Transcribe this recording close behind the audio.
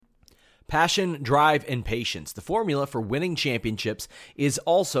Passion, drive, and patience. The formula for winning championships is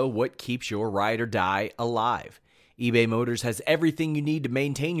also what keeps your ride or die alive. eBay Motors has everything you need to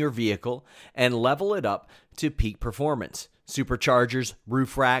maintain your vehicle and level it up to peak performance. Superchargers,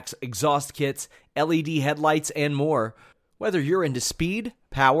 roof racks, exhaust kits, LED headlights, and more. Whether you're into speed,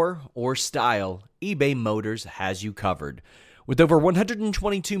 power, or style, eBay Motors has you covered. With over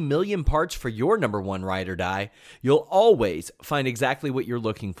 122 million parts for your number one ride or die, you'll always find exactly what you're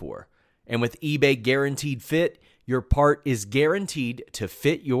looking for. And with eBay Guaranteed Fit, your part is guaranteed to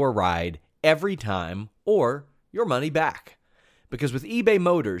fit your ride every time or your money back. Because with eBay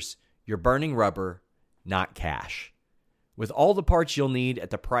Motors, you're burning rubber, not cash. With all the parts you'll need at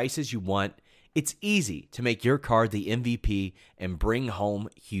the prices you want, it's easy to make your car the MVP and bring home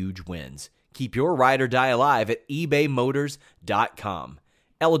huge wins. Keep your ride or die alive at ebaymotors.com.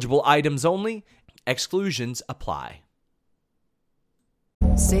 Eligible items only. Exclusions apply.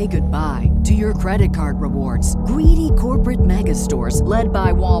 Say goodbye to your credit card rewards. Greedy corporate mega stores, led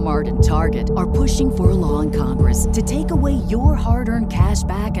by Walmart and Target, are pushing for a law in Congress to take away your hard-earned cash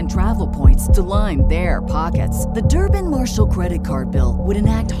back and travel points to line their pockets. The Durbin-Marshall credit card bill would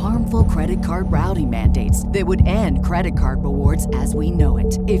enact harmful credit card routing mandates that would end credit card rewards as we know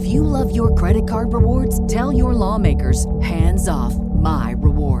it. If you love your credit card rewards, tell your lawmakers, hands off my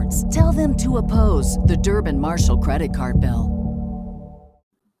rewards. Tell them to oppose the Durbin-Marshall credit card bill.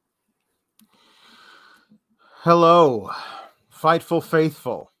 Hello, Fightful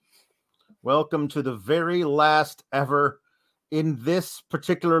Faithful. Welcome to the very last ever in this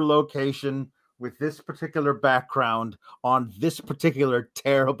particular location with this particular background on this particular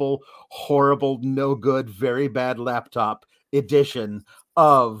terrible, horrible, no good, very bad laptop edition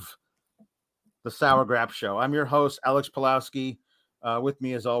of the Sour Grap Show. I'm your host, Alex Pulowski. With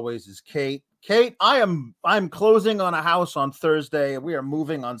me, as always, is Kate. Kate, I'm closing on a house on Thursday. We are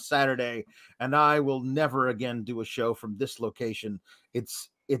moving on Saturday, and I will never again do a show from this location. It's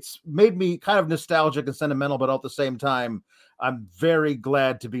made me kind of nostalgic and sentimental, but at the same time, I'm very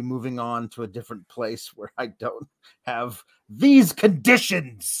glad to be moving on to a different place where I don't have these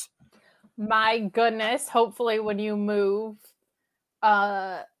conditions. My goodness. Hopefully when you move,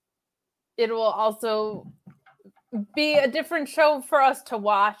 it will also be a different show for us to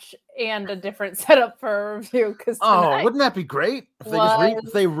watch and a different setup for a review. Wouldn't that be great if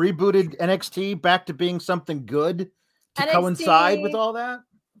they rebooted NXT back to being something good to NXT coincide with all that?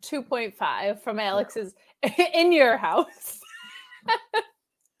 2.5 from Alex's in your house.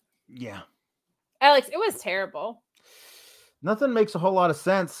 Yeah, Alex, it was terrible. Nothing makes a whole lot of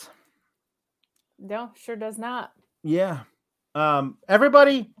sense. No, sure does not. Yeah.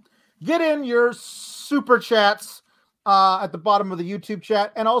 Everybody, get in your super chats at the bottom of the YouTube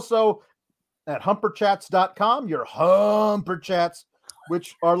chat, and also at humperchats.com, your humper chats,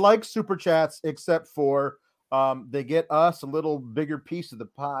 which are like super chats, except for they get us a little bigger piece of the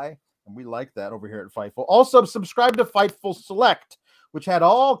pie, and we like that over here at Fightful. Also, subscribe to Fightful Select, which had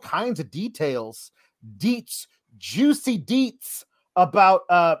all kinds of details, juicy deets about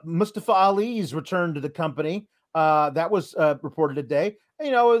Mustafa Ali's return to the company. That was reported today. You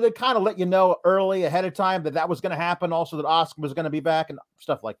know, they kind of let you know early ahead of time that was going to happen. Also, that Oscar was going to be back and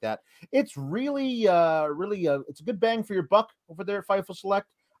stuff like that. It's really, it's a good bang for your buck over there at Fightful Select.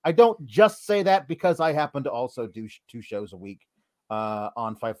 I don't just say that because I happen to also do 2 shows a week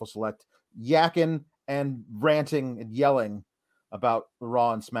on Fightful Select, yakking and ranting and yelling about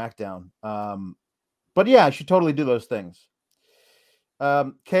Raw and SmackDown. But yeah, I should totally do those things.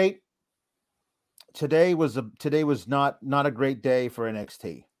 Kate, today was not a great day for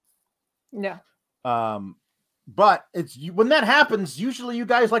NXT. No. But it's when that happens, usually you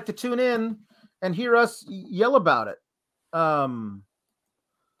guys like to tune in and hear us yell about it.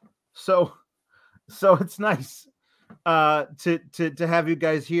 So it's nice to have you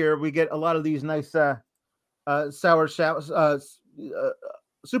guys here. We get a lot of these nice sour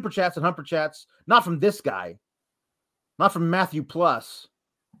super chats and humper chats, not from this guy, not from Matthew Plus,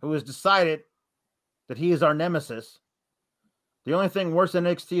 who has decided that he is our nemesis. The only thing worse than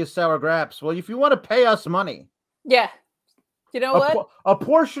NXT is Sour Graps. Well, if you want to pay us money, yeah, you know what? A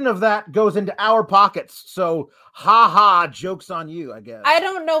portion of that goes into our pockets. So, joke's on you, I guess. I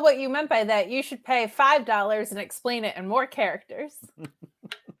don't know what you meant by that. You should pay $5 and explain it in more characters.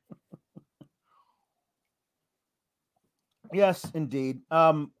 Yes, indeed.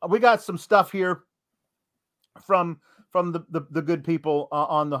 We got some stuff here from the good people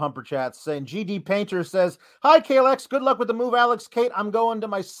on the Humper Chats saying, GD Painter says, hi, KLX. Good luck with the move, Alex. Kate, I'm going to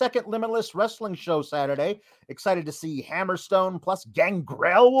my second Limitless Wrestling show Saturday. Excited to see Hammerstone plus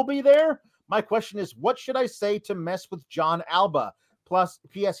Gangrel will be there. My question is, what should I say to mess with John Alba? Plus,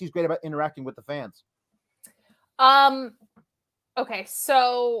 P.S. He's great about interacting with the fans. Okay,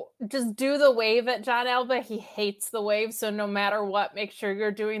 so just do the wave at John Alba. He hates the wave, so no matter what, make sure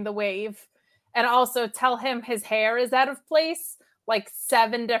you're doing the wave. And also tell him his hair is out of place like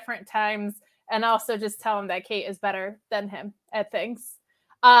 7 different times. And also just tell him that Kate is better than him at things.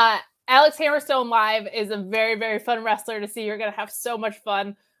 Alex Hammerstone live is a very, very fun wrestler to see. You're going to have so much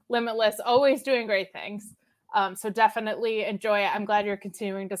fun. Limitless, always doing great things. So definitely enjoy it. I'm glad you're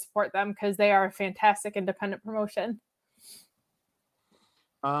continuing to support them because they are a fantastic independent promotion.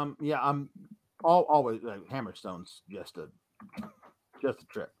 Yeah, I'm always Hammerstone's just a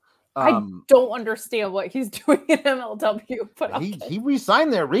trip. I don't understand what he's doing in MLW, but he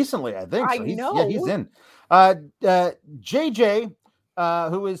re-signed there recently, I think. So I know. Yeah, he's in. JJ,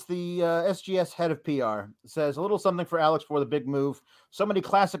 who is the SGS head of PR, says a little something for Alex for the big move. So many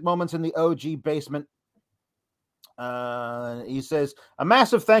classic moments in the OG basement. He says, a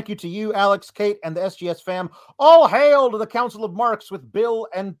massive thank you to you, Alex, Kate, and the SGS fam. All hail to the Council of Marks with Bill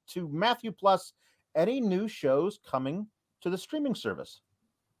and to Matthew Plus. Any new shows coming to the streaming service?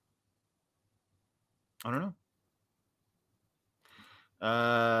 I don't know.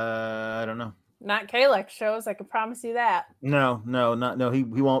 I don't know. Not Kalex shows, I can promise you that. No. He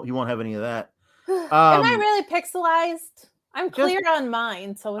won't have any of that. Am I really pixelized? I'm clear on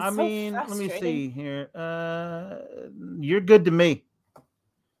mine, so it's let me frustrating. see here. You're good to me.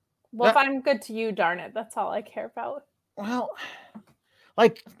 Well, if I'm good to you, darn it, that's all I care about. Well,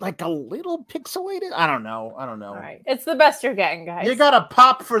 like a little pixelated. I don't know. All right, it's the best you're getting, guys. You got to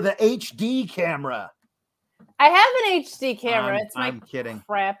pop for the HD camera. I have an HD camera. It's my kidding.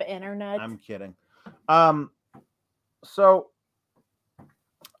 Crap internet. I'm kidding. So,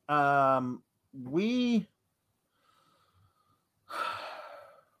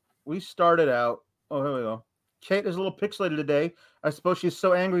 we started out. Oh, here we go. Kate is a little pixelated today. I suppose she's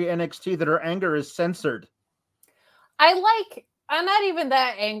so angry at NXT that her anger is censored. I'm not even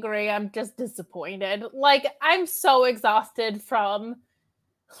that angry. I'm just disappointed. Like, I'm so exhausted from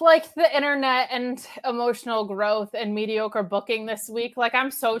like the internet and emotional growth and mediocre booking this week. Like,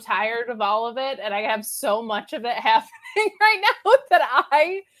 I'm so tired of all of it, and I have so much of it happening right now that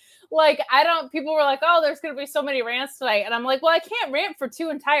people were like, oh, there's going to be so many rants tonight. And I'm like, well, I can't rant for 2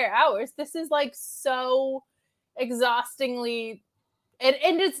 entire hours. This is like so exhaustingly, and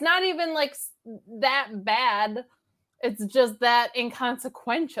it's not even like that bad. It's just that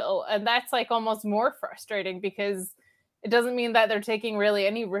inconsequential. And that's like almost more frustrating because it doesn't mean that they're taking really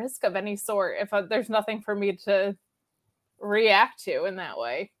any risk of any sort if there's nothing for me to react to in that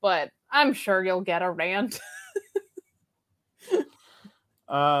way. But I'm sure you'll get a rant.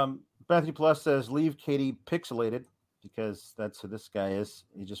 Matthew Plus says, leave Katie pixelated because that's who this guy is.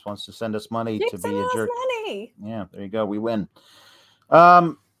 He just wants to send us money to be a jerk. Money. Yeah, there you go. We win.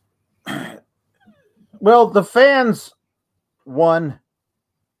 Well, the fans won,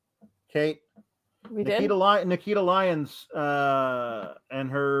 Kate. We Nikita Lyons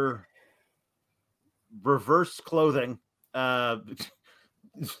and her reverse clothing,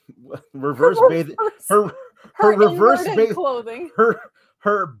 reverse bathing, her reverse bathing clothing,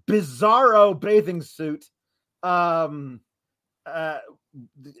 her bizarro bathing suit, had a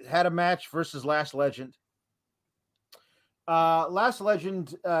match versus Last Legend. Last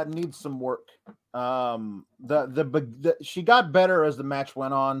Legend needs some work. She got better as the match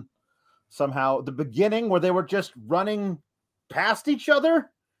went on. Somehow, the beginning where they were just running past each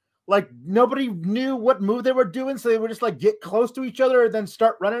other, like nobody knew what move they were doing, so they would just like get close to each other and then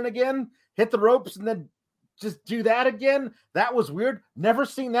start running again, hit the ropes, and then just do that again. That was weird. Never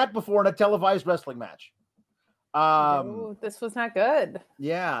seen that before in a televised wrestling match. This was not good.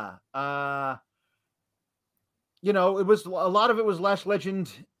 Yeah. It was a lot of it was Last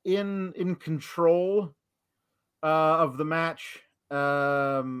Legend in control of the match.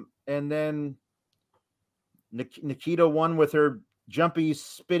 And then Nikita won with her jumpy,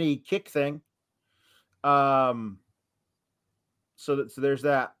 spinny kick thing. So there's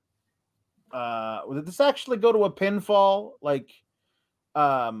that. Did this actually go to a pinfall? Like,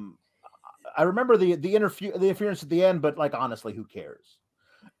 I remember the interference at the end, but like honestly, who cares?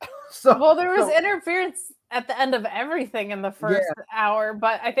 There was interference at the end of everything in the first hour,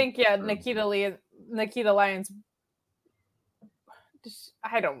 but I think Nikita Lyons.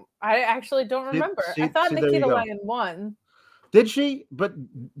 I actually don't remember. I thought Nikita Lyons won. Did she? But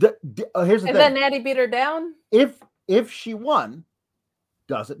here's the thing. And then Natty beat her down? If she won,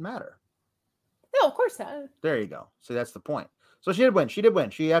 does it matter? No, of course not. There you go. So that's the point. So she did win. She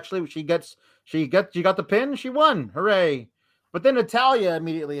got the pin. She won. Hooray. But then Natalya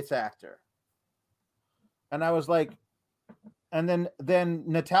immediately attacked her. And I was like, then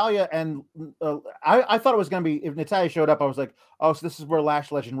Natalya and I thought it was going to be, if Natalya showed up, I was like, oh, so this is where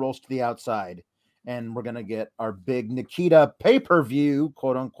Lash Legend rolls to the outside, and we're going to get our big Nikita pay-per-view,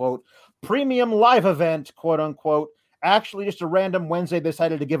 quote unquote, premium live event, quote unquote. Actually, just a random Wednesday they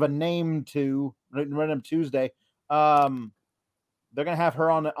decided to give a name to, random Tuesday. They're going to have her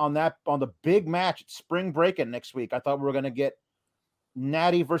on the big match at Spring Breakin' next week. I thought we were going to get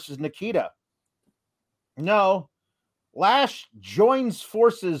Natty versus Nikita. No, Lash joins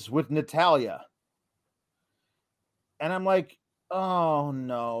forces with Natalya. And I'm like, oh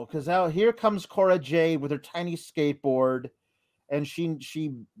no, because out here comes Cora Jade with her tiny skateboard, and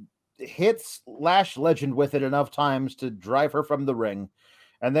she hits Lash Legend with it enough times to drive her from the ring.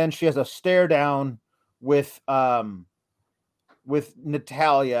 And then she has a stare down with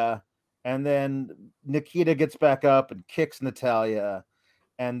Natalya, and then Nikita gets back up and kicks Natalya.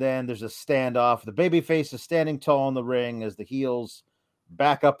 And then there's a standoff. The babyface is standing tall in the ring as the heels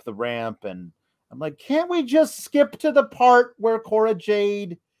back up the ramp. And I'm like, can't we just skip to the part where Cora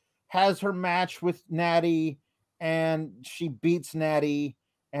Jade has her match with Natty and she beats Natty,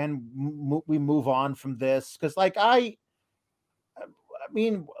 and we move on from this? Because, like, I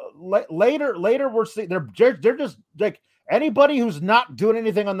mean, later we're seeing they're just like, anybody who's not doing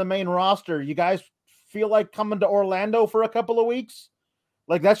anything on the main roster, you guys feel like coming to Orlando for a couple of weeks?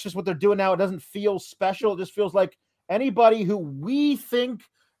 Like, that's just what they're doing now. It doesn't feel special. It just feels like anybody who we think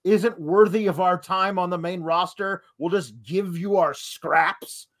isn't worthy of our time on the main roster, we'll just give you our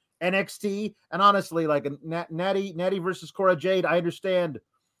scraps, NXT. And honestly, like, Natty versus Cora Jade, I understand,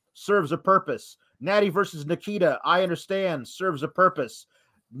 serves a purpose. Natty versus Nikita, I understand, serves a purpose.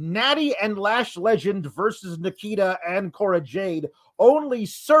 Natty and Lash Legend versus Nikita and Cora Jade only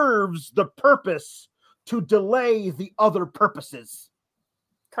serves the purpose to delay the other purposes.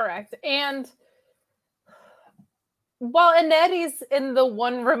 Correct. And Natty's in the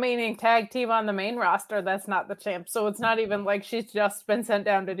one remaining tag team on the main roster that's not the champ, so it's not even like she's just been sent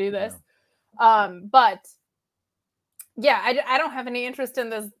down to do this. Yeah. But yeah, I don't have any interest in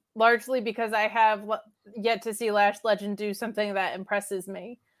this, largely because I have yet to see Lash Legend do something that impresses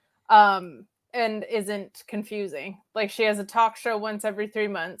me and isn't confusing. Like, she has a talk show once every 3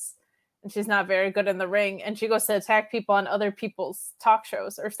 months, and she's not very good in the ring, and she goes to attack people on other people's talk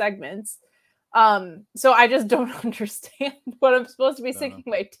shows or segments. So I just don't understand what I'm supposed to be sinking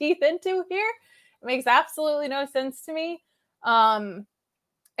my teeth into here. It makes absolutely no sense to me. And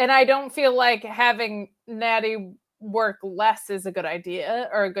I don't feel like having Natty work less is a good idea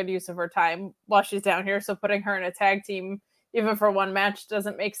or a good use of her time while she's down here. So putting her in a tag team, even for one match,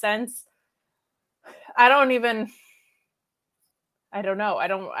 doesn't make sense. I don't know.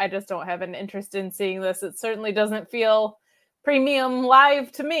 I just don't have an interest in seeing this. It certainly doesn't feel premium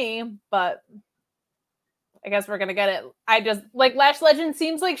live to me, but I guess we're going to get it. I just, like, Lash Legend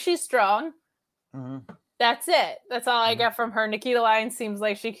seems like she's strong. Mm-hmm. That's it. That's all I get from her. Nikita Lyons seems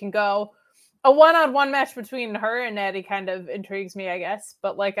like she can go. A one-on-one match between her and Natty kind of intrigues me, I guess.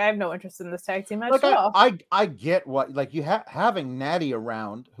 But, like, I have no interest in this tag team match at all. I get what, like, you having Natty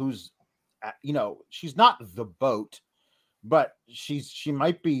around, who's, you know, she's not the boat, but she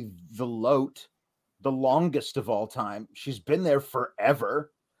might be the loat, the longest of all time. She's been there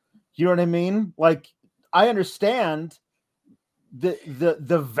forever. You know what I mean? Like, I understand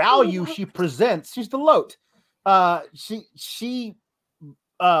the value she presents. She's the loat.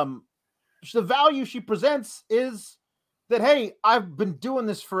 The value she presents is that, hey, I've been doing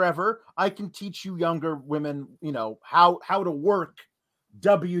this forever. I can teach you younger women, you know, how to work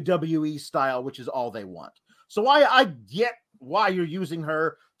WWE style, which is all they want. So I get why you're using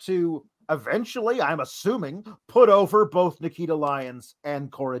her to eventually, I'm assuming, put over both Nikita Lyons and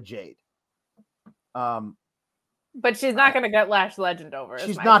Cora Jade. But she's not going to get Lash Legend over.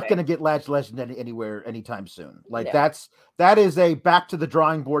 She's not going to get Lash Legend anywhere anytime soon. Like, that is a back to the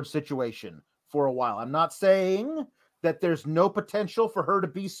drawing board situation for a while. I'm not saying that there's no potential for her to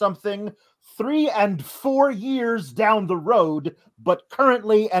be something 3 and 4 years down the road, but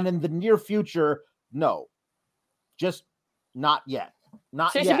currently and in the near future, no. Just not yet.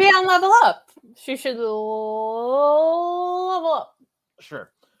 Not yet. She should be on Level Up. She should level up.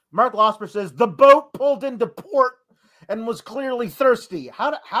 Sure. Mark Losper says, the boat pulled into port and was clearly thirsty.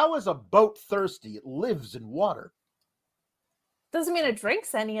 How is a boat thirsty? It lives in water. Doesn't mean it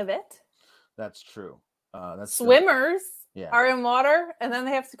drinks any of it. That's true. Swimmers are in water, and then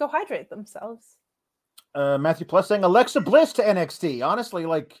they have to go hydrate themselves. Matthew Plus saying, Alexa Bliss to NXT. Honestly,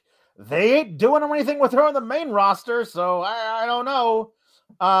 like, they ain't doing anything with her on the main roster, so I don't know.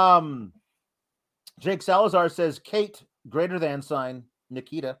 Jake Salazar says, Kate, greater than sign,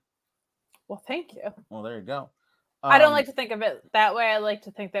 Nikita. Well, thank you. Well, there you go. I don't like to think of it that way. I like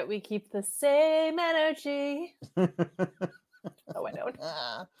to think that we keep the same energy. Oh, I don't.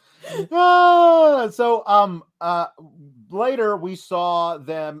 Later we saw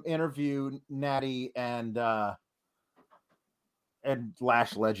them interview Natty and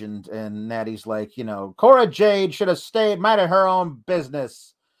Lash Legend, and Natty's like, Cora Jade should have stayed, minded her own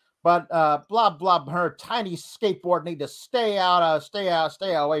business, but blah blah, her tiny skateboard need to stay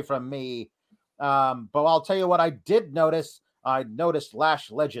away from me. But I'll tell you what I did notice. I noticed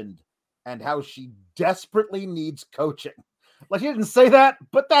Lash Legend and how she desperately needs coaching. Like, she didn't say that,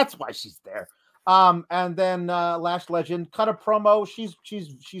 but that's why she's there. And then Lash Legend cut a promo.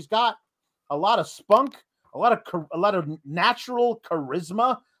 She's got a lot of spunk, a lot of natural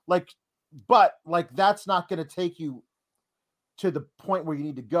charisma. But that's not going to take you to the point where you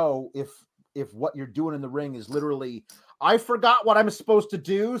need to go if what you're doing in the ring is literally, I forgot what I'm supposed to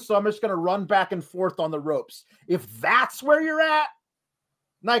do, so I'm just going to run back and forth on the ropes. If that's where you're at,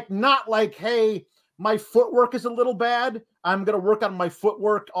 not like, hey, my footwork is a little bad, I'm going to work on my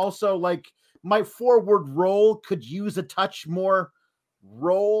footwork. Also, my forward roll could use a touch more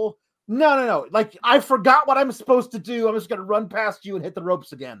roll. No. I forgot what I'm supposed to do. I'm just going to run past you and hit the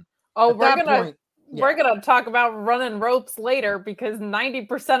ropes again. Oh, we're going to talk about running ropes later, because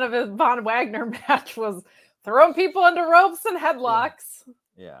 90% of his Von Wagner match was throwing people into ropes and headlocks.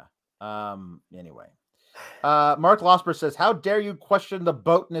 Yeah. Anyway. Mark Losper says, how dare you question the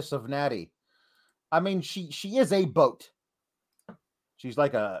boatness of Natty? I mean, she is a boat. She's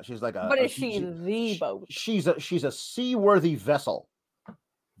like a. But is she the boat? She's a seaworthy vessel.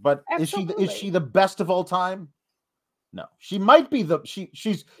 But Absolutely. is she the best of all time? No, she might be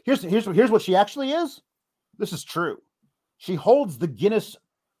here's what she actually is. This is true. She holds the Guinness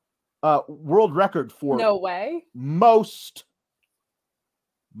world record for no way most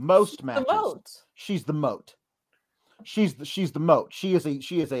matches. The moat. She's the moat. She's the moat. She is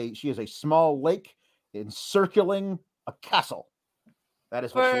a small lake encircling a castle. That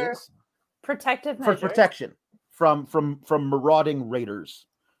is what she is. Protective For measures. protection from marauding raiders.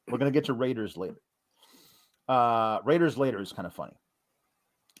 We're gonna get to raiders later. Raiders later is kind of funny.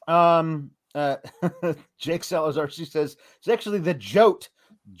 Jake Salazar, she says she's actually the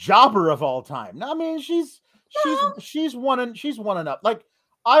jobber of all time. No, I mean she's one and up. Like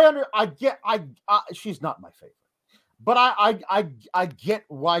she's not my favorite, but I get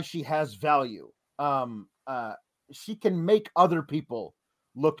why she has value. She can make other people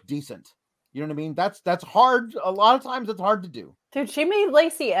look decent. You know what I mean? That's hard. A lot of times it's hard to do. Dude, she made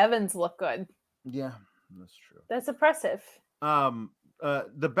Lacey Evans look good. Yeah, that's true. That's impressive.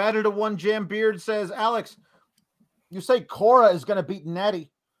 The Batter to One Jam Beard says, Alex, you say Cora is going to beat Natty.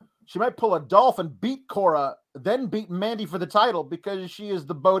 She might pull a Dolph and beat Cora, then beat Mandy for the title because she is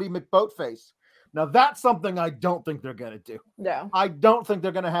the Bodie McBoatface. Now, that's something I don't think they're going to do. No. I don't think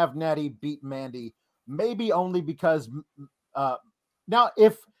they're going to have Natty beat Mandy. Maybe only because now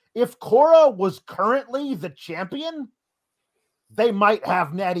if Cora was currently the champion, they might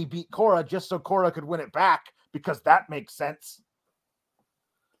have Natty beat Cora just so Cora could win it back, because that makes sense.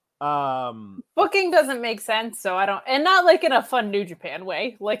 Booking doesn't make sense, so I don't, and not like in a fun New Japan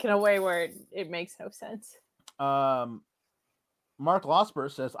way, like in a way where it makes no sense. Mark Losper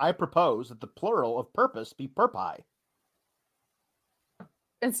says, I propose that the plural of purpose be purpi.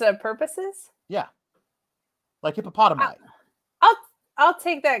 Instead of purposes? Yeah. Like hippopotami. I'll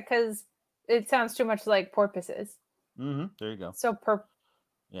take that because it sounds too much like porpoises. Mm-hmm. There you go. So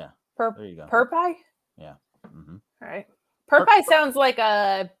yeah. There you go. Purpi? Yeah. Mm-hmm. All right. Purpi sounds like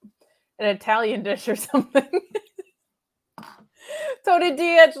an Italian dish or something. Tony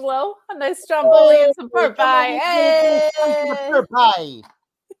D'Angelo, a nice stromboli and some purpi. Hey! Purpi.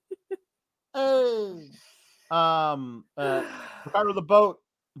 Ricardo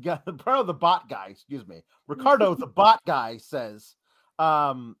the Bot guy, excuse me. Ricardo the Bot guy says,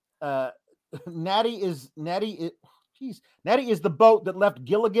 Natty is the boat that left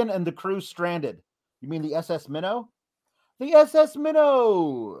Gilligan and the crew stranded. You mean the SS Minnow? The SS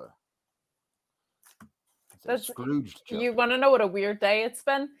Minnow. That's a Scrooged joke. You want to know what a weird day it's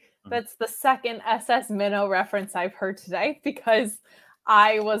been? That's the second SS Minnow reference I've heard today, because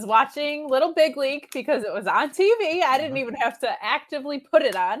I was watching Little Big League because it was on TV. I didn't even have to actively put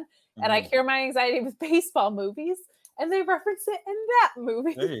it on. And I cure my anxiety with baseball movies, and they reference it in that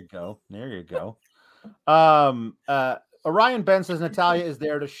movie. There you go. Orion Ben says Natalya is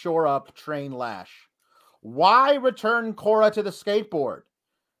there to shore up Train Lash. Why return Cora to the skateboard?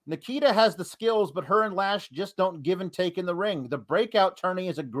 Nikita has the skills, but her and Lash just don't give and take in the ring. The breakout tourney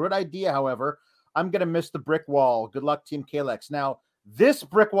is a good idea, however. I'm going to miss the brick wall. Good luck, Team Kalex. Now, this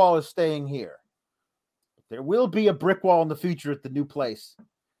brick wall is staying here. There will be a brick wall in the future at the new place.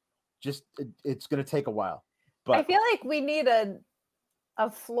 Just it's going to take a while. But I feel like we need a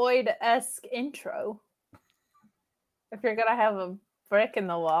Floyd-esque intro. If you're going to have a brick in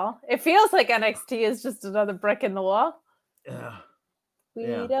the wall. It feels like NXT is just another brick in the wall. Yeah. We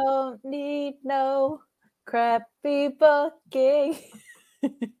don't need no crappy booking.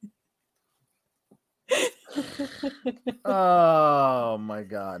 Oh my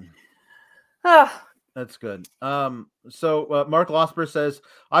God. That's good. So Mark Losper says,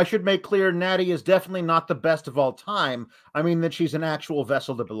 I should make clear Natty is definitely not the best of all time. I mean that she's an actual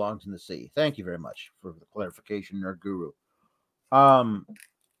vessel that belongs in the sea. Thank you very much for the clarification, Nerd Guru. No,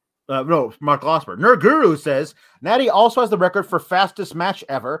 Mark Losper. Nerd Guru says, Natty also has the record for fastest match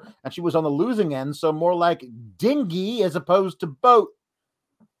ever, and she was on the losing end, so more like dinghy as opposed to boat.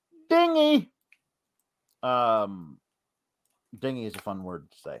 Dinghy. Dinghy is a fun word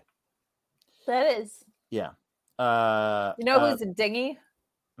to say. That is. Yeah. You know who's a dinghy?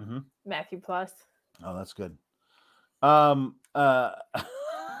 Mm-hmm. Matthew Plus. Oh, that's good. The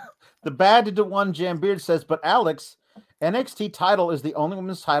bad to one Jam Beard says, but Alex, NXT title is the only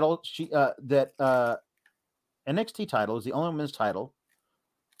women's title NXT title is the only women's title.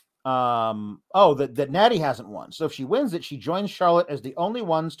 That Natty hasn't won. So if she wins it, she joins Charlotte as the only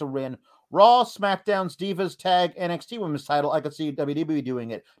ones to win Raw, SmackDown's Divas Tag NXT Women's title. I could see WWE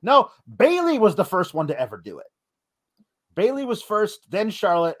doing it. No, Bayley was the first one to ever do it. Bayley was first, then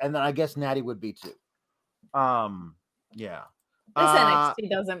Charlotte, and then I guess Natty would be too. Yeah. This NXT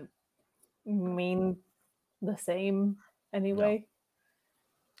doesn't mean the same anyway.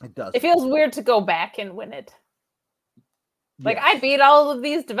 No, it does. It feels weird to go back and win it. Like, I beat all of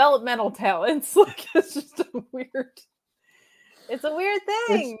these developmental talents. Like, it's just it's a weird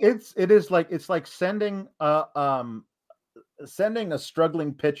thing. It's like sending a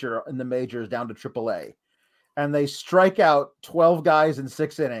struggling pitcher in the majors down to AAA, and they strike out 12 guys in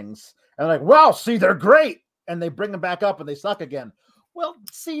 6 innings, and like, wow, see, they're great, and they bring them back up and they suck again. Well,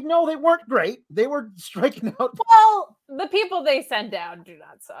 see, no, they weren't great. They were striking out. Well, the people they send down do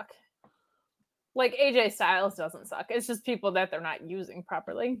not suck. Like AJ Styles doesn't suck. It's just people that they're not using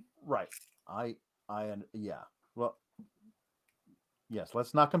properly. Right. Yeah. Well, yes.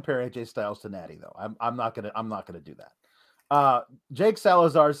 Let's not compare AJ Styles to Natty, though. I'm not gonna do that. Jake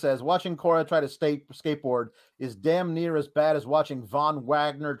Salazar says watching Cora try to skateboard is damn near as bad as watching Von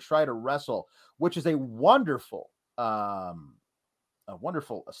Wagner try to wrestle, which is a wonderful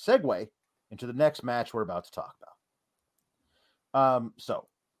segue into the next match we're about to talk about. So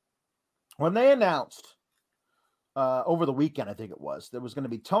when they announced over the weekend, I think it was, there was going to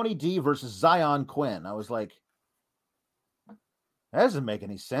be Tony D versus Zion Quinn. I was like, that doesn't make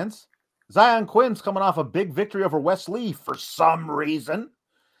any sense. Zion Quinn's coming off a big victory over Wes Lee for some reason.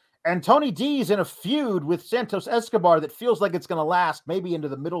 And Tony D's in a feud with Santos Escobar that feels like it's going to last maybe into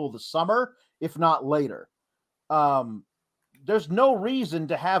the middle of the summer, if not later. There's no reason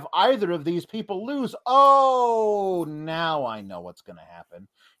to have either of these people lose. Oh, now I know what's going to happen.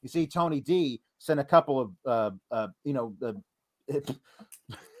 You see, Tony D sent a couple of,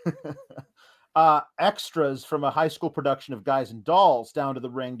 extras from a high school production of Guys and Dolls down to the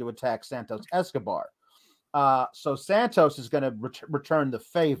ring to attack Santos Escobar. So Santos is going to return the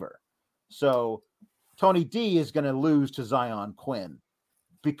favor. So Tony D is going to lose to Zion Quinn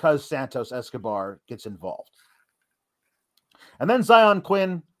because Santos Escobar gets involved. And then Zion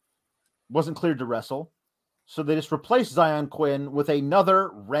Quinn wasn't cleared to wrestle. So they just replaced Zion Quinn with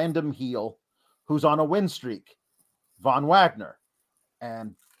another random heel who's on a win streak, Von Wagner.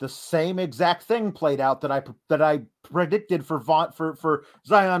 And the same exact thing played out that I predicted for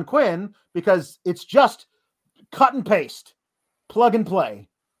Zion Quinn, because it's just cut and paste, plug and play.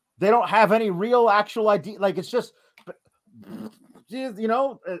 They don't have any real actual idea. Like, it's just,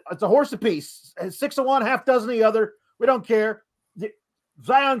 it's a horse apiece. 6 of one, half dozen of the other. We don't care.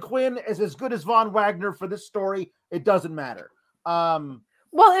 Zion Quinn is as good as Von Wagner for this story. It doesn't matter. Well,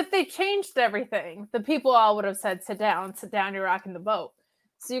 if they changed everything, the people all would have said, sit down, you're rocking the boat.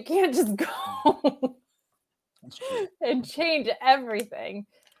 So you can't just go and change everything.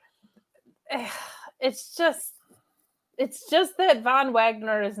 It's just that Von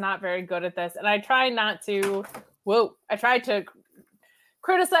Wagner is not very good at this. And I try to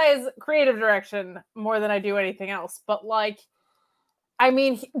criticize creative direction more than I do anything else. But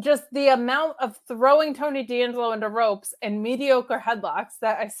just the amount of throwing Tony D'Angelo into ropes and mediocre headlocks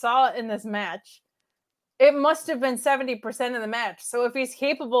that I saw in this match, it must have been 70% of the match. So if he's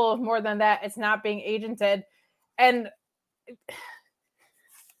capable of more than that, it's not being agented. And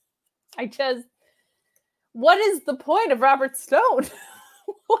what is the point of Robert Stone?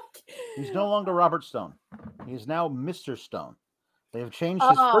 He's no longer Robert Stone. He's now Mr. Stone. They have changed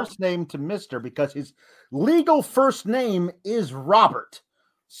his first name to Mr. because his legal first name is Robert.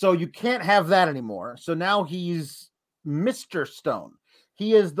 So you can't have that anymore. So now he's Mr. Stone.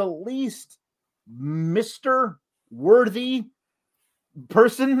 He is the least Mr. worthy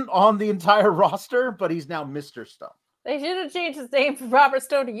person on the entire roster, but he's now Mr. Stone. They should have changed his name from Robert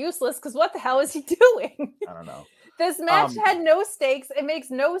Stone to Useless, because what the hell is he doing? I don't know. This match had no stakes. It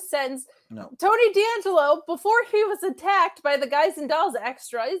makes no sense. No. Tony D'Angelo, before he was attacked by the Guys and Dolls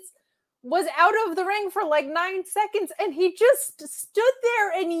extras, was out of the ring for like 9 seconds, and he just stood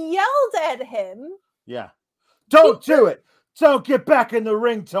there and yelled at him. Yeah. Don't do it. Don't get back in the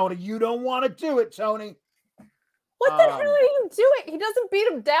ring, Tony. You don't want to do it, Tony. What the hell are you doing? He doesn't beat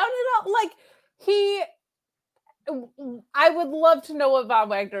him down at all. Like, I would love to know what Von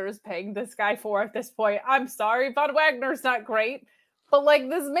Wagner is paying this guy for at this point. I'm sorry, Von Wagner's not great, but like,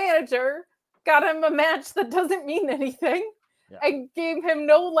 this manager got him a match that doesn't mean anything and gave him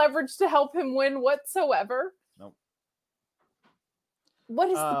no leverage to help him win whatsoever. Nope. What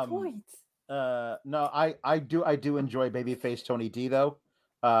is the point? No, I do enjoy babyface Tony D though.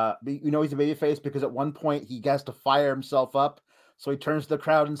 He's a babyface because at one point he has to fire himself up. So he turns to the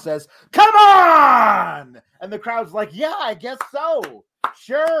crowd and says, "Come on!" And the crowd's like, "Yeah, I guess so.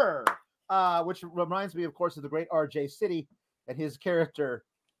 Sure." Which reminds me, of course, of the great RJ City and his character,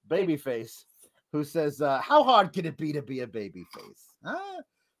 Babyface, who says, "How hard can it be to be a babyface? Huh?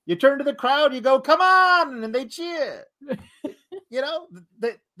 You turn to the crowd, you go, 'Come on!' and they cheer.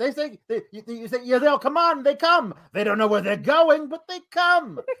 They say, you say, yeah, they'll come on, they come. They don't know where they're going, but they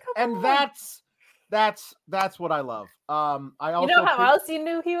come. And that's what I love. I also how else you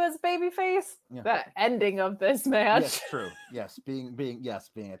knew he was babyface? Yeah. The ending of this match. Yes, true. Yes,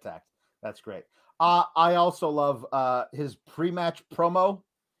 being attacked. That's great. I also love his pre-match promo.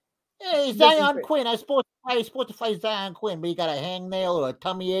 Hey, Zion Quinn. I supposed to fight Zion Quinn, but you got a hangnail or a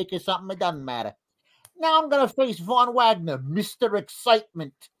tummy ache or something. It doesn't matter. Now I'm gonna face Von Wagner, Mr.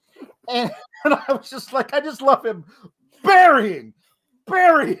 Excitement. And I was just like, I just love him burying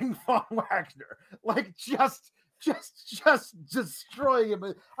Von Wagner, like just destroying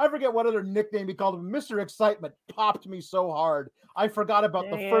him. I forget what other nickname he called him. Mr. Excitement popped me so hard. I forgot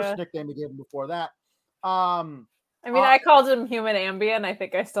about the first nickname he gave him before that. I called him Human Ambient. I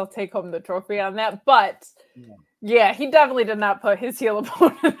think I still take home the trophy on that. But yeah, he definitely did not put his heel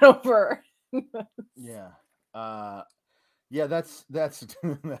opponent over. That's that's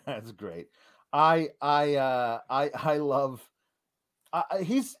great. I love.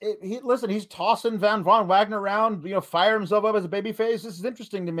 He's tossing Von Wagner around, fire himself up as a babyface. This is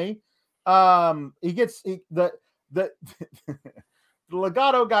interesting to me. The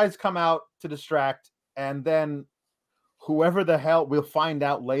Legato guys come out to distract, and then whoever the hell, we'll find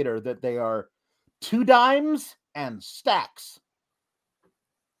out later that they are Two Dimes and Stacks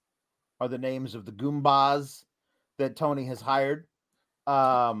are the names of the Goombas that Tony has hired.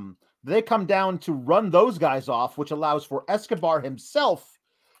 They come down to run those guys off, which allows for Escobar himself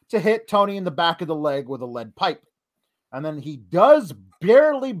to hit Tony in the back of the leg with a lead pipe. And then he does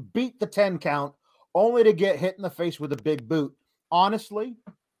barely beat the 10 count, only to get hit in the face with a big boot. Honestly,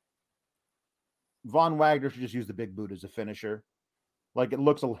 Von Wagner should just use the big boot as a finisher. Like, it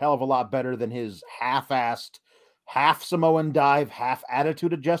looks a hell of a lot better than his half-assed, half Samoan dive, half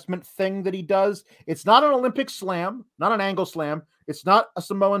attitude adjustment thing that he does. It's not an Olympic slam, not an angle slam. It's not a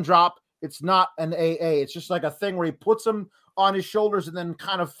Samoan drop. It's not an AA. It's just like a thing where he puts him on his shoulders and then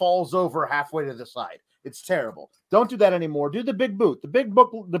kind of falls over halfway to the side. It's terrible. Don't do that anymore. Do the big boot. The big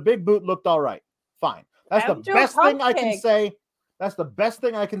boot looked all right. Fine. That's the best thing I can say. That's the best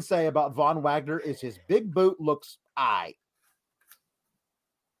thing I can say about Von Wagner is his big boot looks aye.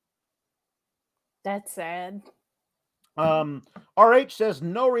 That's sad. RH says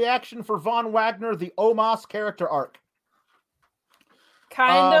no reaction for Von Wagner, the Omos character arc.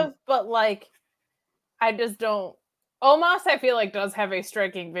 Kind of, but like, I just don't. Omos, I feel like, does have a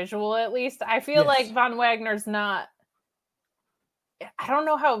striking visual, at least. I feel like Von Wagner's not. I don't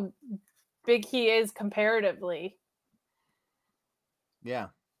know how big he is comparatively. Yeah.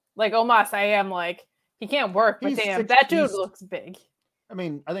 Like Omos, I am like, he can't work, but damn, that dude looks big. I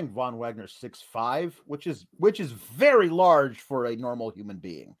mean, I think Von Wagner's 6'5", which is very large for a normal human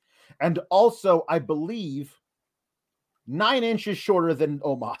being. And also, I believe, 9 inches shorter than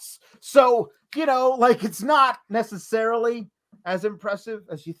Omos. So, it's not necessarily as impressive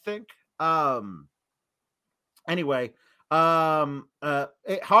as you think. Anyway,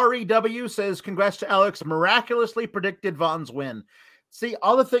 Hari W says, congrats to Alex, miraculously predicted Von's win. See,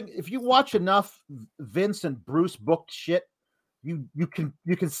 all the thing, if you watch enough Vince and Bruce booked shit, you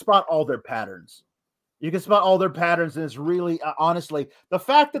can spot all their patterns. You can spot all their patterns, and it's really honestly the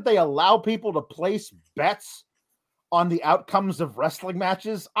fact that they allow people to place bets on the outcomes of wrestling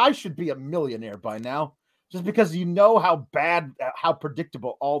matches. I should be a millionaire by now, just because you know how bad, how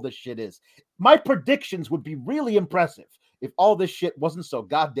predictable all this shit is. My predictions would be really impressive if all this shit wasn't so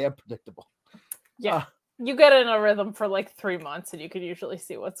goddamn predictable. Yeah, you get in a rhythm for like 3 months, and you can usually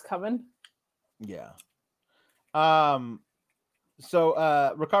see what's coming. Yeah.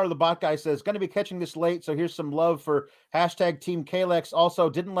 So Ricardo the Bot Guy says, going to be catching this late, so here's some love for hashtag Team Kalex. Also,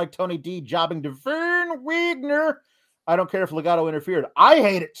 didn't like Tony D jobbing to Vern Wagner. I don't care if Legato interfered. I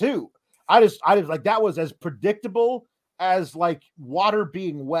hate it too. I just like that was as predictable as like water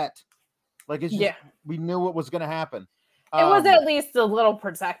being wet. Like it's just, we knew what was going to happen. It was at least a little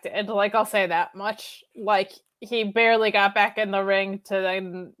protected. Like, I'll say that much. Like, he barely got back in the ring to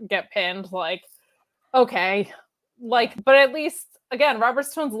then get pinned. Like, okay. Like, but at least, again, Robert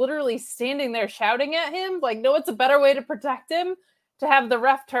Stone's literally standing there shouting at him. Like, no, it's a better way to protect him to have the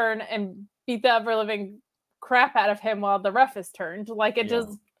ref turn and beat the ever-living crap out of him while the ref is turned. Like, it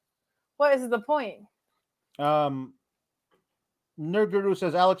just, what is the point? Nerd Guru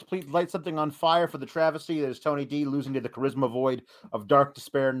says, Alex, please light something on fire for the travesty that is Tony D losing to the charisma void of dark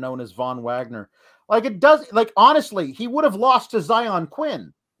despair known as Von Wagner. Like, it does, like, honestly, he would have lost to Zion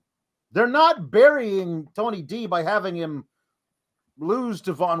Quinn. They're not burying Tony D by having him lose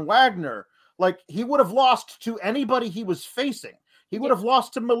to Von Wagner. Like, he would have lost to anybody he was facing. He would have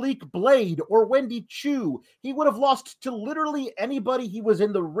lost to Malik Blade or Wendy Chu. He would have lost to literally anybody he was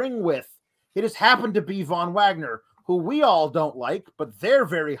in the ring with. It just happened to be Von Wagner, who we all don't like, but they're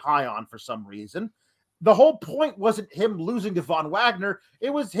very high on for some reason. The whole point wasn't him losing to Von Wagner.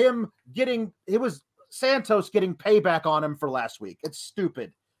 It was Santos getting payback on him for last week. It's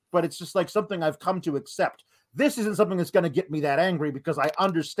stupid, but it's just like something I've come to accept. This isn't something that's going to get me that angry because I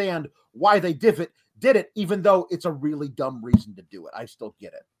understand why they did it, even though it's a really dumb reason to do it. I still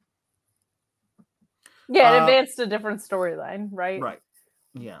get it. Yeah, it advanced a different storyline, right? Right.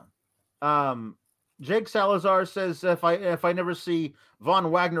 Yeah. Jake Salazar says, if I never see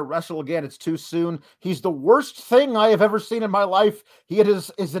Von Wagner wrestle again, it's too soon. He's the worst thing I have ever seen in my life. He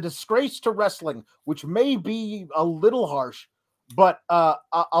is a disgrace to wrestling, which may be a little harsh, but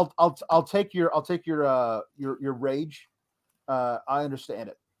I'll take your rage. I understand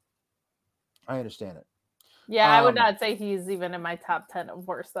it. Yeah, I would not say he's even in my top 10 of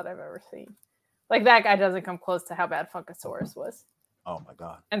worst that I've ever seen. Like, that guy doesn't come close to how bad Funkasaurus was. Oh my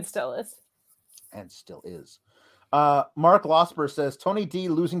God. And still is. Mark Losper says Tony D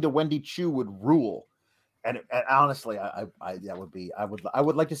losing to Wendy Chu would rule, and honestly, I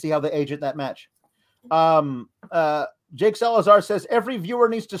would like to see how they age that match. Jake Salazar says every viewer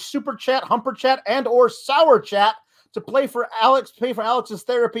needs to super chat, humper chat, and or sour chat to pay for Alex's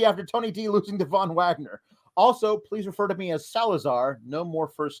therapy after Tony D losing to Von Wagner. Also, please refer to me as Salazar. No more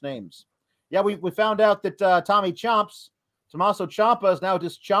first names. Yeah, we found out that Tommaso Ciampa is now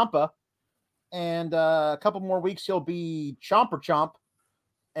just Ciampa. And a couple more weeks, he'll be Chomper Chomp.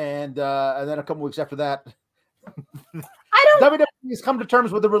 And then a couple weeks after that, WWE's come to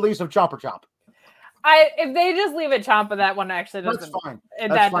terms with the release of Chomper Chomp. If they just leave it Ciampa, that one actually doesn't. That's fine.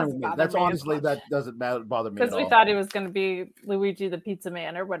 That's fine with me. That's honestly, that doesn't bother me. Because we thought he was going to be Luigi the Pizza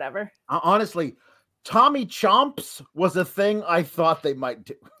Man or whatever. Honestly, Tommy Chomps was a thing I thought they might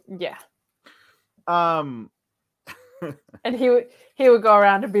do. Yeah. And he would go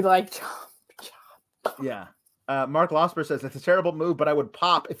around and be like, Chomp. Yeah. Mark Losper says it's a terrible move, but I would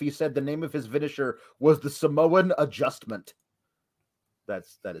pop if he said the name of his finisher was the Samoan Adjustment. That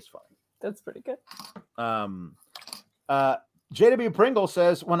is fine. That's pretty good. JW Pringle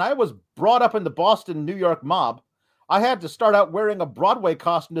says, when I was brought up in the Boston, New York mob, I had to start out wearing a Broadway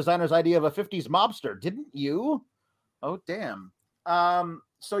costume designer's idea of a 50s mobster. Didn't you? Oh, damn.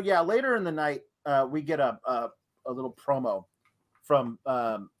 So yeah, later in the night, we get a little promo from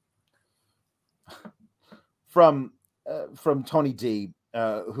Tony D,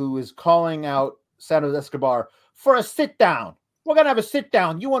 who is calling out Santos Escobar for a sit down. We're gonna have a sit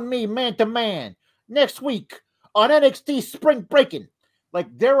down, you and me, man to man, next week on NXT Spring Breaking.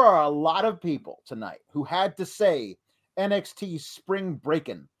 Like, there are a lot of people tonight who had to say NXT Spring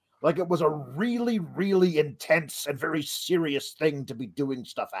Breaking like it was a really, really intense and very serious thing to be doing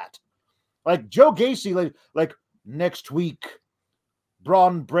stuff at. Like Joe Gacy, like next week,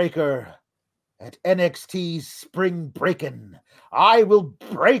 Braun Breaker at NXT Spring Breaking. I will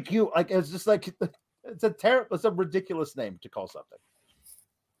break you. Like, it's just like it's a ridiculous name to call something.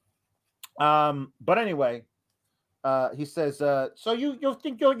 But anyway, He says, "So you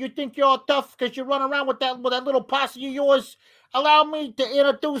think you're tough because you run around with that little posse of yours? Allow me to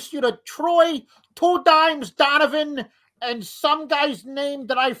introduce you to Troy, Two Dimes Donovan, and some guy's name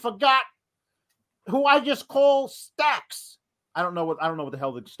that I forgot, who I just call Stacks. I don't know what the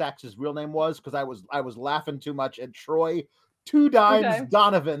hell the Stacks' real name was because I was laughing too much at Troy, Two Dimes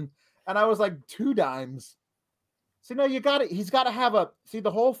Donovan, and I was like, Two Dimes. See, no, he's got to have a. See, the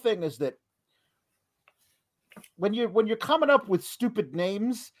whole thing is that when you're coming up with stupid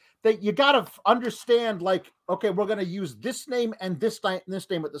names, that you got to understand, like, okay, we're going to use this name and this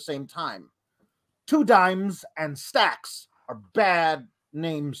name at the same time. Two Dimes and Stacks are bad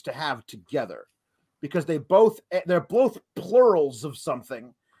names to have together because they're both plurals of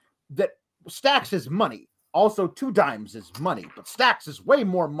something. That Stacks is money. Also, Two Dimes is money, but Stacks is way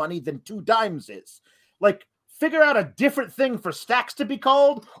more money than Two Dimes is. Like, figure out a different thing for Stacks to be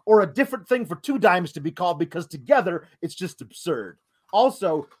called or a different thing for Two Dimes to be called, because together it's just absurd.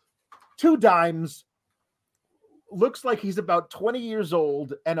 Also, Two Dimes looks like he's about 20 years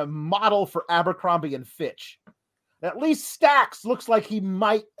old and a model for Abercrombie and Fitch. At least Stacks looks like he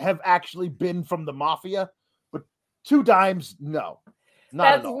might have actually been from the mafia, but Two Dimes, no.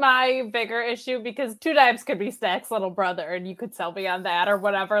 That's my bigger issue, because Two Dimes could be Stacks' little brother, and you could sell me on that or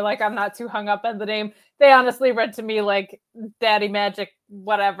whatever. Like, I'm not too hung up on the name. They honestly read to me like Daddy Magic,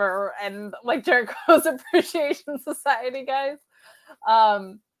 whatever, and like Jericho's Appreciation Society guys.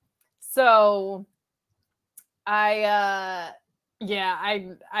 So I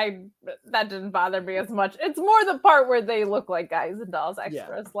that didn't bother me as much. It's more the part where they look like Guys and Dolls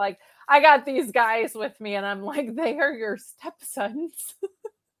extras. Yeah. Like, I got these guys with me and I'm like, they are your stepsons.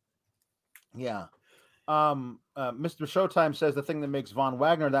 Yeah. Mr. Showtime says the thing that makes Von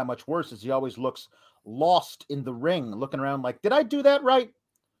Wagner that much worse is he always looks lost in the ring, looking around like, did I do that right?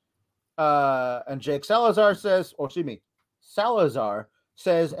 And Jake Salazar says, Salazar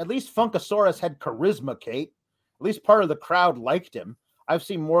says, at least Funkasaurus had charisma, Kate. At least part of the crowd liked him. I've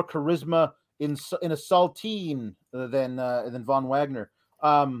seen more charisma in a Saltine than Von Wagner.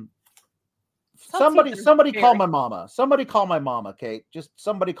 Somebody call my mama. Somebody call my mama, Kate. Just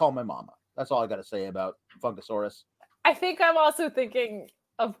somebody call my mama. That's all I got to say about Funkasaurus. I think I'm also thinking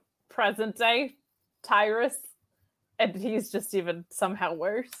of present day Tyrus, and he's just even somehow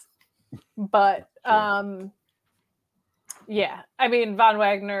worse. But yeah, I mean, Von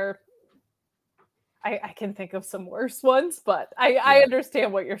Wagner, I can think of some worse ones, but I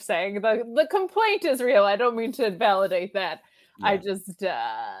understand what you're saying. The complaint is real. I don't mean to invalidate that. Yeah. I just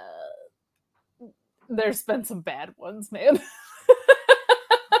there's been some bad ones, man.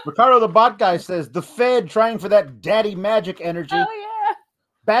 Ricardo the Bot Guy says, the Fed trying for that daddy magic energy. Oh, yeah.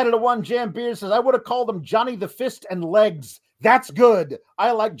 Batted to One Jam Beard says, I would have called him Johnny the Fist and Legs. That's good.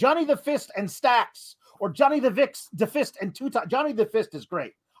 I like Johnny the Fist and Stacks, or Johnny the Fist and Johnny the Fist is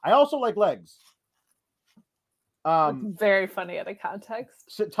great. I also like Legs. Very funny out of context.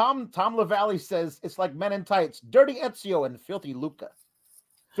 So Tom LaValle says, it's like Men in Tights, Dirty Ezio and Filthy Luca.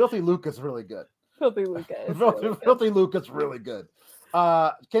 Filthy Luca's really good. Filthy Luca. Filthy Luca's really good.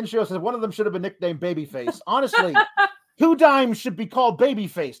 Ken Shio says one of them should have been nicknamed Babyface. Honestly, Two Dimes should be called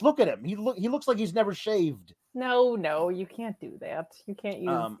Babyface. Look at him. He looks like he's never shaved. No, you can't do that. You can't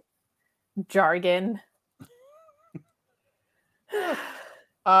use jargon.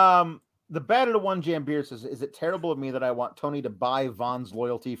 The Battle of One Jam Beard says, is it terrible of me that I want Tony to buy Von's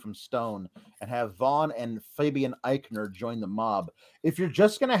loyalty from Stone and have Von and Fabian Eichner join the mob? If you're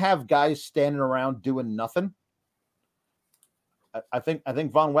just going to have guys standing around doing nothing, I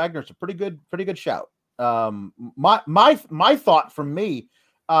think Von Wagner's a pretty good shout. My thought from me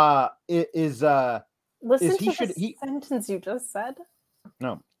is listen to the sentence you just said.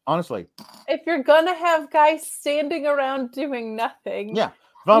 No, honestly, if you're gonna have guys standing around doing nothing, yeah,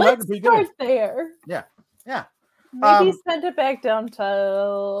 Von let's start there. Yeah. Maybe send it back down to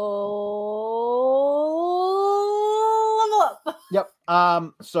level up. Yep.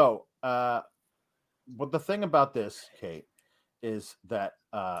 But the thing about this, Kate, is that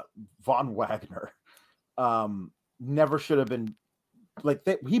Von Wagner never should have been like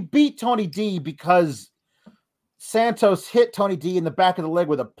that. He beat Tony D because Santos hit Tony D in the back of the leg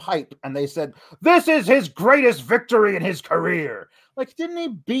with a pipe, and they said this is his greatest victory in his career. Like, didn't he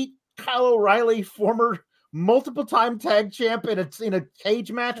beat Kyle O'Reilly, former multiple-time tag champ, in a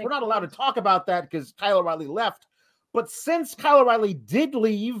cage match? We're not allowed to talk about that because Kyle O'Reilly left. But since Kyle O'Reilly did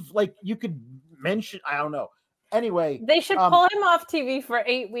leave, like, you could mention, I don't know. Anyway, they should pull him off TV for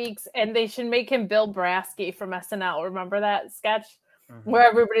 8 weeks, and they should make him Bill Brasky from SNL. Remember that sketch where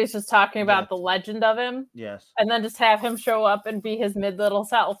everybody's just talking about the legend of him? Yes. And then just have him show up and be his mid-little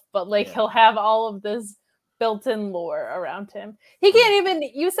self. But he'll have all of this built-in lore around him. He can't even.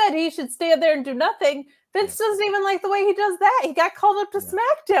 You said he should stand there and do nothing. Vince doesn't even like the way he does that. He got called up to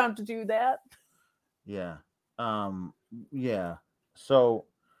SmackDown to do that. Yeah. Yeah. So,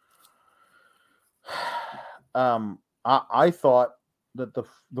 I thought that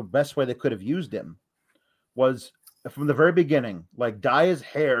the best way they could have used him was from the very beginning, like dye his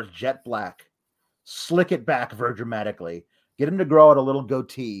hair jet black, slick it back very dramatically, get him to grow out a little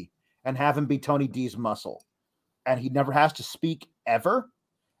goatee, and have him be Tony D's muscle. And he never has to speak ever.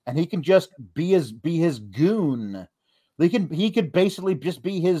 And he can just be his goon. He could basically just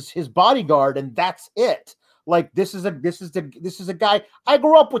be his bodyguard, and that's it. Like this is a guy. I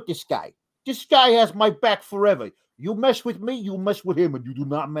grew up with this guy. This guy has my back forever. You mess with me, you mess with him, and you do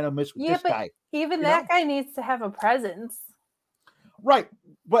not mess with this guy. Even that guy needs to have a presence. Right.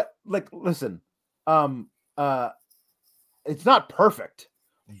 But like, listen, it's not perfect,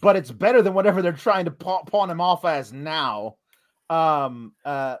 but it's better than whatever they're trying to pawn him off as now.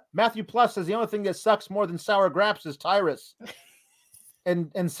 Matthew Plus says the only thing that sucks more than sour grapes is Tyrus.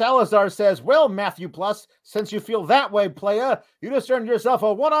 And Salazar says, well, Matthew Plus, since you feel that way, player, you just earned yourself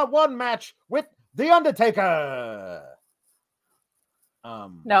a one-on-one match with The Undertaker.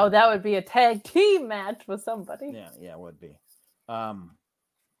 No, that would be a tag team match with somebody. Yeah, it would be.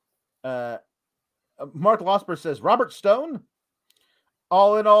 Mark Losper says, Robert Stone?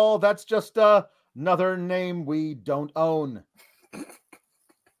 All in all, that's just another name we don't own.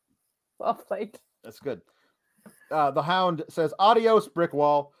 Well played. That's good. The Hound says, adios, brick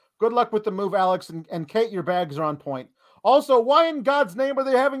wall. Good luck with the move, Alex. And Kate, your bags are on point. Also, why in God's name are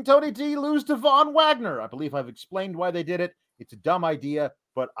they having Tony D lose to Von Wagner? I believe I've explained why they did it. It's a dumb idea,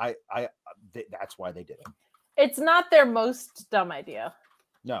 but that's why they did it. It's not their most dumb idea.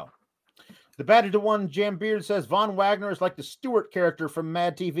 No. The Badger to One Jam Beard says, Von Wagner is like the Stewart character from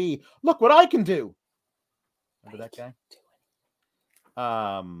Mad TV. Look what I can do. Remember that guy?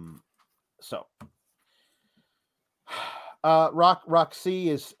 So Roxy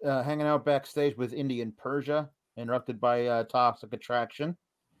is hanging out backstage with Indian Persia, interrupted by Toxic Attraction.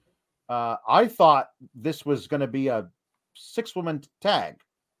 I thought this was going to be a 6-woman tag.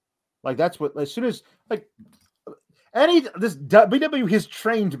 Like that's what, as soon as like this WWE has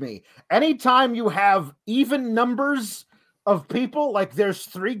trained me. Anytime you have even numbers of people, like there's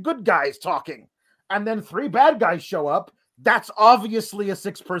 3 good guys talking and then 3 bad guys show up, that's obviously a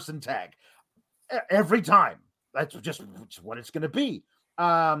 6-person tag. Every time. That's just what it's going to be.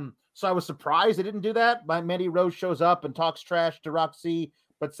 So I was surprised they didn't do that. Mandy Rose shows up and talks trash to Roxy,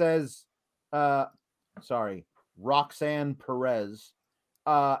 but says, Roxanne Perez,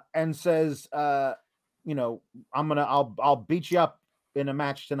 and says, I'll beat you up in a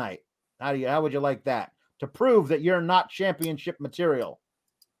match tonight. How would you like that? To prove that you're not championship material.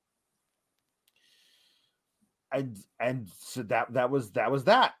 And so that was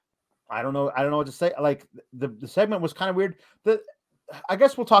that. I don't know what to say. Like the segment was kind of weird. I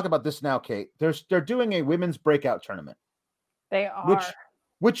guess we'll talk about this now, Kate. They're doing a women's breakout tournament. They are.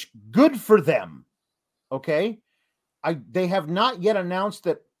 Which good for them. Okay. They have not yet announced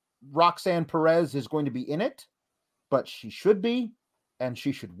that Roxanne Perez is going to be in it, but she should be, and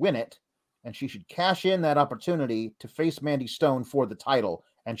she should win it, and she should cash in that opportunity to face Mandy Stone for the title,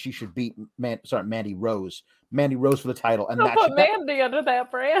 and she should beat Mandy Rose. Mandy Rose for the title. And don't put Mandy under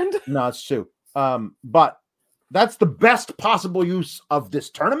that brand. No, it's true. But that's the best possible use of this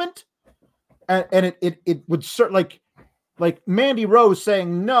tournament. And it would certainly like Mandy Rose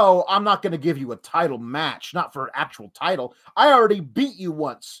saying, no, I'm not going to give you a title match, not for an actual title. I already beat you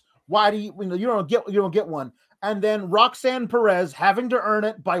once. Why do you don't get one? And then Roxanne Perez having to earn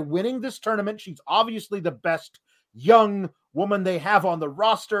it by winning this tournament. She's obviously the best young woman they have on the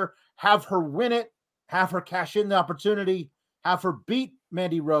roster. Have her win it, have her cash in the opportunity, have her beat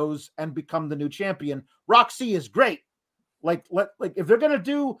Mandy Rose and become the new champion. Roxy is great. Like if you're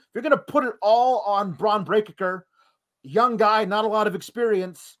gonna put it all on Braun Breaker, young guy, not a lot of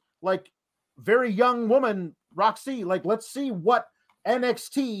experience, like very young woman, Roxy. Like let's see what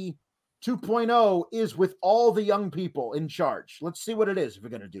NXT 2.0 is with all the young people in charge. Let's see what it is if we're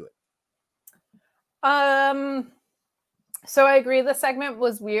gonna do it. So I agree the segment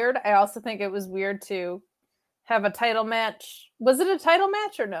was weird. I also think it was weird to have a title match. Was it a title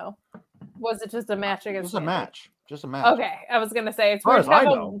match or no? Was it just a match against Just a match. Just a match. Okay. I was going to say it's weird to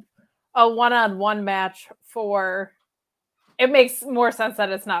have a one-on-one match for it makes more sense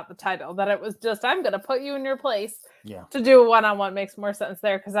that it's not the title, that it was just I'm going to put you in your place. Yeah. To do a one-on-one makes more sense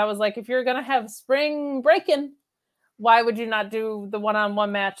there because I was like, if you're going to have spring breaking, why would you not do the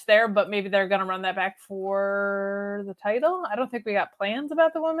one-on-one match there? But maybe they're going to run that back for the title. I don't think we got plans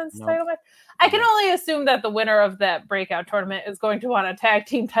about the women's title match. I can only assume that the winner of that breakout tournament is going to want a tag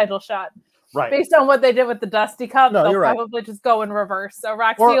team title shot. Right. Based on what they did with the Dusty Cup, No, they'll you're probably just go in reverse. So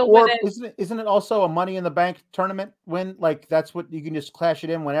Roxy will win it. Isn't it also a Money in the Bank tournament win? Like that's what you can just clash it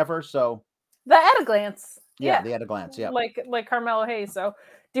in whenever. So the at a glance. Yeah, the at a glance. Yeah. Like Carmelo Hayes. So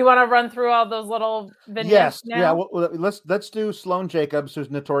do you want to run through all those little vignettes? Yes. Now? Yeah. Well, let's do Sloane Jacobs,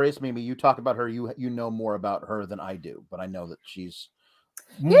 who's Notorious Mimi. You talk about her. You know more about her than I do, but I know that she's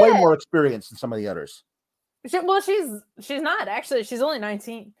way more experienced than some of the others. She's not actually. She's only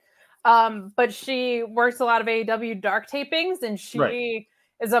 19. But she works a lot of AEW dark tapings, and she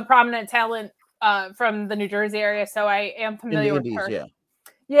is a prominent talent from the New Jersey area. So I am familiar with her.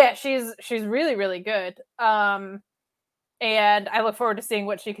 Yeah, she's really, really good. And I look forward to seeing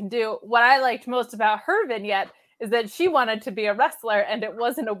what she can do. What I liked most about her vignette is that she wanted to be a wrestler, and it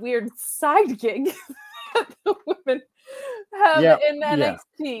wasn't a weird side gig that the women have in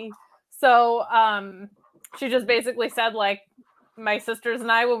NXT. So she just basically said, like, my sisters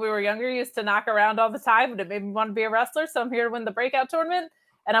and I, when we were younger, used to knock around all the time, and it made me want to be a wrestler. So I'm here to win the breakout tournament,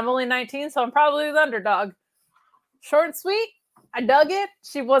 and I'm only 19, so I'm probably the underdog. Short and sweet. I dug it.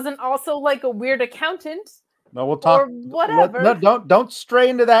 She wasn't also like a weird accountant. No, we'll talk. Or whatever. Don't stray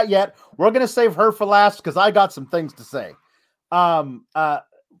into that yet. We're gonna save her for last because I got some things to say.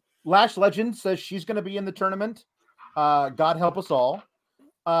 Lash Legend says she's gonna be in the tournament. God help us all.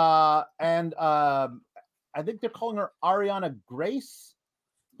 And I think they're calling her Ariana Grace.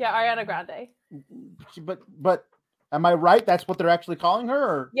 Yeah, Ariana Grande. But am I right? That's what they're actually calling her?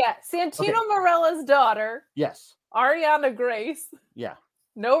 Or? Yeah, Santino Marella's daughter. Yes. Ariana Grace. Yeah.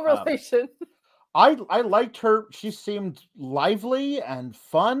 No relation. I liked her. She seemed lively and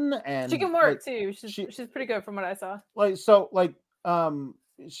fun, and she can work too. She's pretty good from what I saw.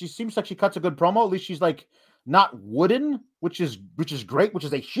 She seems like she cuts a good promo. At least she's like not wooden, which is great, which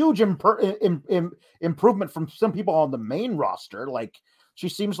is a huge improvement from some people on the main roster. Like she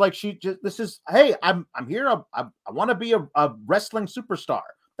seems like hey, I'm here. I want to be a wrestling superstar.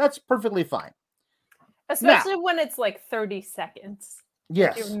 That's perfectly fine. Especially when it's like 30 seconds.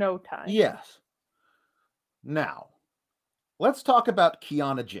 Yes. You have no time. Yes. Now, let's talk about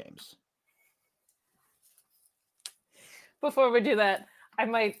Kiana James. Before we do that, I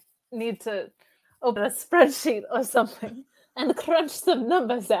might need to open a spreadsheet or something and crunch some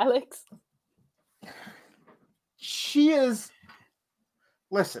numbers, Alex. She is.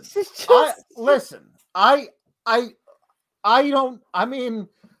 Listen.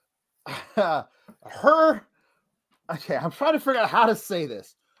 Her. Okay, I'm trying to figure out how to say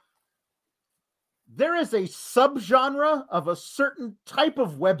this. There is a subgenre of a certain type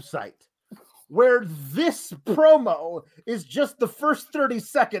of website where this promo is just the first 30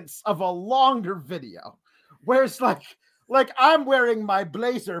 seconds of a longer video, where it's like I'm wearing my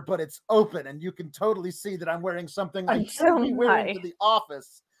blazer, but it's open, and you can totally see that I'm wearing something I should be wearing to the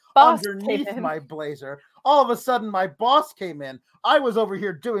office underneath my blazer. All of a sudden, my boss came in. I was over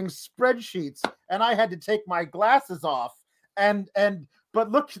here doing spreadsheets, and I had to take my glasses off, but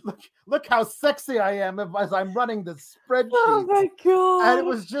look how sexy I am as I'm running the spreadsheet. Oh my god. And it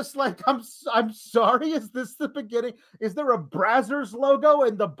was just like, I'm sorry, is this the beginning? Is there a Brazzers logo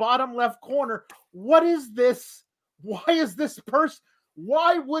in the bottom left corner? What is this? Why is this person?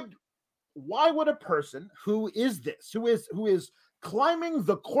 Why would a person who is climbing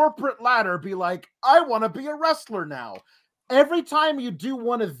the corporate ladder be like, I want to be a wrestler now? Every time you do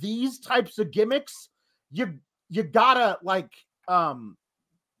one of these types of gimmicks, you gotta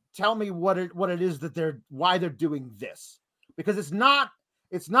tell me what it is why they're doing this, because it's not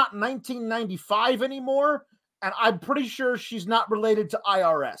 1995 anymore, and I'm pretty sure she's not related to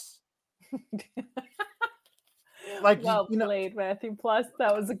IRS. Well played, Matthew Plus.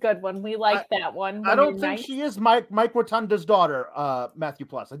 That was a good one. We like that one. I don't think she is Mike Rotunda's daughter, Matthew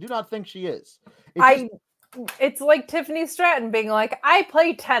Plus. I do not think she is. It's like Tiffany Stratton being like, I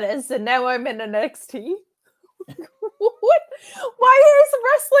play tennis and now I'm in NXT. What? Why is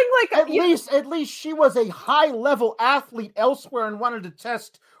wrestling at least she was a high level athlete elsewhere and wanted to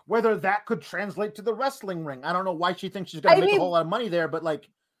test whether that could translate to the wrestling ring. I don't know why she thinks she's going to make a whole lot of money there, but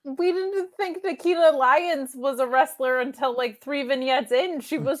we didn't think Nikita Lyons was a wrestler until 3 vignettes in.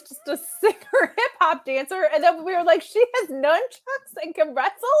 She was just a singer hip hop dancer, and then we were like, she has nunchucks and can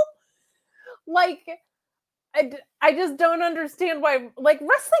wrestle. I just don't understand why.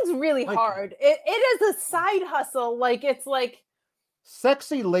 Wrestling's really hard. It is a side hustle. It's like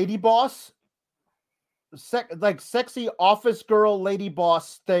sexy lady boss, sexy office girl lady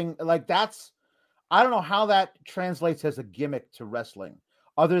boss thing. That's. I don't know how that translates as a gimmick to wrestling,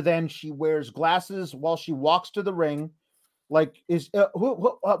 other than she wears glasses while she walks to the ring. Like,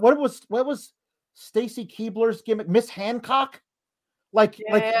 what was Stacy Keibler's gimmick? Miss Hancock? Like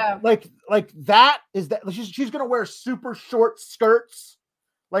that is that she's gonna wear super short skirts.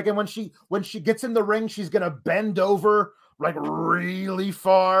 Like, and when she gets in the ring, she's gonna bend over like really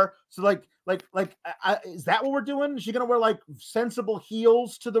far. So is that what we're doing? Is she gonna wear like sensible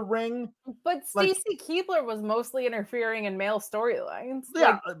heels to the ring? But Stacy Keibler was mostly interfering in male storylines.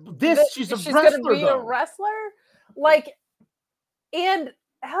 Yeah, she's gonna be though. a wrestler. Like, and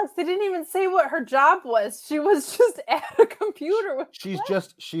Alex, they didn't even say what her job was. She was just at a computer. She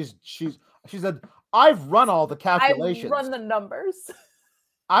said, I've run all the calculations. I've run the numbers.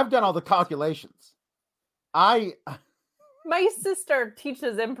 I've done all the calculations. My sister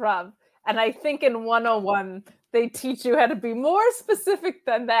teaches improv, and I think in 101 they teach you how to be more specific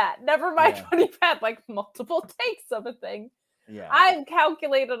than that. Never mind when you've had like multiple takes of a thing. Yeah, I've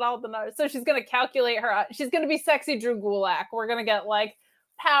calculated all the numbers. So she's going to calculate her. She's going to be sexy Drew Gulak. We're going to get like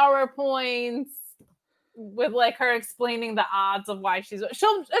PowerPoints with like her explaining the odds of why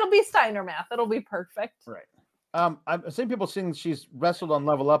it'll be Steiner math. It'll be perfect. Right. I've seen people saying she's wrestled on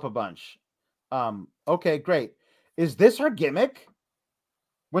Level Up a bunch. Okay, great. Is this her gimmick?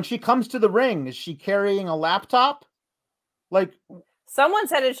 When she comes to the ring, is she carrying a laptop? Like, someone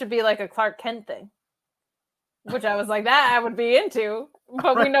said it should be like a Clark Kent thing, which I was like, that I would be into,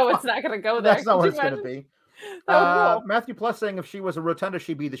 but we know it's not going to go there. That's not what it's going to be. Cool. Matthew Plus saying if she was a rotunda,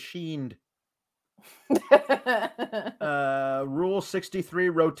 she'd be the Sheened. Rule 63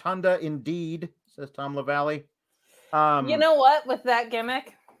 rotunda indeed, says Tom LaValle. You know what? With that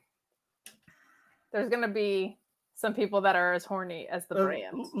gimmick, there's going to be some people that are as horny as the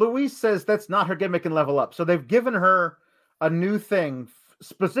brand. Louise says that's not her gimmick in Level Up. So they've given her a new thing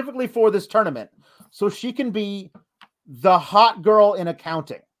specifically for this tournament, so she can be the hot girl in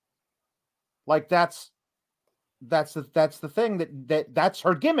accounting. Like that's the thing that's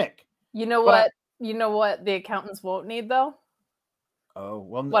her gimmick. You know what? You know what the accountants won't need though. Oh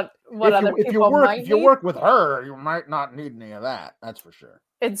well, what if you work with her, you might not need any of that. That's for sure.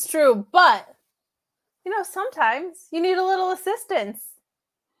 It's true, but sometimes you need a little assistance,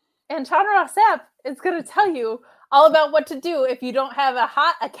 and Sean Ross Sapp is going to tell you all about what to do if you don't have a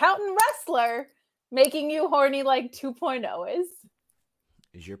hot accountant wrestler making you horny like 2.0 is.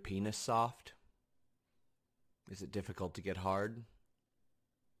 Is your penis soft? Is it difficult to get hard?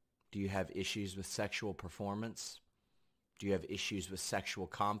 Do you have issues with sexual performance? Do you have issues with sexual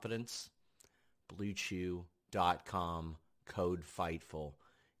confidence? BlueChew.com, code FIGHTFUL,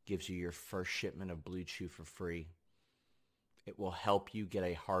 gives you your first shipment of Blue Chew for free. It will help you get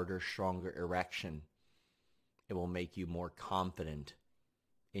a harder, stronger erection. It will make you more confident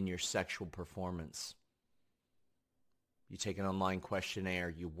in your sexual performance. You take an online questionnaire.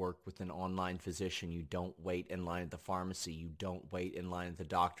 You work with an online physician. You don't wait in line at the pharmacy. You don't wait in line at the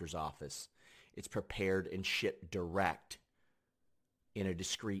doctor's office. It's prepared and shipped direct in a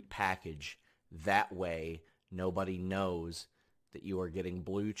discreet package. That way, nobody knows that you are getting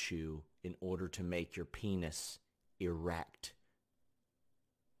Blue Chew in order to make your penis erect.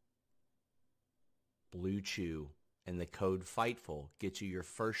 Blue Chew and the code FIGHTFUL gets you your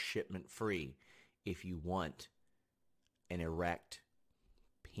first shipment free if you want an erect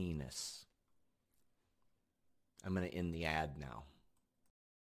penis. I'm going to end the ad now.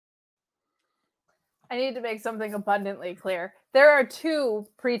 I need to make something abundantly clear. There are 2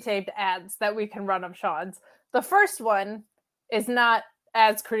 pre-taped ads that we can run of Sean's. The first one is not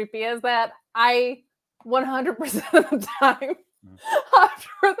as creepy as that. I 100% of the time opt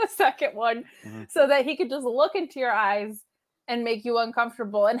for the second one so that he could just look into your eyes and make you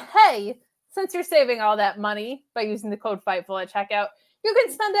uncomfortable. And hey, since you're saving all that money by using the code FIGHTFUL at checkout, you can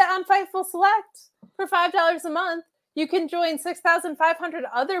spend it on Fightful Select for $5 a month. You can join 6,500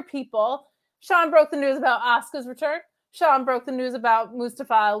 other people. Sean broke the news about Asuka's return. Sean broke the news about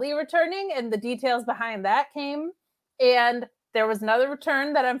Mustafa Ali returning, and the details behind that came. And there was another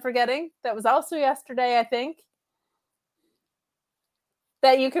return that I'm forgetting that was also yesterday, I think,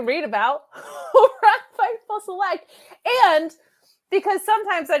 that you can read about over on Fightful Select. And because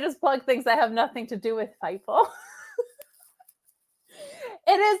sometimes I just plug things that have nothing to do with Fightful.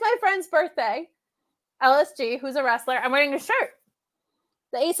 It is my friend's birthday, LSG, who's a wrestler. I'm wearing a shirt,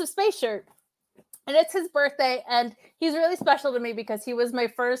 the Ace of Space shirt. And it's his birthday, and he's really special to me because he was my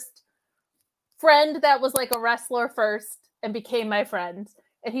first friend that was like a wrestler first and became my friend.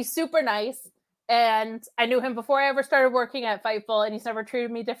 And he's super nice. And I knew him before I ever started working at Fightful, and he's never treated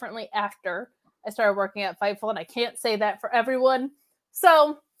me differently after I started working at Fightful. And I can't say that for everyone.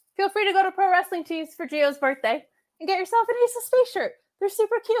 So Feel free to go to Pro Wrestling Tees for Gio's birthday and get yourself an Ace of Space shirt. They're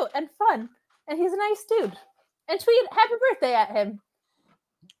super cute and fun, and he's a nice dude. And tweet happy birthday at him.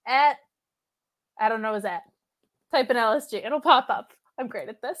 I don't know his at. Type in LSG. It'll pop up. I'm great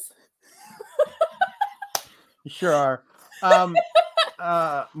at this. You sure are.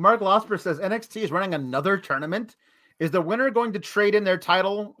 Mark Losper says NXT is running another tournament. Is the winner going to trade in their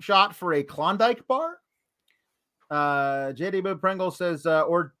title shot for a Klondike bar? JD Pringle says,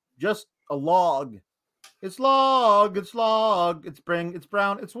 or just a log. It's log. It's log. It's brown.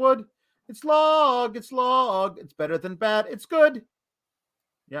 It's wood. It's log. It's log. It's better than bad. It's good.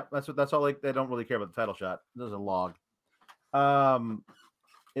 Yep, that's all. Like, they don't really care about the title shot. There's a log. I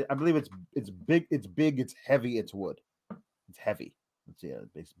believe it's big. It's big. It's heavy. It's wood. It's heavy.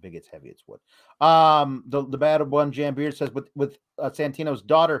 It's big. It's heavy. It's wood. The bad one. Jan Beard says with Santino's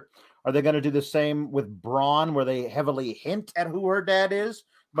daughter, are they going to do the same with Braun, where they heavily hint at who her dad is,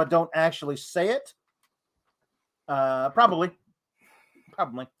 but don't actually say it? Probably.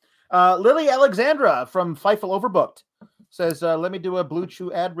 Lily Alexandra from Fightful Overbooked says, let me do a Blue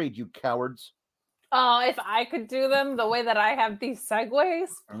Chew ad read, you cowards. Oh, if I could do them the way that I have these segues.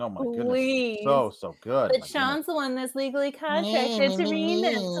 Oh my please. Goodness. So good. But Sean's the one that's legally contracted to read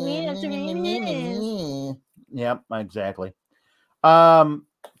it. So we have to read it. Yep, exactly.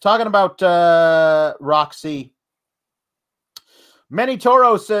 Talking about Roxy. Manny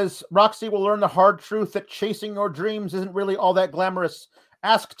Toro says Roxy will learn the hard truth that chasing your dreams isn't really all that glamorous.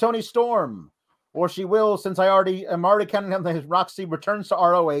 Ask Tony Storm. Or she will, since I'm already counting on that Roxy returns to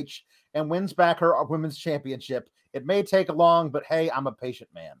ROH and wins back her women's championship. It may take long, but hey, I'm a patient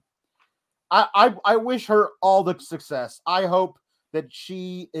man. I wish her all the success. I hope that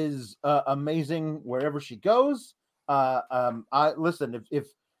she is amazing wherever she goes. I listen, if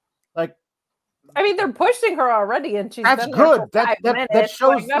like, I mean, they're pushing her already, and she's that's been good. There for 5 minutes. That shows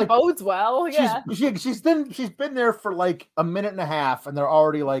like, that like, bodes well. Yeah, she's been there for like a minute and a half, and they're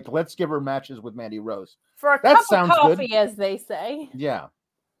already like, let's give her matches with Mandy Rose for a cup of coffee, good. As they say. Yeah.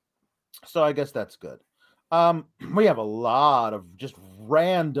 So I guess that's good. We have a lot of just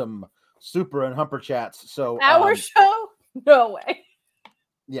random super and humper chats. So our show, no way.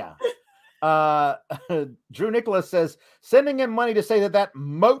 Yeah. Drew Nicholas says sending him money to say that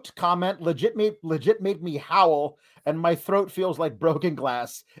moat comment legit made me howl and my throat feels like broken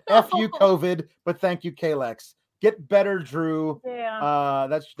glass. F you COVID, but thank you Kalex. Get better, Drew. Yeah.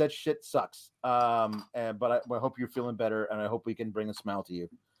 That shit sucks. But I hope you're feeling better, and I hope we can bring a smile to you.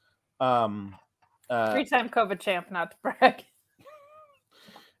 3-time COVID champ, not to brag.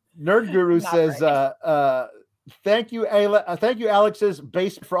 Nerd Guru says, thank you, Alex's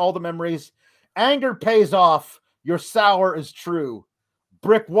base for all the memories. Anger pays off. Your sour is true.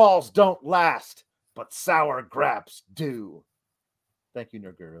 Brick walls don't last, but sour graps do. Thank you,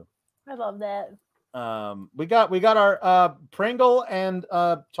 Nerd Guru. I love that. We got our Pringle and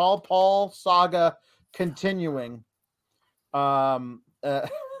Tall Paul saga continuing.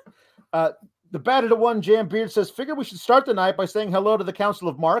 The Batted One Jam Beard says, figure we should start the night by saying hello to the Council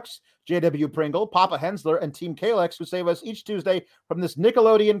of Marks, JW Pringle, Papa Hensler, and Team Kalex, who save us each Tuesday from this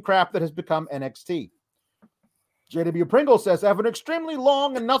Nickelodeon crap that has become NXT. JW Pringle says, after an extremely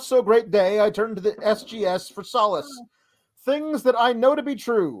long and not so great day, I turned to the SGS for solace. Things that I know to be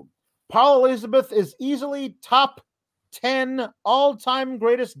true. Paul Elizabeth is easily top 10 all-time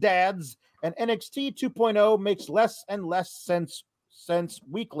greatest dads, and NXT 2.0 makes less and less sense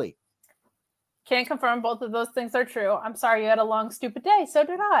weekly. Can't confirm both of those things are true. I'm sorry you had a long, stupid day. So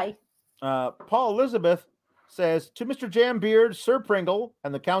did I. Paul Elizabeth says, to Mr. Jam Beard, Sir Pringle,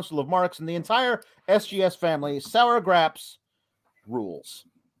 and the Council of Marks, and the entire SGS family, Sour Graps rules.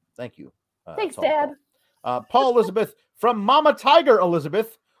 Thank you. Thanks, Dad. Paul Elizabeth, from Mama Tiger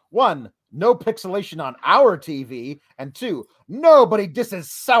Elizabeth. 1, no pixelation on our TV. And 2, nobody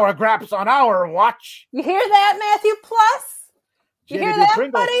disses Sour Graps on our watch. You hear that, Matthew Plus? You hear that,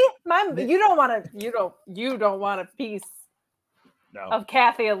 Pringle. buddy? You don't want a piece of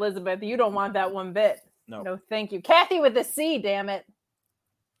Kathy Elizabeth. You don't want that one bit. No, thank you. Kathy with the C, damn it.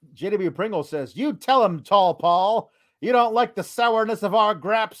 JW Pringle says, you tell him, Tall Paul. You don't like the sourness of our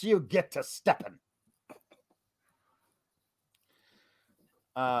graps, you get to stepping.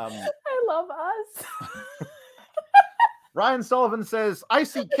 I love us. Ryan Sullivan says,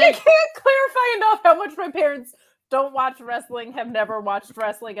 icy cake. I can't clarify enough how much my parents don't watch wrestling, have never watched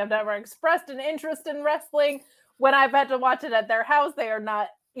wrestling, have never expressed an interest in wrestling. When I've had to watch it at their house, they are not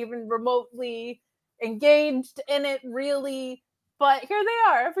even remotely engaged in it, really. But here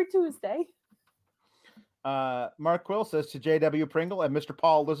they are every Tuesday. Mark Quill says to JW Pringle and Mr.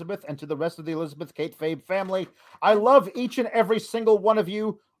 Paul Elizabeth and to the rest of the Elizabeth Kate Fabe family, I love each and every single one of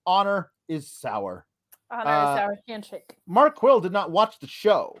you. Honor is sour. Honor is sour handshake. Mark Quill did not watch the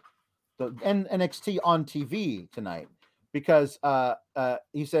show, the NXT on TV tonight, because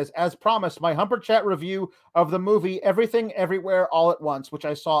he says, as promised, my Humper Chat review of the movie Everything Everywhere All at Once, which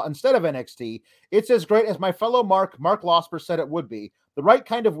I saw instead of NXT, it's as great as my fellow Mark Losper, said it would be. The right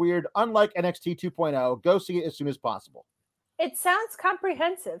kind of weird, unlike NXT 2.0. Go see it as soon as possible. It sounds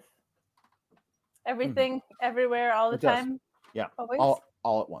comprehensive. Everything, everywhere, all the time. Yeah, always.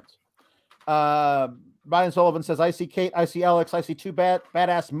 all at once. Brian Sullivan says, I see Kate, I see Alex, I see two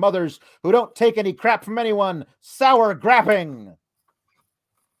badass mothers who don't take any crap from anyone. Sour grapping.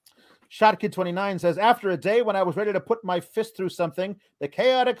 Shotkid29 says, after a day when I was ready to put my fist through something, the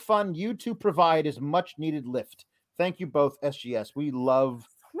chaotic fun you two provide is much needed lift. Thank you both, SGS. We love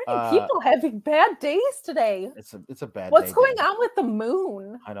so many people having bad days today. It's a bad What's day. going on with the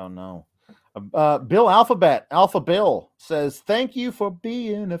moon? I don't know. Bill Alpha Bill says, thank you for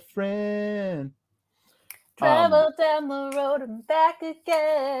being a friend. Travel down the road and back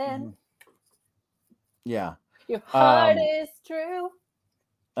again. Yeah. Your heart is true.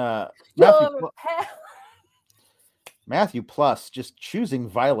 Matthew Plus just choosing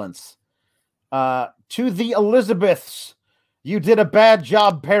violence. To the Elizabeths, you did a bad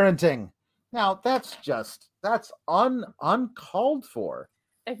job parenting. Now that's uncalled for.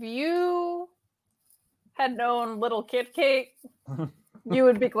 If you had known little Kit Kate, you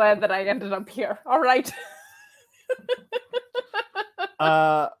would be glad that I ended up here. All right.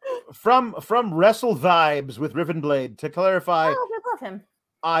 From Wrestle Vibes with Riven Blade, to clarify, we love him.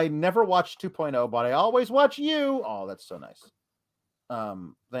 I never watched 2.0, but I always watch you. Oh, that's so nice.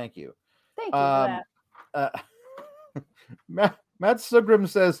 Thank you. Thank you for that. Matt Sugrim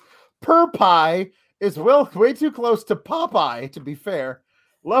says, Pie is way too close to Popeye, to be fair.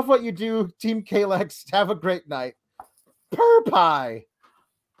 Love what you do, Team Kalex. Have a great night. Pie.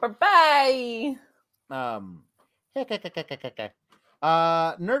 Bye. Nerd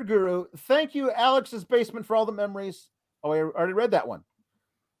Guru, thank you, Alex's Basement, for all the memories. Oh, I already read that one.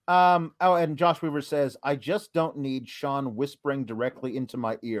 And Josh Weaver says, I just don't need Sean whispering directly into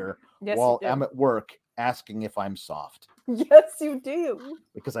my ear while I'm at work asking if I'm soft. Yes, you do.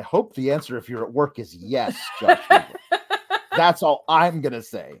 Because I hope the answer, if you're at work, is yes, Josh Weaver. That's all I'm gonna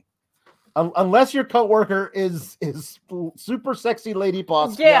say. Unless your coworker is super sexy lady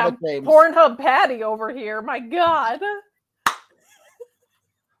boss. Yeah, Pornhub Patty over here. My God.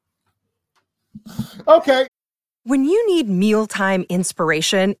 Okay. When you need mealtime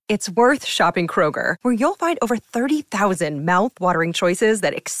inspiration, it's worth shopping Kroger, where you'll find over 30,000 mouth-watering choices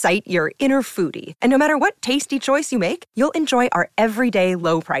that excite your inner foodie. And no matter what tasty choice you make, you'll enjoy our everyday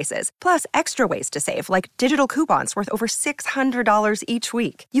low prices, plus extra ways to save, like digital coupons worth over $600 each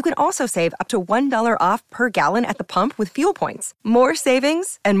week. You can also save up to $1 off per gallon at the pump with fuel points. More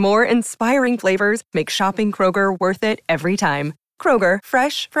savings and more inspiring flavors make shopping Kroger worth it every time. Kroger,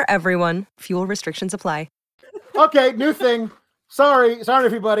 fresh for everyone. Fuel restrictions apply. Okay, new thing. Sorry,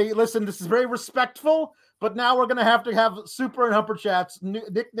 everybody. Listen, this is very respectful, but now we're gonna have Super and Humper Chats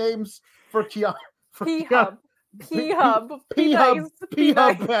nicknames for Keanu. P-Hub,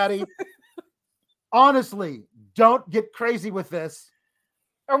 Patty. Honestly, don't get crazy with this.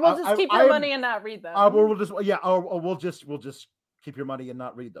 Or we'll just keep your money and not read them. We'll just keep your money and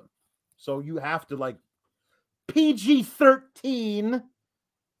not read them. So you have to PG-13.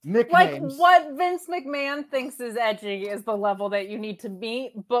 Nicknames. Like what Vince McMahon thinks is edgy is the level that you need to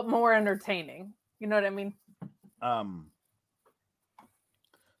meet, but more entertaining. You know what I mean?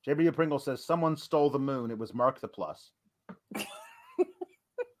 JB Pringle says someone stole the moon. It was Mark the Plus.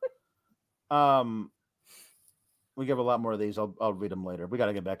 We give a lot more of these. I'll read them later. We got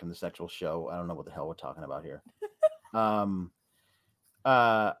to get back in the sexual show. I don't know what the hell we're talking about here.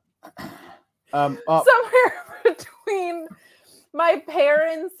 Somewhere between my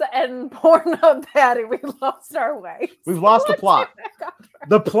parents and Pornhub Patty, we lost our way. We've lost the plot.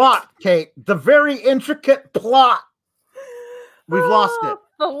 The plot, Kate. The very intricate plot. We've lost it.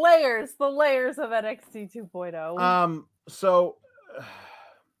 The layers of NXT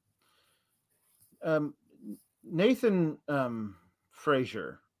 2.0. Nathan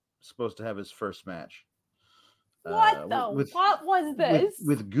Frazier is supposed to have his first match. What was this?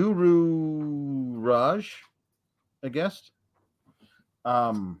 With Guru Raj, I guess.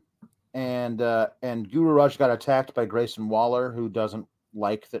 And Guru Raj got attacked by Grayson Waller, who doesn't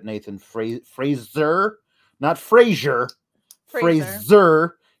like that Nathan Frazier, not Frazier,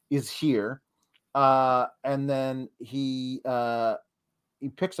 Frazier is here. And then he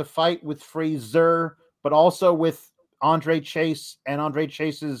picks a fight with Frazier, but also with Andre Chase and Andre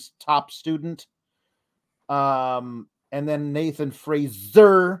Chase's top student. and then Nathan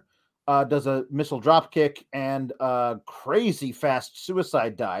Fraser does a missile drop kick and a crazy fast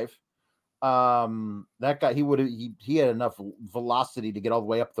suicide dive. That guy, he had enough velocity to get all the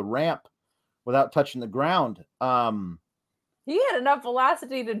way up the ramp without touching the ground. He had enough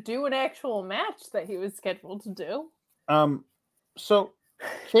velocity to do an actual match that he was scheduled to do. So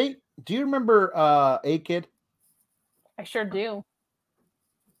Kate, do you remember A-Kid? I sure do.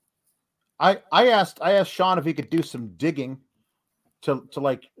 I asked Sean if he could do some digging to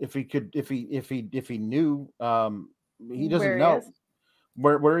like if he knew. He doesn't know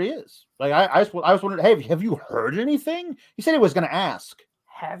where he is. Like I was wondering, hey, have you heard anything? He said he was going to ask.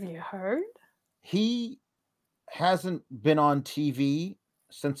 Have you heard? He hasn't been on TV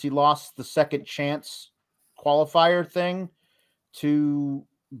since he lost the second chance qualifier thing to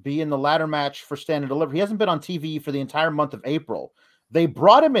be in the ladder match for Stand and Deliver. He hasn't been on TV for the entire month of April. They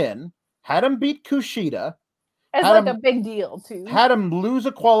brought him in, had him beat Kushida. As like a big deal, too. Had him lose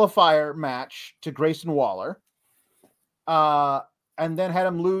a qualifier match to Grayson Waller. And then had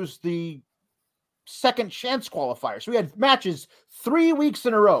him lose the second chance qualifier. So we had matches 3 weeks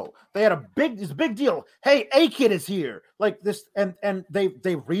in a row. They had this big deal. Hey, A-Kid is here. Like this, and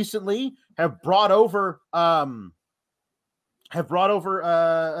they recently have brought over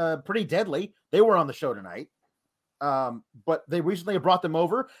Pretty Deadly. They were on the show tonight. But they recently have brought them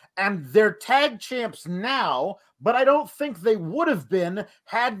over, and they're tag champs now, but I don't think they would have been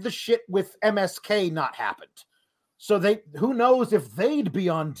had the shit with MSK not happened. So who knows if they'd be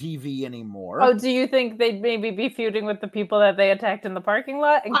on TV anymore. Oh, do you think they'd maybe be feuding with the people that they attacked in the parking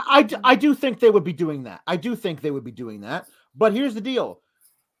lot? I do think they would be doing that. But here's the deal.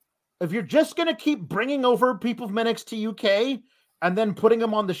 If you're just going to keep bringing over people from NXT UK and then putting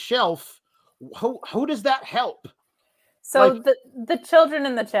them on the shelf, who does that help? So like, the children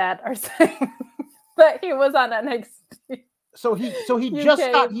in the chat are saying that he was on NXT. So he just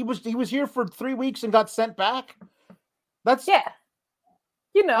he was here for 3 weeks and got sent back. That's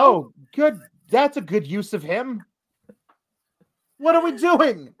Oh, good. That's a good use of him. What are we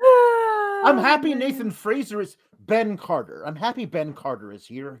doing? I'm happy Nathan Fraser is Ben Carter. I'm happy Ben Carter is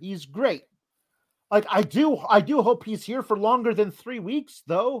here. He's great. Like I do hope he's here for longer than 3 weeks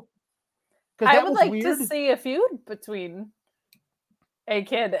though. I would like to see a feud between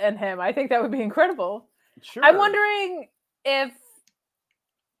A-Kid and him. I think that would be incredible. Sure. I'm wondering if,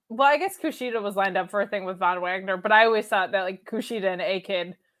 well, I guess Kushida was lined up for a thing with Von Wagner, but I always thought that like Kushida and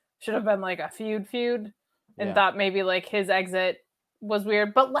A-Kid should have been like a feud and thought maybe like his exit was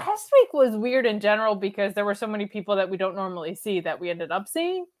weird. But last week was weird in general because there were so many people that we don't normally see that we ended up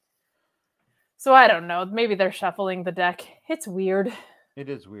seeing. So I don't know. Maybe they're shuffling the deck. It's weird. It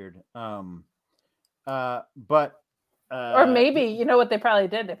is weird. Or maybe, you know what they probably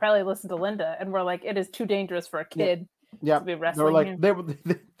did? They probably listened to Linda and were like, it is too dangerous for a kid to be wrestling. They were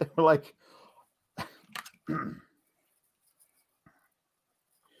like,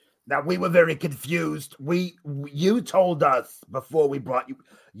 now we were very confused. You told us before we brought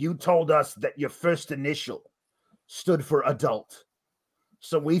you told us that your first initial stood for adult.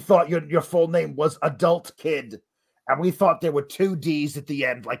 So we thought your full name was Adult Kid. And we thought there were 2 D's at the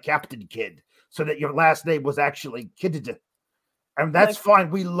end, like Captain Kid, so that your last name was actually Kid. And that's fine.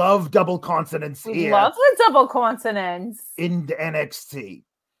 We love double consonants here. We love the double consonants. In the NXT.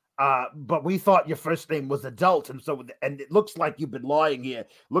 But we thought your first name was Adult. And it looks like you've been lying here.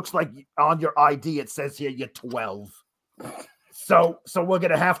 Looks like on your ID it says here you're 12. So we're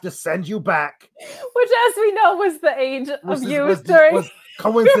going to have to send you back. Which, as we know, was the age of you.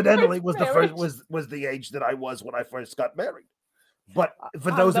 Coincidentally was the age that I was when I first got married. But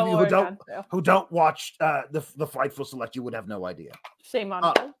for those of you who don't watch the Fightful Select, you would have no idea. Shame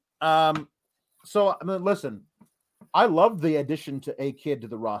on you. So I mean, listen, I love the addition to A-Kid to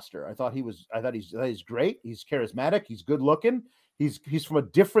the roster. I thought he's great. He's charismatic. He's good looking. He's from a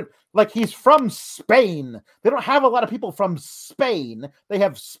different, like he's from Spain. They don't have a lot of people from Spain. They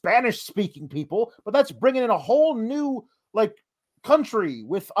have Spanish speaking people, but that's bringing in a whole new like country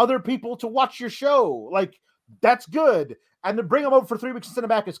with other people to watch your show. Like that's good. And to bring him over for 3 weeks and send him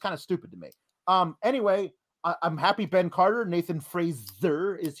back is kind of stupid to me. Anyway, I'm happy Ben Carter, Nathan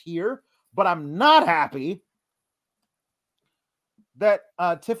Fraser is here, but I'm not happy that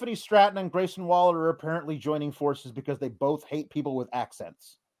Tiffany Stratton and Grayson Waller are apparently joining forces because they both hate people with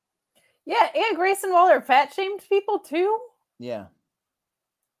accents. Yeah, and Grayson Waller fat shamed people too. Yeah.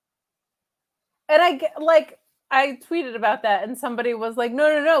 And I tweeted about that and somebody was like,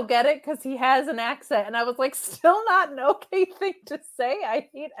 no, get it? Because he has an accent. And I was like, still not an okay thing to say. I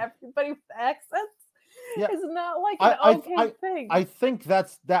hate everybody with accents. Yeah. It's not like an okay thing. I think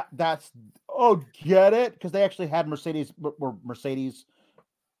that's oh, get it? Because they actually had Mercedes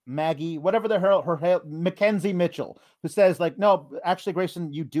Maggie, whatever her Mackenzie Mitchell, who says like, no, actually,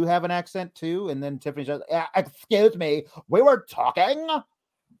 Grayson, you do have an accent too. And then Tiffany says, excuse me, we were talking.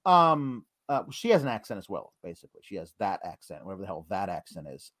 She has an accent as well. Basically, she has that accent, whatever the hell that accent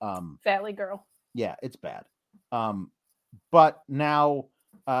is. Valley Girl. Yeah, it's bad. But now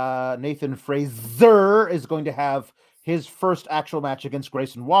Nathan Fraser is going to have his first actual match against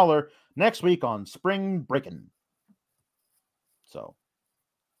Grayson Waller next week on Spring Breakin'. So.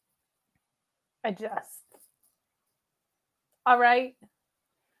 All right.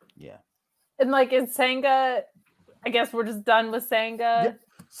 Yeah. And like in Sanga, I guess we're just done with Sanga.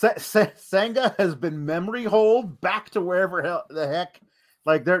 Yeah. Sanga has been memory holed back to wherever the heck.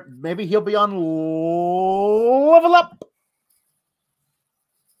 Like maybe he'll be on Level Up.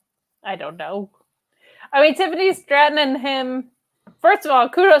 I don't know. I mean, Tiffany Stratton and him. First of all,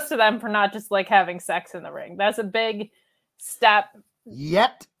 kudos to them for not just like having sex in the ring. That's a big step.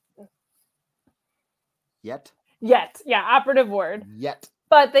 Yet. Yeah, operative word. Yet.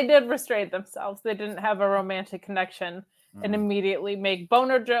 But they did restrain themselves. They didn't have a romantic connection and immediately make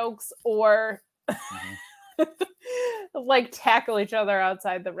boner jokes or like tackle each other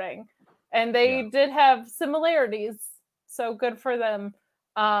outside the ring. And they did have similarities. So good for them.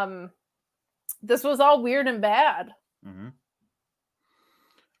 This was all weird and bad.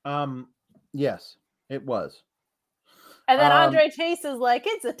 Yes, it was. And then Andre Chase is like,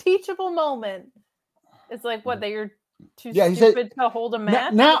 it's a teachable moment. It's like, what, that you're too stupid to hold a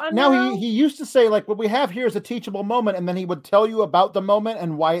match? Now he used to say, like, what we have here is a teachable moment, and then he would tell you about the moment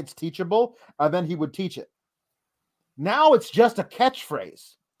and why it's teachable, and then he would teach it. Now it's just a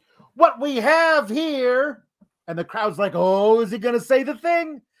catchphrase. What we have here, and the crowd's like, oh, is he going to say the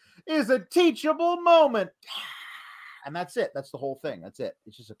thing? Is a teachable moment. And that's it. That's the whole thing. That's it.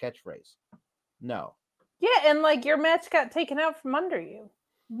 It's just a catchphrase. No. Yeah, and like your match got taken out from under you.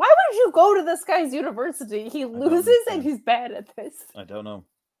 Why would you go to this guy's university? He loses and he's bad at this. I don't know.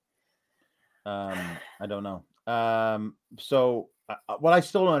 So what I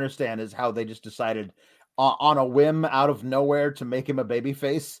still don't understand is how they just decided on a whim out of nowhere to make him a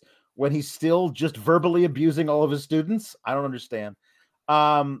babyface when he's still just verbally abusing all of his students. I don't understand.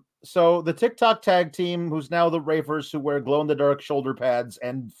 So the TikTok tag team, who's now the Ravers, who wear glow-in-the-dark shoulder pads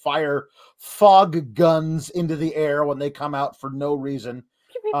and fire fog guns into the air when they come out for no reason.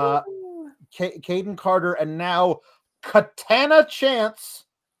 Caden Carter and now Katana Chance.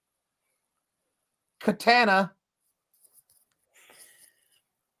 Katana.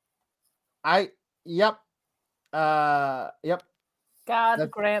 Yep. God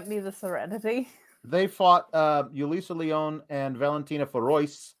grant me the serenity. They fought Yulisa Leon and Valentina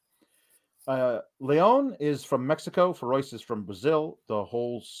Feroz. Leon is from Mexico. Feroz is from Brazil. The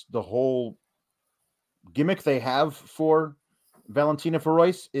whole gimmick they have for Valentina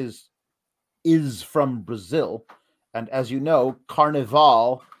Feroz is from Brazil. And as you know,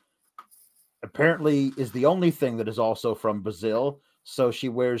 Carnival apparently is the only thing that is also from Brazil. So she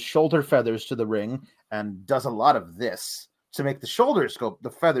wears shoulder feathers to the ring and does a lot of this to make the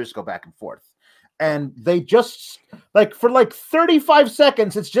feathers go back and forth. And they just for 35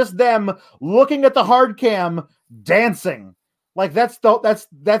 seconds, it's just them looking at the hard cam dancing. Like that's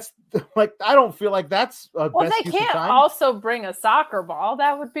like, I don't feel like that's they can't also bring a soccer ball.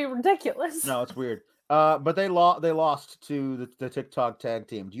 That would be ridiculous. No, it's weird. But they lost to the TikTok tag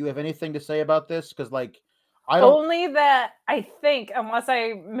team. Do you have anything to say about this? Because only that I think, unless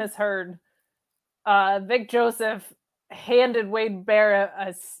I misheard, Vic Joseph handed Wade Barrett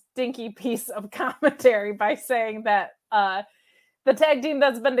a stinky piece of commentary by saying that the tag team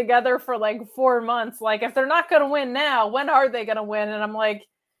that's been together for 4 months, if they're not going to win now, when are they going to win? And I'm like,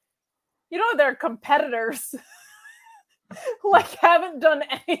 they're competitors. Haven't done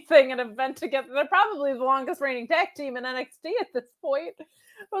anything an event together. They're probably the longest reigning tag team in NXT at this point.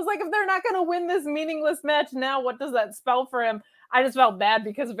 I was like, if they're not going to win this meaningless match now, what does that spell for him? I just felt bad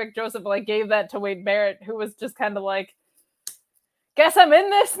because Vic Joseph gave that to Wade Barrett, who was just kind of guess I'm in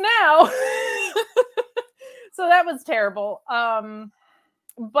this now. So that was terrible.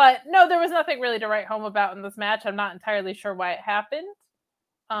 But no, there was nothing really to write home about in this match. I'm not entirely sure why it happened.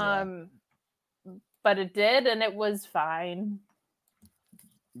 But it did, and it was fine.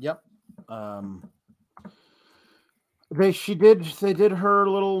 Yep. They did her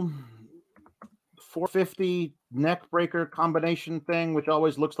little 450 neck breaker combination thing, which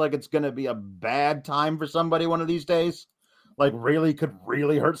always looks like it's going to be a bad time for somebody one of these days. Could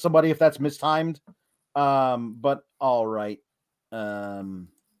really hurt somebody if that's mistimed. But all right.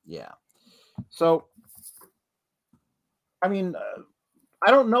 Yeah. So, I mean,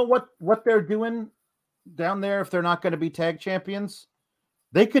 I don't know what they're doing down there if they're not going to be tag champions.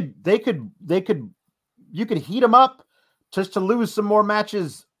 You could heat them up just to lose some more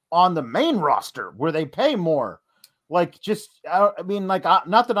matches on the main roster where they pay more. Like,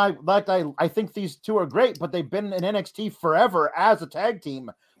 not that I think these two are great, but they've been in NXT forever as a tag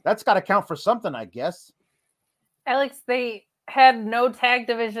team. That's got to count for something, I guess. Alex, they had no tag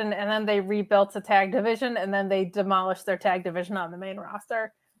division, and then they rebuilt a tag division, and then they demolished their tag division on the main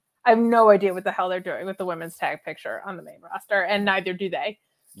roster. I have no idea what the hell they're doing with the women's tag picture on the main roster, and neither do they.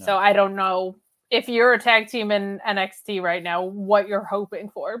 No. So I don't know if you're a tag team in NXT right now, what you're hoping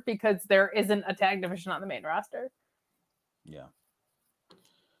for, because there isn't a tag division on the main roster. Yeah.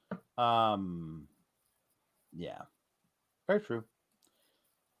 Yeah. Very true.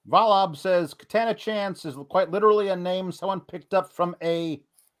 Valob says Katana Chance is quite literally a name someone picked up from a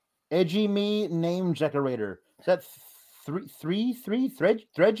Edgy Me name decorator. Is that three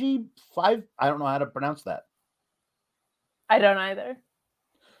Thredgy 5? I don't know how to pronounce that. I don't either.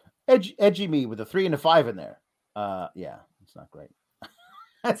 Edgy Me with a 3 and a 5 in there. Yeah, it's not great.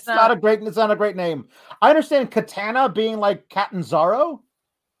 It's not a great name. I understand Katana being like Catanzaro,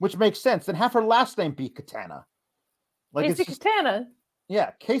 which makes sense. Then have her last name be Katana. Like Casey Katana.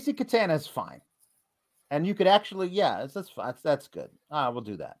 Yeah, Casey Katana is fine. And you could actually, that's fine. That's good. We'll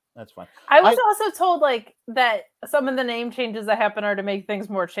do that. That's fine. I was also told like that some of the name changes that happen are to make things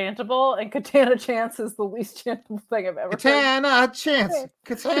more chantable, and Katana Chance is the least chantable thing I've ever heard. Katana Chance.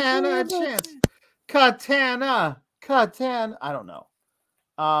 Katana Chance. Katana. I don't know.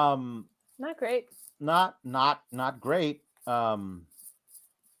 Not great. Not great.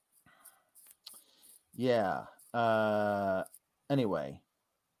 Yeah. Anyway.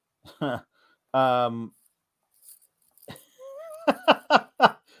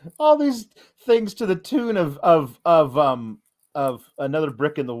 All these things to the tune of Another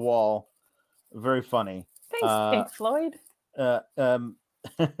Brick in the Wall. Very funny. Thanks, Pink Floyd.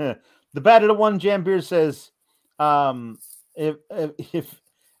 The Bad at a One Jam Beer says, if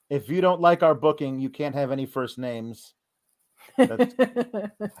you don't like our booking, you can't have any first names.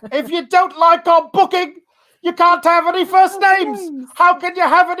 If you don't like our booking, you can't have any first names. How can you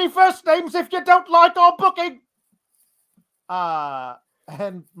have any first names if you don't like our booking?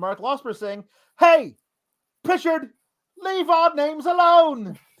 And Mark Losper saying, hey, Pritchard, leave our names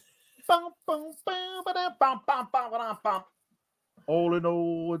alone. All in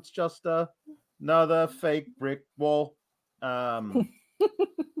all, it's just another fake brick wall.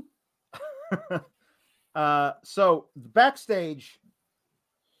 So backstage,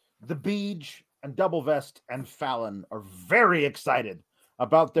 the Beej and Double Vest and Fallon are very excited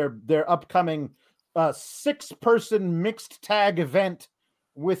about their upcoming 6-person mixed tag event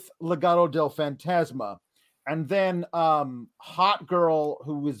with Legado del Fantasma. And then Hot Girl,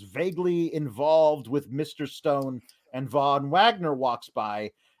 who is vaguely involved with Mr. Stone and Von Wagner, walks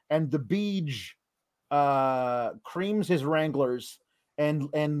by, and the Beej creams his Wranglers and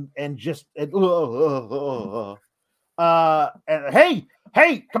just and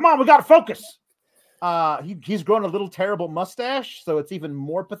hey, come on, we got to focus. He's grown a little terrible mustache, so it's even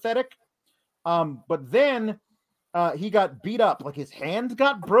more pathetic. But then he got beat up, like his hand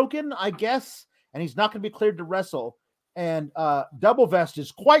got broken, I guess, and he's not going to be cleared to wrestle. And Double Vest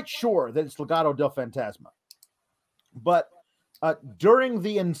is quite sure that it's Legado del Fantasma. But during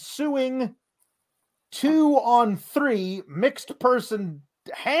the ensuing 2-on-3 mixed person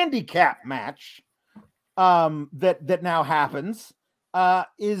handicap match that now happens,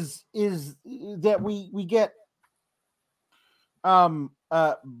 is that we get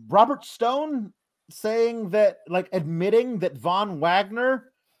Robert Stone saying that, like, admitting that Von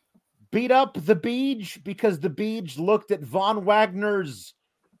Wagner beat up the Beej because the Beej looked at Von Wagner's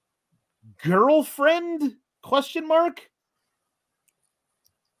girlfriend ?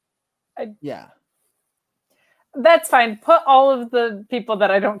 Yeah. That's fine. Put all of the people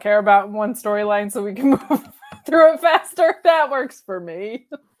that I don't care about in one storyline so we can move through it faster. That works for me.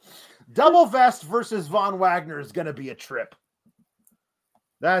 Double Vest versus Von Wagner is going to be a trip.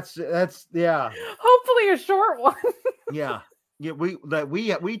 That's yeah. Hopefully a short one. Yeah.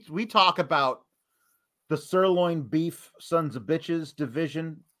 We talk about the sirloin beef sons of bitches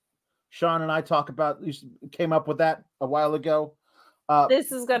division. Sean and I came up with that a while ago.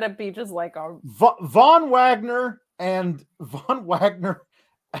 This is gonna be just like a Von Wagner and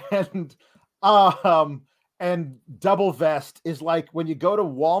Double Vest is like when you go to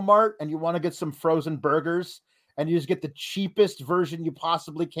Walmart and you want to get some frozen burgers and you just get the cheapest version you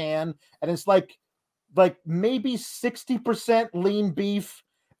possibly can, and it's like maybe 60% lean beef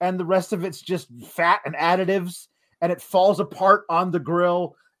and the rest of it's just fat and additives, and it falls apart on the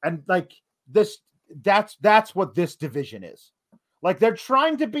grill. And like this, that's what this division is. Like they're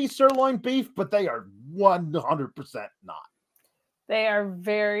trying to be sirloin beef, but they are 100% not. They are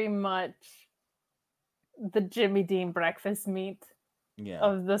very much the Jimmy Dean breakfast meat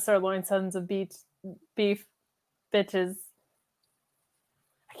of the sirloin sons of beef bitches.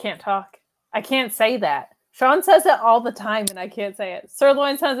 I can't talk. I can't say that. Sean says it all the time, and I can't say it.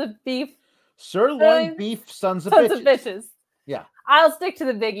 Sirloin sons of beef. Sirloin beef sons of bitches. Yeah. I'll stick to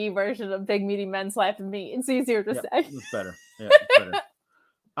the Big E version of big meaty men slapping meat. It's easier to say. It's better. Yeah, it's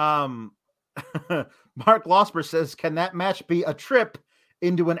better. Mark Losper says, can that match be a trip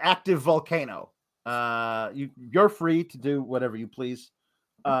into an active volcano? You're free to do whatever you please.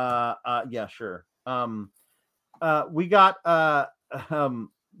 Yeah, sure. We got Tom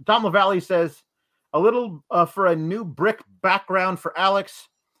LaValle says, a little for a new brick background for Alex.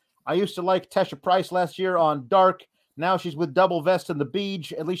 I used to like Tesha Price last year on Dark. Now she's with Double Vest and the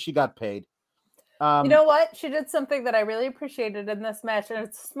Beach. At least she got paid. You know what? She did something that I really appreciated in this match, and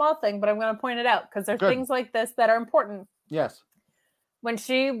it's a small thing, but I'm going to point it out because there are things like this that are important. Yes. When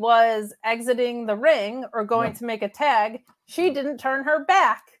she was exiting the ring or going to make a tag, she didn't turn her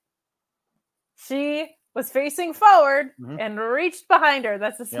back. She was facing forward and reached behind her.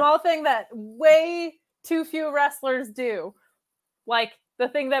 That's a small thing that way too few wrestlers do. Like, the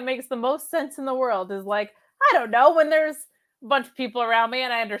thing that makes the most sense in the world is like, I don't know, when there's a bunch of people around me,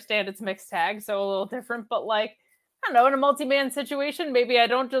 and I understand it's mixed tag, so a little different, but like, I don't know, in a multi-man situation, maybe I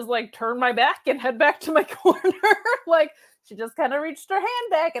don't just like turn my back and head back to my corner. Like, she just kind of reached her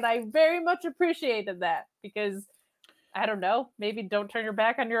hand back, and I very much appreciated that because, I don't know, maybe don't turn your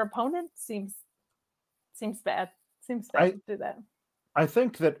back on your opponent. Seems bad. Seems bad to do that. I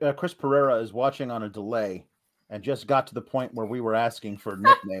think that Chris Pereira is watching on a delay and just got to the point where we were asking for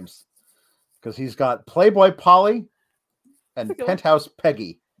nicknames. Because he's got Playboy Polly and Penthouse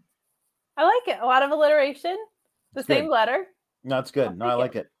Peggy. I like it. A lot of alliteration. The same letter. No, it's good. No, I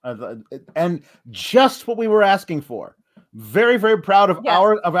like it. And just what we were asking for. Very, very proud of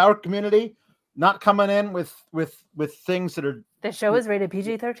our community. Not coming in with things that are. The show is rated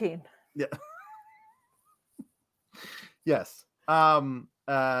PG-13. Yeah. Yes.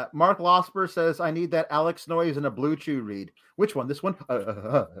 Mark Losper says, I need that Alex noise in a Blue Chew read. Which one? This one?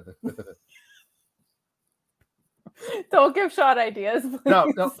 Don't give Sean ideas,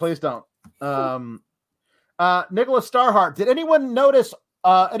 please. No, please don't. Nicholas Starhart, did anyone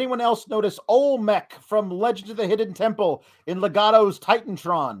else notice Olmec from Legend of the Hidden Temple in Legato's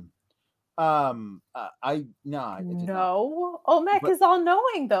Titantron? No. Olmec is all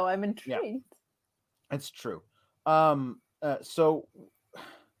knowing, though. I'm intrigued. Yeah, it's true. We're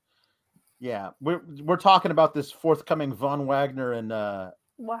talking about this forthcoming Von Wagner and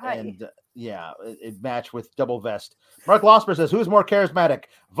match with Double Vest. Mark Losper says, who's more charismatic,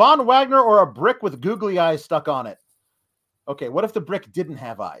 Von Wagner or a brick with googly eyes stuck on it? Okay, what if the brick didn't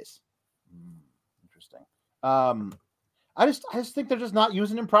have eyes? Interesting. I just think they're just not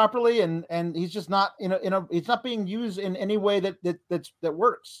using him properly, and he's just not he's not being used in any way that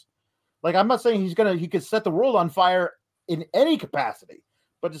works. Like, I'm not saying he could set the world on fire in any capacity,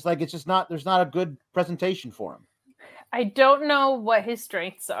 but just like there's not a good presentation for him. I don't know what his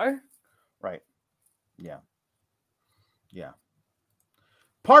strengths are. Right. Yeah. Yeah.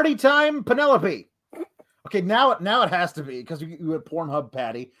 Party time, Penelope. Okay, now it has to be because you had Pornhub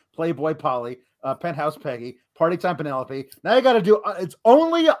Patty, Playboy Polly, Penthouse Peggy, Party time, Penelope. Now you got to do. It's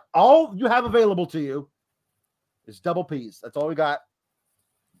only all you have available to you is double P's. That's all we got.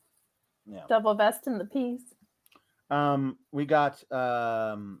 Yeah. Double Vest and the P's. We got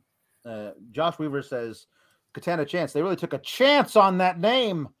Josh Weaver says, Katana Chance. They really took a chance on that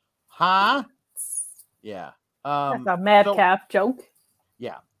name, huh? Yeah. That's a madcap joke.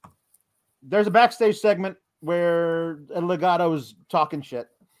 Yeah. There's a backstage segment where Legato's talking shit.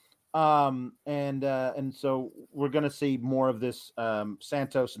 And so we're going to see more of this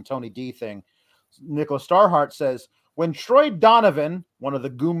Santos and Tony D thing. Nicholas Starhart says, when Troy Donovan, one of the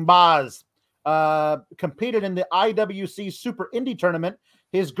Goombas, competed in the IWC Super Indie Tournament,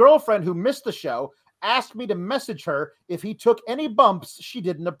 his girlfriend, who missed the show, asked me to message her if he took any bumps she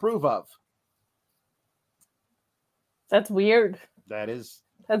didn't approve of. That's weird.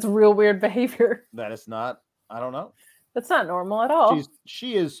 That's real weird behavior. That is not, I don't know. That's not normal at all.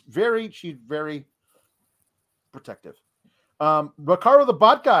 She's very protective. Ricardo the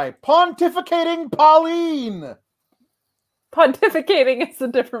Bot Guy, pontificating Pauline. Pontificating is a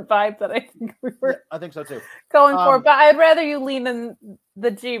different vibe that I think we were. I think so too. Going for, but I'd rather you lean in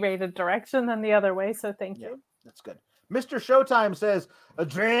the G-rated direction than the other way. So thank you. That's good. Mr. Showtime says,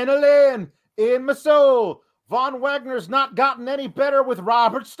 adrenaline in my soul. Von Wagner's not gotten any better with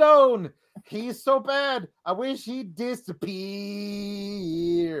Robert Stone. He's so bad. I wish he'd disappear.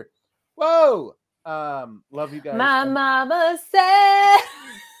 Whoa. Love you guys. My mama said.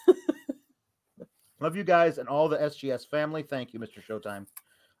 Love you guys and all the SGS family. Thank you, Mr. Showtime.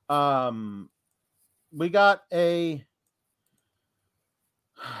 We got a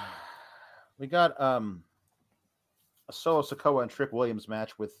Solo Sikoa and Trick Williams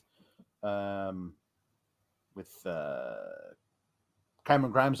match with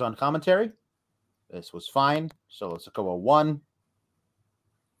Cameron Grimes on commentary. This was fine. Solo Sikoa won.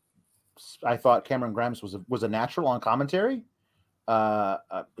 I thought Cameron Grimes was a natural on commentary. I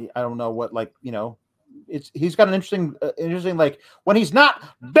don't know what, like, you know, he's got an interesting like when he's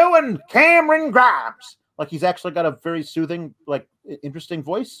not doing Cameron Grimes, like he's actually got a very soothing, like interesting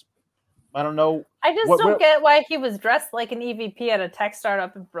voice. I don't know. I just don't get why he was dressed like an EVP at a tech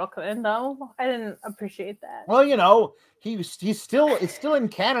startup in Brooklyn, though. I didn't appreciate that. Well, you know, it's still in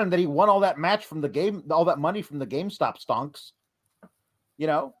canon that he won all that match from the game, all that money from the GameStop stonks. You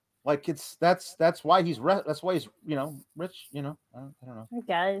know, like that's why he's you know rich. You know, I don't know.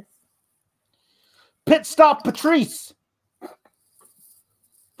 Guys, Pit Stop Patrice,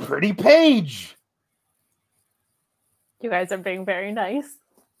 Pretty Paige. You guys are being very nice.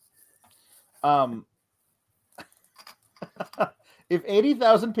 If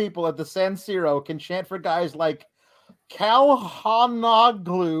 80,000 people at the San Siro can chant for guys like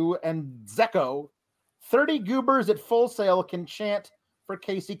Kalhanoglu and Zeko, 30 goobers at Full Sail can chant for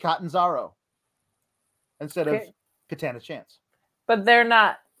Casey Catanzaro instead of Katana Chance. But they're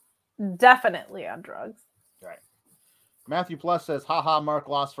not definitely on drugs. Right. Matthew Plus says, haha, Mark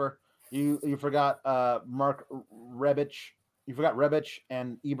Losfer. You forgot Mark Rebic. You forgot Rebic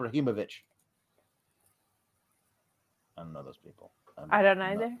and Ibrahimovic. I don't know those people. I don't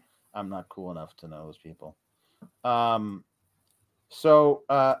either. I'm not cool enough to know those people. So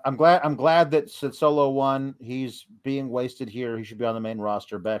I'm glad that Solo won. He's being wasted here. He should be on the main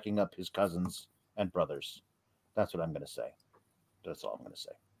roster, backing up his cousins and brothers. That's what I'm going to say. That's all I'm going to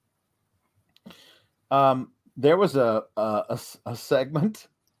say. There was a segment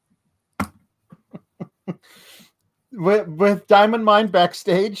with Diamond Mine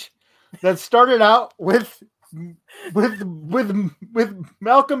backstage that started out with Malcolm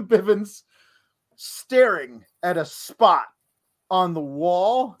Bivens staring at a spot on the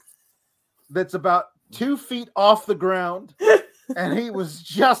wall that's about 2 feet off the ground, and he was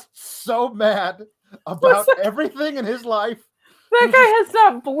just so mad about everything in his life. That guy has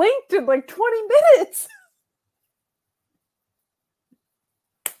not blinked in like 20 minutes.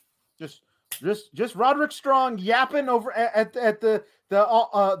 Just Roderick Strong yapping over at the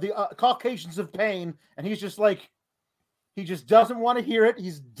Caucasians of Pain, and he's just like, he just doesn't want to hear it.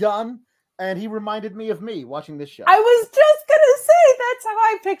 He's done, and he reminded me of me watching this show. I was just gonna say that's how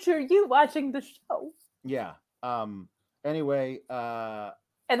I picture you watching the show. Yeah. Anyway. And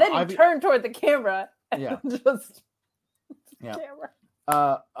then he turned toward the camera. And just camera.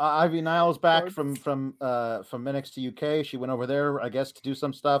 Ivy Niles back from NXT UK. She went over there, I guess, to do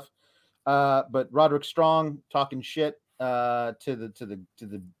some stuff. But Roderick Strong talking shit to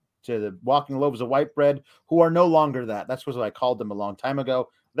the Walking Loaves of White Bread, who are no longer that. That's what I called them a long time ago.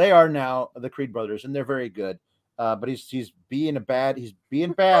 They are now the Creed brothers, and they're very good. But he's being bad. He's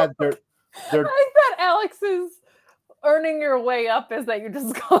being bad. They're I think that Alex's earning your way up is that you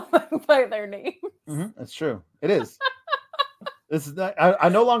just call them by their names. Mm-hmm. That's true. It is. This is not, I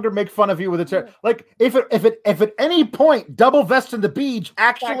no longer make fun of you with a like if at any point Double Vest and the Beach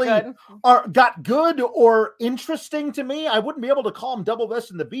actually got good or interesting to me, I wouldn't be able to call him Double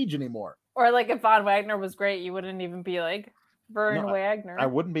Vest and the Beach anymore. Or like if Von Wagner was great, you wouldn't even be like Vern Wagner. I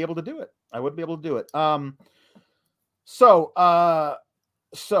wouldn't be able to do it.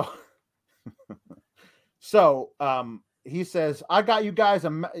 He says, I got you guys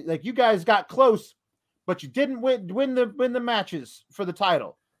like you guys got close, but you didn't win the matches for the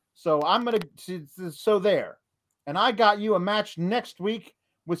title. So I'm going to there. And I got you a match next week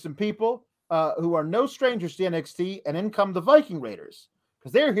with some people who are no strangers to NXT, and in come the Viking Raiders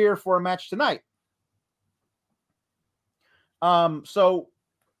because they're here for a match tonight. So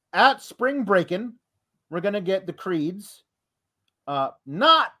at Spring Breakin', we're going to get the Creeds,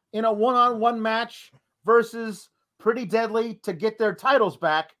 not in a one-on-one match versus Pretty Deadly to get their titles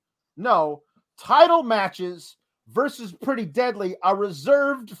back. No, title matches versus Pretty Deadly are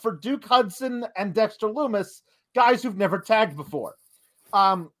reserved for Duke Hudson and Dexter Lumis, guys who've never tagged before.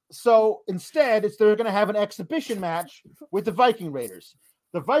 So instead, they're going to have an exhibition match with the Viking Raiders.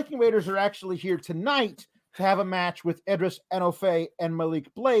 The Viking Raiders are actually here tonight to have a match with Edris Enofe and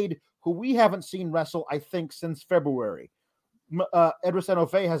Malik Blade, who we haven't seen wrestle, I think, since February. Edris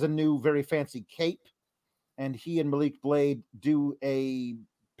Enofe has a new, very fancy cape, and he and Malik Blade do a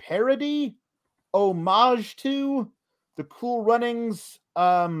parody homage to the Cool Runnings,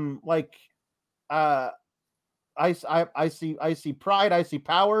 I see Pride, I see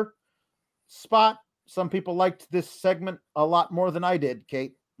Power spot. Some people liked this segment a lot more than I did,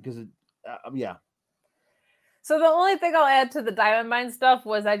 Kate, because yeah. So the only thing I'll add to the Diamond Mine stuff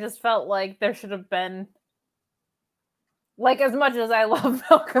was I just felt like there should have been, like, as much as I love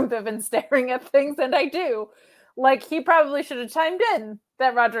Malcolm Bivens staring at things, and I do, like, he probably should have chimed in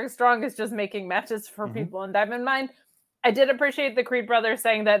that Roderick Strong is just making matches for people in Diamond Mine. I did appreciate the Creed brothers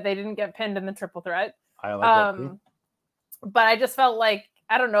saying that they didn't get pinned in the triple threat. I like that too. But I just felt like,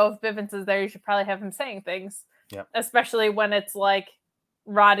 I don't know, if Bivens is there, you should probably have him saying things. Yep. Especially when it's like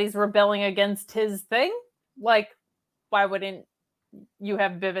Roddy's rebelling against his thing. Like, why wouldn't you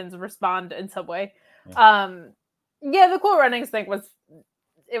have Bivens respond in some way? Yeah, the Cool Runnings thing was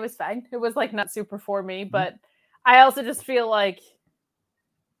fine. It was like not super for me, but I also just feel like,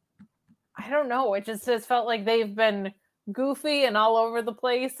 I don't know, it just felt like they've been goofy and all over the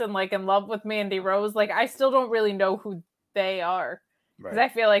place and like in love with Mandy Rose. Like, I still don't really know who they are, because I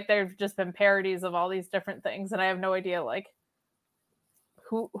feel like they've just been parodies of all these different things, and I have no idea, like,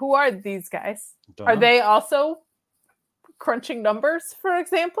 who are these guys? Are they also crunching numbers, for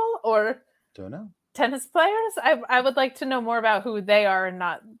example, or don't know, tennis players? I would like to know more about who they are and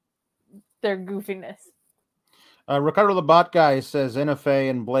not their goofiness. Ricardo the Bot Guy says NFA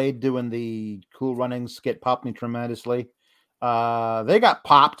and Blade doing the Cool Runnings skit popped me tremendously. They got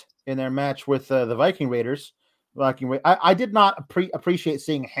popped in their match with the Viking Raiders. I did not appreciate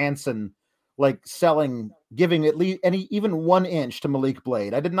seeing Hanson like giving at least even 1 inch to Malik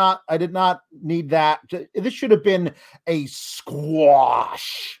Blade. I did not need that. This should have been a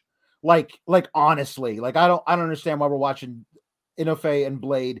squash. Like honestly, like I don't understand why we're watching Inoue and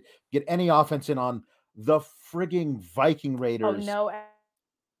Blade get any offense in on the frigging Viking Raiders. Oh no.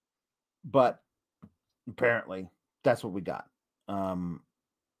 But apparently that's what we got.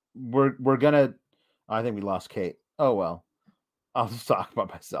 We're gonna, I think we lost Kate. Oh well. I'll just talk about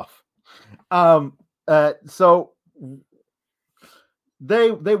myself. So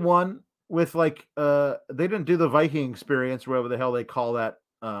they won with like they didn't do the Viking experience, wherever the hell they call that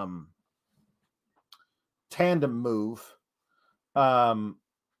tandem move.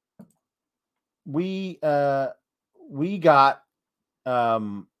 We got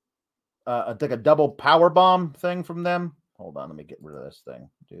like a double power bomb thing from them. Hold on, let me get rid of this thing.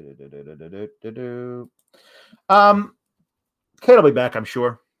 Kate will be back, I'm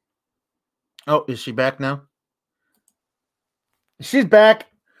sure. Oh, is she back now? She's back.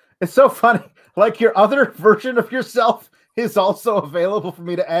 It's so funny. Like, your other version of yourself is also available for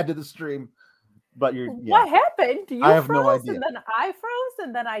me to add to the stream. But what happened? You I have froze, no idea. and then I froze,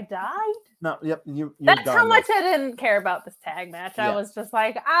 and then I died. No, yep. That's how much I didn't care about this tag match. I was just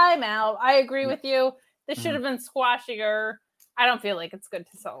like, I'm out. I agree with you. This should have been squashier. I don't feel like it's good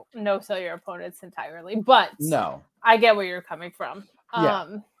to sell your opponents entirely, but no, I get where you're coming from.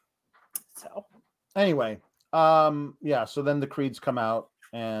 So anyway, so then the Creeds come out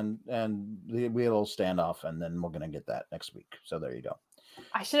and we had a little standoff, and then we're gonna get that next week. So there you go.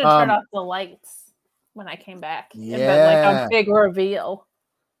 I should have turned off the lights when I came back. Yeah, and been like a big reveal.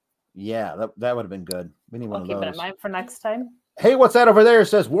 Yeah, that would have been good. We need one of those. Keep it in mind for next time. Hey, what's that over there? It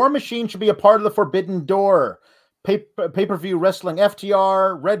says War Machine should be a part of the Forbidden Door. Pay-per-view wrestling,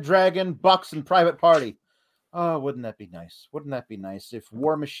 FTR, Red Dragon, Bucks, and Private Party. Oh, wouldn't that be nice? Wouldn't that be nice if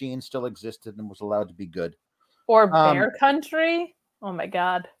War Machine still existed and was allowed to be good? Or Bear Country? Oh my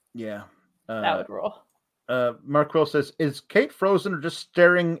God. Yeah. That would rule. Mark Quill says, is Kate frozen or just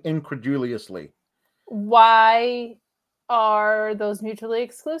staring incredulously? Why are those mutually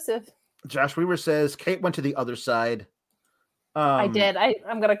exclusive? Josh Weaver says, Kate went to the other side. I did.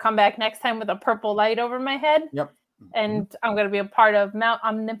 I'm going to come back next time with a purple light over my head. Yep. And I'm going to be a part of Mount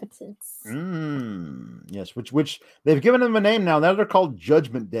Omnipotence. Yes, which they've given them a name now. Now they're called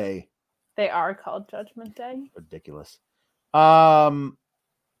Judgment Day. They are called Judgment Day. Ridiculous. So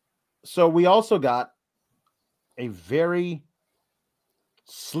we also got a very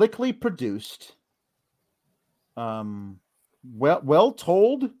slickly produced, well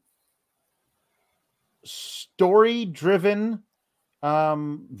told, story-driven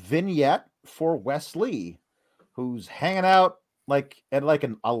vignette for Wes Lee, who's hanging out at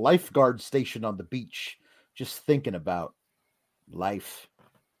a lifeguard station on the beach, just thinking about life,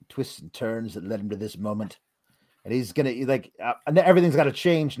 twists and turns that led him to this moment. And he's gonna everything's got to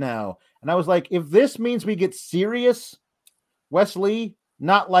change now. And I was like, if this means we get serious Wes Lee,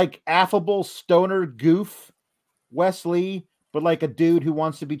 not like affable stoner goof Wes Lee, but like a dude who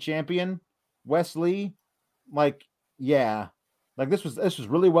wants to be champion Wes Lee. Like, yeah, like this was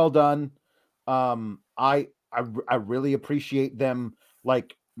really well done. I really appreciate them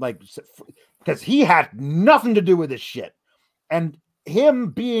like because he had nothing to do with this shit, and him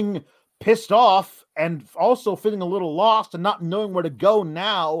being pissed off and also feeling a little lost and not knowing where to go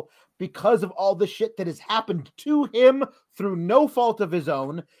now because of all the shit that has happened to him through no fault of his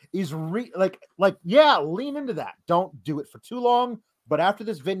own is yeah, lean into that. Don't do it for too long. But after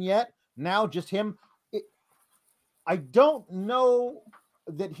this vignette, now just him. I don't know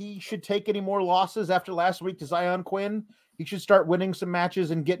that he should take any more losses after last week to Zion Quinn. He should start winning some matches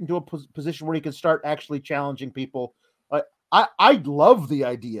and get into a position where he can start actually challenging people. I love the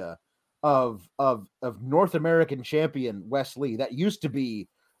idea of North American champion Wes Lee. That used to be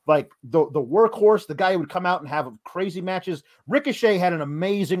like the workhorse, the guy who would come out and have crazy matches. Ricochet had an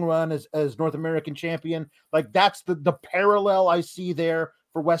amazing run as North American champion. Like that's the parallel I see there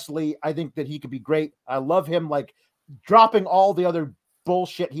for Wes Lee. I think that he could be great. I love him like dropping all the other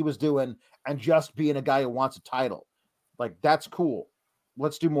bullshit he was doing and just being a guy who wants a title. Like that's cool.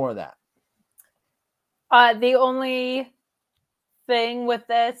 Let's do more of that. The only thing with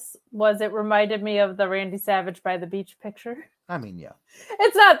this was it reminded me of the Randy Savage by the beach picture. I mean, yeah.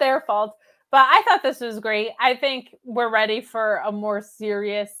 It's not their fault, but I thought this was great. I think we're ready for a more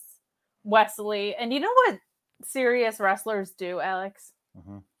serious Wes Lee. And you know what serious wrestlers do, Alex?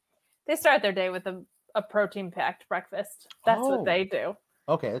 Mm-hmm. They start their day with a protein-packed breakfast. That's what they do.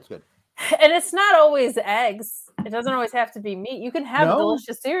 Okay, that's good. And it's not always eggs. It doesn't always have to be meat. You can have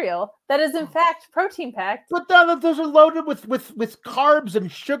delicious cereal that is, in fact, protein-packed. But those are loaded with carbs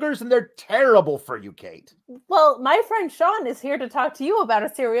and sugars, and they're terrible for you, Kate. Well, my friend Sean is here to talk to you about a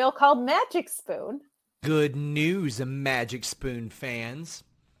cereal called Magic Spoon. Good news, Magic Spoon fans.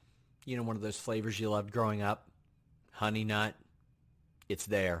 You know, one of those flavors you loved growing up? Honey Nut. It's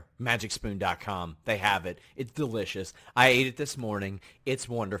there. MagicSpoon.com. They have it. It's delicious. I ate it this morning. It's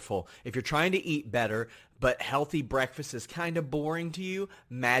wonderful. If you're trying to eat better, but healthy breakfast is kind of boring to you,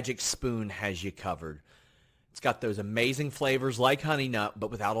 Magic Spoon has you covered. It's got those amazing flavors like Honey Nut,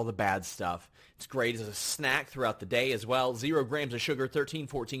 but without all the bad stuff. It's great as a snack throughout the day as well. 0 grams of sugar,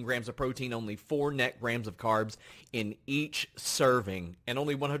 14 grams of protein, only 4 net grams of carbs in each serving, and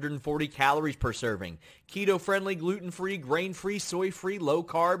only 140 calories per serving. Keto-friendly, gluten-free, grain-free, soy-free,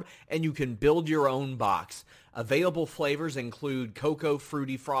 low-carb, and you can build your own box. Available flavors include cocoa,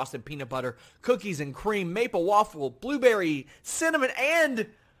 fruity, frosted peanut butter, cookies and cream, maple waffle, blueberry, cinnamon, and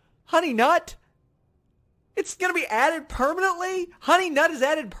Honey Nut. It's going to be added permanently? Honey Nut is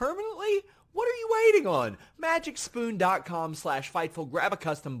added permanently? What are you waiting on? MagicSpoon.com/Fightful. Grab a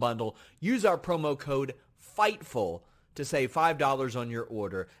custom bundle. Use our promo code FIGHTFUL to save $5 on your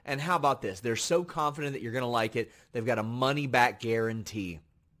order. And how about this? They're so confident that you're going to like it, they've got a money-back guarantee.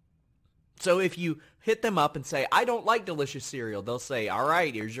 So if you hit them up and say, I don't like delicious cereal, they'll say, all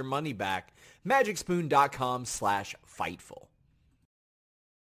right, here's your money back. MagicSpoon.com/Fightful.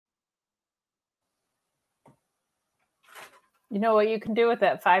 You know what you can do with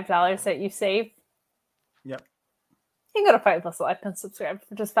that $5 that you save? Yep. You can go to Fightful Select and subscribe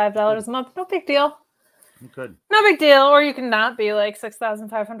for just $5 a month. No big deal. You could. No big deal. Or you can not be like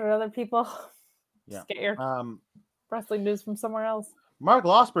 6,500 other people. Yeah. Just get your wrestling news from somewhere else. Mark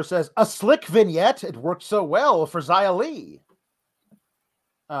Losper says, a slick vignette. It worked so well for Xia Li.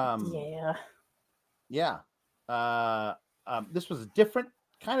 Yeah. Yeah. This was a different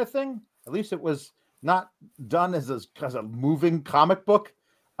kind of thing. At least it was not done as a moving comic book.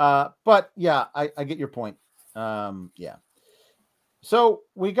 But yeah, I get your point. Yeah. So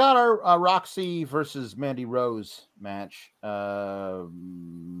we got our Roxy versus Mandy Rose match.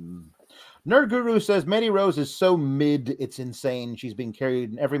 Nerd Guru says Mandy Rose is so mid, it's insane. She's being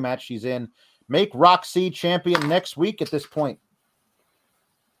carried in every match she's in. Make Roxy champion next week at this point.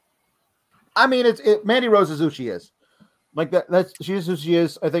 I mean, Mandy Rose is who she is. Like that's she is who she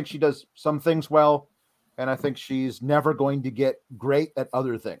is. I think she does some things well, and I think she's never going to get great at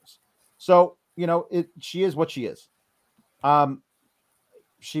other things. So, you know, she is what she is.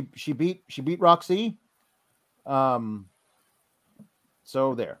 She beat Roxy. So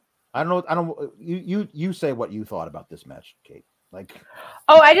there. I don't know. You say what you thought about this match, Kate. Like,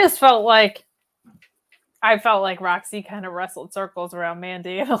 I just felt like Roxy kind of wrestled circles around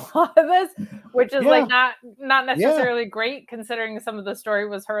Mandy in a lot of this, which is like not necessarily great considering some of the story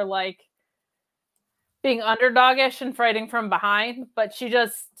was her like being underdogish and fighting from behind, but she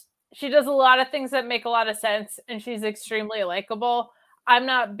does a lot of things that make a lot of sense, and she's extremely likable. I'm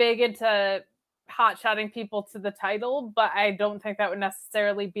not big into hot-shotting people to the title, but I don't think that would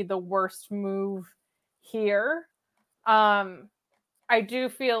necessarily be the worst move here. I do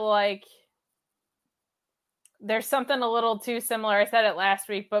feel like there's something a little too similar. I said it last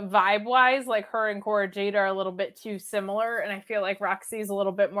week, but vibe-wise, like her and Cora Jade are a little bit too similar, and I feel like Roxy's a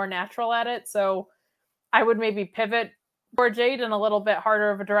little bit more natural at it, so I would maybe pivot Cora Jade in a little bit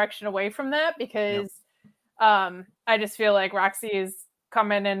harder of a direction away from that, because I just feel like Roxy is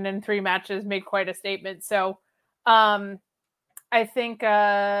coming in 3 matches, made quite a statement. So I think,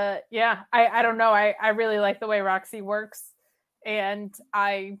 I don't know. I really like the way Roxy works, and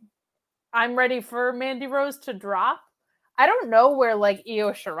I'm ready for Mandy Rose to drop. I don't know where like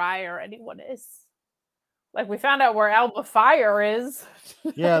Io Shirai or anyone is. Like, we found out where Alba Fire is.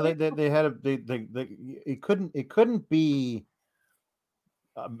 Yeah, they had it couldn't be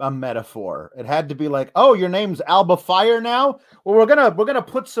a metaphor. It had to be like, oh, your name's Alba Fire now. Well, we're gonna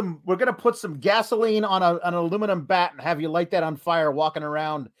put some gasoline on an aluminum bat and have you light that on fire walking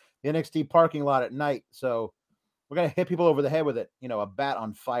around the NXT parking lot at night. So we're gonna hit people over the head with it. A bat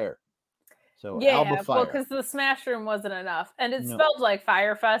on fire. So Alba Fire. Well, because the Smash Room wasn't enough, and it's spelled like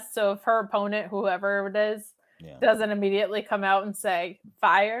Firefest. So if her opponent, whoever it is, doesn't immediately come out and say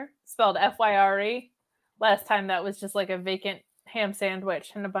Fire, spelled Fyre, last time that was just like a vacant ham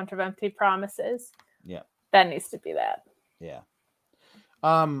sandwich and a bunch of empty promises. Yeah, that needs to be that. Yeah.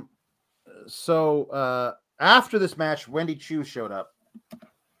 So after this match, Wendy Chu showed up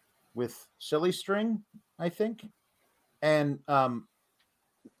with Silly String, I think, and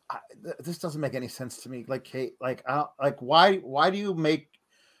this doesn't make any sense to me. Like, Kate, why do you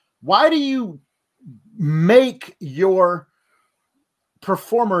make your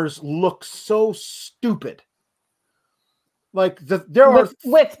performers look so stupid? Like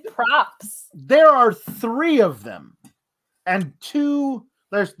with props. There are 3 of them, and 2.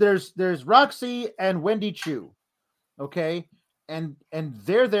 There's Roxy and Wendy Chu, okay, and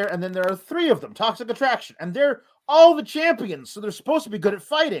they're there, and then there are 3 of them. Toxic Attraction, and they're all the champions, so they're supposed to be good at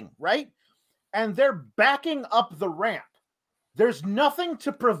fighting, right? And they're backing up the ramp. There's nothing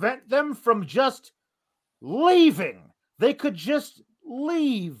to prevent them from just leaving. They could just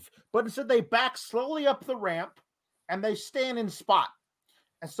leave, but instead they back slowly up the ramp and they stand in spot.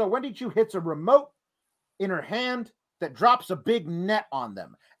 And so Wendy Chu hits a remote in her hand that drops a big net on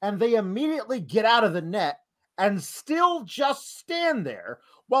them, and they immediately get out of the net and still just stand there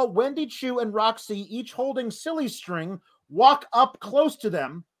while Wendy Chu and Roxy, each holding Silly String, walk up close to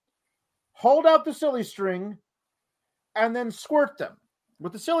them, hold out the Silly String, and then squirt them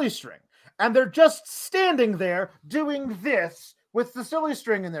with the Silly String. And they're just standing there doing this with the Silly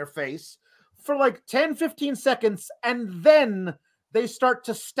String in their face for like 10, 15 seconds, and then they start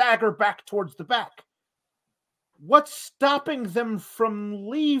to stagger back towards the back. What's stopping them from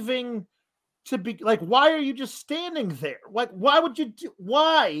leaving? To be like, why are you just standing there? Like, why would you do?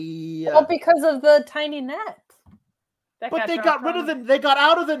 Why? Well, because of the tiny net. But they got rid of the. They got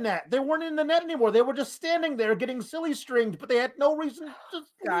out of the net. They weren't in the net anymore. They were just standing there getting silly stringed, but they had no reason to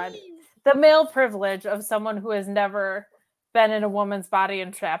God. leave. The male privilege of someone who has never been in a woman's body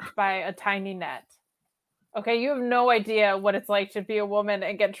and trapped by a tiny net. Okay, you have no idea what it's like to be a woman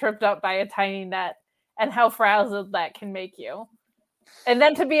and get tripped up by a tiny net and how frazzled that can make you. And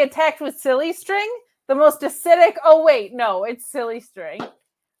then to be attacked with Silly String, the most acidic. Oh wait, no, it's Silly String.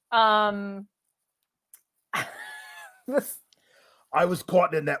 I was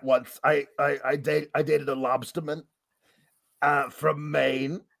caught in that once. I dated a lobsterman from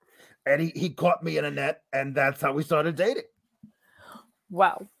Maine, and he caught me in a net, and that's how we started dating.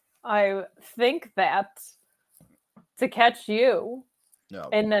 Well, I think that to catch you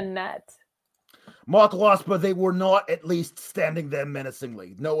in a net. Mark Losper, they were not at least standing there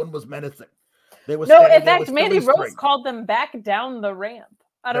menacingly. No one was menacing. They were in fact, Mandy Rose called them back down the ramp.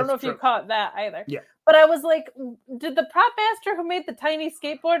 I don't know if you caught that either. Yeah. But I was like, did the prop master who made the tiny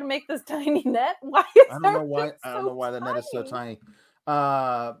skateboard make this tiny net? Why is I don't know why the net is so tiny.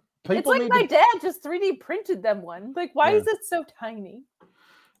 It's like my dad just 3D printed them one. Like, why is it so tiny?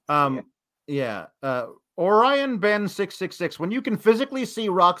 Orion Ben 666. When you can physically see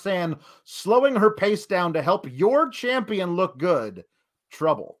Roxanne slowing her pace down to help your champion look good,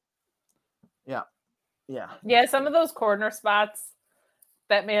 trouble. Yeah. Some of those corner spots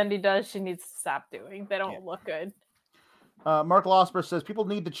that Mandy does, she needs to stop doing. They don't look good. Mark Losper says people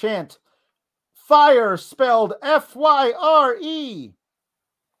need to chant fire, spelled F-Y-R-E.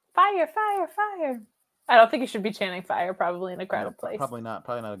 Fire, fire, fire. I don't think you should be chanting fire probably in a crowded place. Probably not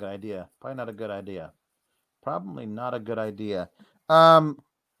a good idea. Tom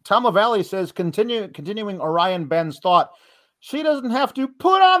LaValle says, continuing Orion Ben's thought, She doesn't have to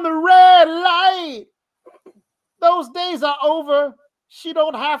put on the red light. Those days are over. She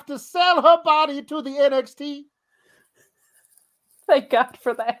don't have to sell her body to the NXT. Thank God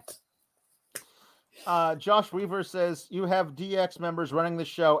for that. Josh Weaver says you have DX members running the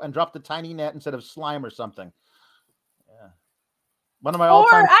show and drop the tiny net instead of slime or something. Yeah. One of my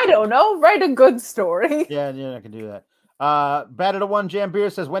all-time. Or, I don't know, write a good story. Yeah, I can do that. Batted at one Jam Beer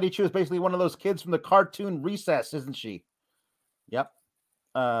says Wendy Chu is basically one of those kids from the cartoon Recess, isn't she? Yep.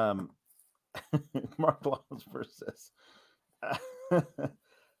 Mark Lawsberg says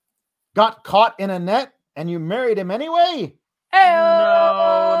got caught in a net and you married him anyway? No,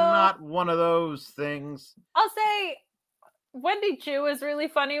 not one of those things. I'll say Wendy Chu is really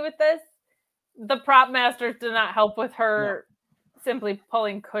funny with this. The prop masters did not help with her simply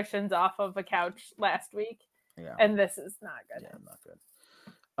pulling cushions off of a couch last week. Yeah. And this is not good. Yeah, not good.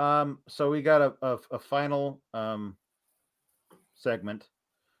 So we got a final segment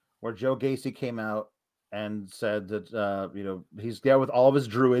where Joe Gacy came out and said that he's there with all of his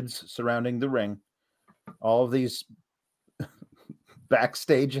druids surrounding the ring, all of these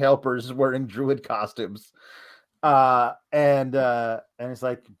backstage helpers wearing druid costumes, and it's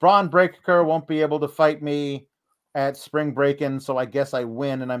like Braun Breaker won't be able to fight me at Spring Breakin', so I guess I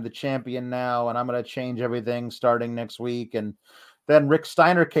win and I'm the champion now, and I'm gonna change everything starting next week. And then Rick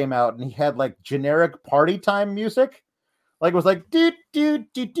Steiner came out and he had like generic party time music. Like it was like do do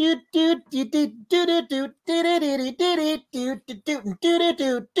do do do do do do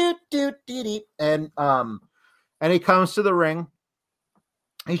do do and he comes to the ring.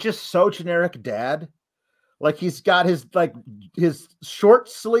 He's just so generic dad. Like he's got his short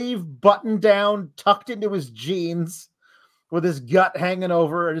sleeve button down tucked into his jeans with his gut hanging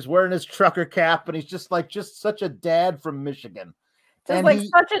over, and he's wearing his trucker cap, and he's just such a dad from Michigan. Just and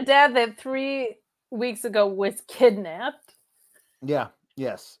such a dad that 3 weeks ago was kidnapped. Yeah,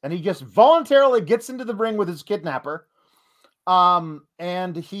 yes. And he just voluntarily gets into the ring with his kidnapper.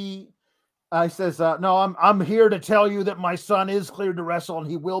 And he says, no, I'm here to tell you that my son is cleared to wrestle, and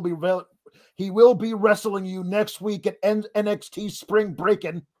he will be wrestling you next week at NXT Spring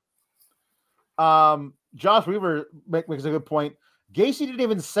Breakin'. Josh Weaver makes a good point. Gacy didn't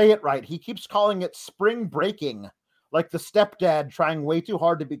even say it right. He keeps calling it Spring Breaking, like the stepdad trying way too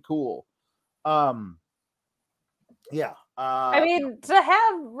hard to be cool. Yeah. I mean, to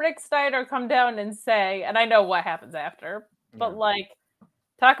have Rick Steiner come down and say, and I know what happens after, but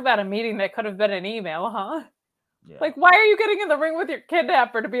talk about a meeting that could have been an email, huh? Yeah. Like, why are you getting in the ring with your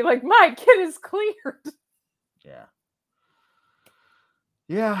kidnapper to be like, my kid is cleared? Yeah.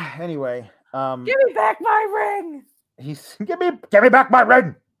 Yeah. Anyway, give me back my ring. He's give me back my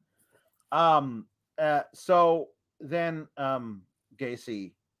ring. So then,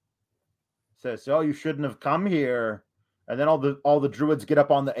 Gacy says, "Oh, you shouldn't have come here." And then all the druids get up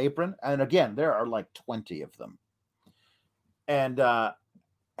on the apron, and again, there are like 20 of them. And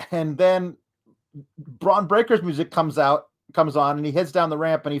then Braun Breaker's music comes on, and he heads down the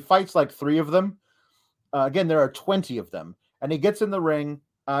ramp, and he fights like 3 of them. Again, there are 20 of them, and he gets in the ring,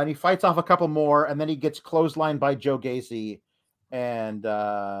 and he fights off a couple more, and then he gets clotheslined by Joe Gacy, and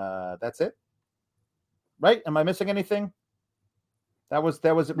that's it. Right? Am I missing anything? That was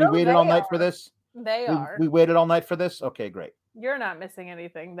it. We waited all night for this. They are. We waited all night for this. Okay, great. You're not missing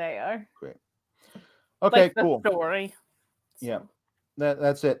anything. They are. Great. Okay, cool. Story. Yeah.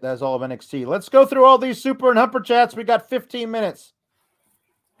 That's it. That's all of NXT. Let's go through all these super and humper chats. We got 15 minutes.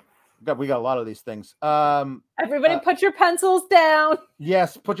 We got a lot of these things. Everybody put your pencils down.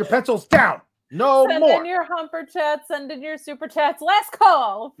 Yes, put your pencils down. No send more. Send in your humper chats. Send in your super chats. Last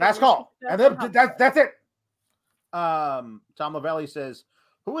call. Last call. And then that's it. Tom Lavallee says,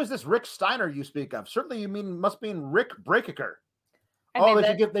 "Who is this Rick Steiner you speak of? Certainly you must mean Rick Breaker."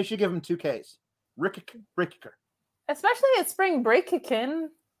 They should give him 2 Ks. Rick Breaker. Especially at Spring Breakin'.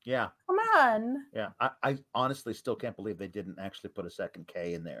 Yeah. Come on. Yeah. I honestly still can't believe they didn't actually put a second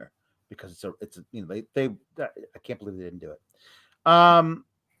K in there, because I can't believe they didn't do it.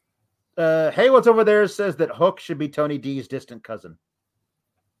 Hey, what's over there says that Hook should be Tony D's distant cousin.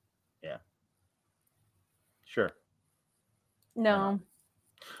 Yeah. Sure. No.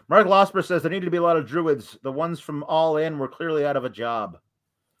 Mark Losper says there need to be a lot of druids. The ones from All In were clearly out of a job.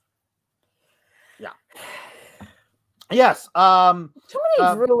 Yeah. Yes. Too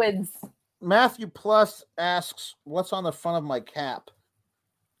many druids. Matthew Plus asks, "What's on the front of my cap?"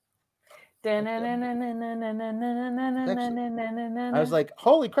 I was like,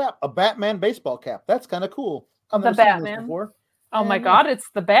 "Holy crap! A Batman baseball cap. That's kind of cool." The Batman. Oh my God! It's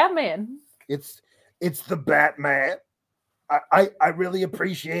the Batman. It's the Batman. I really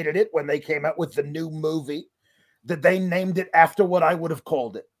appreciated it when they came out with the new movie. that they named it after what I would have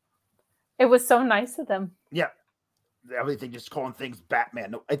called it. It was so nice of them. Yeah. Everything just calling things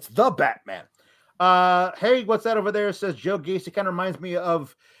Batman. No, it's the Batman. Hey, what's that over there? Says Joe Gacy. Kind of reminds me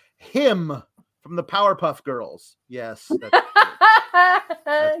of him from the Powerpuff Girls. Yes.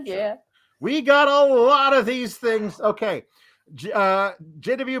 That's Yeah. We got a lot of these things. Okay.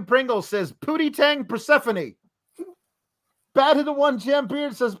 JW Pringle says Pootie Tang Persephone. Bad to the One Jam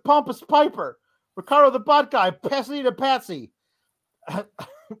Beard says Pompous Piper. Ricardo the Bot Guy, Patsy to Patsy.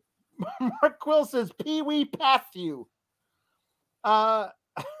 Mark Quill says Pee Wee Patthew. Ricardo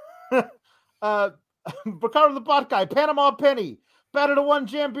the Bot Guy, Panama Penny. Bad to the One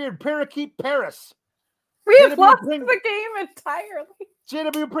Jam Beard, Parakeet Paris. We have JW lost Pring- the game entirely.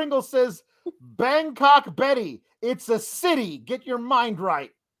 JW Pringle says Bangkok Betty. It's a city. Get your mind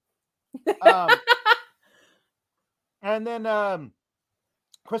right. And then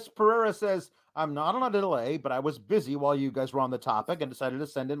Chris Pereira says, I'm not on a delay, but I was busy while you guys were on the topic and decided to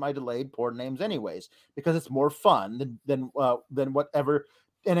send in my delayed porn names anyways, because it's more fun than whatever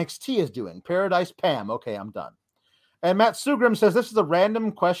NXT is doing. Paradise Pam. Okay, I'm done. And Matt Sugrim says, this is a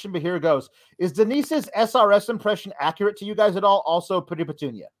random question, but here it goes. Is Denise's SRS impression accurate to you guys at all? Also, Pretty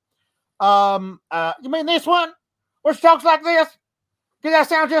Petunia. You mean this one? Where she talks like this? Does that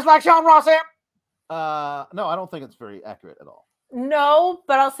sound just like Sean Ross Sapp? No, I don't think it's very accurate at all. No,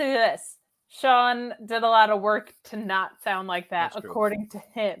 but I'll say this. Sean did a lot of work to not sound like that, That's true. according to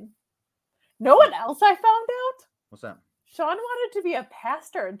him. Know what else I found out? What's that? Sean wanted to be a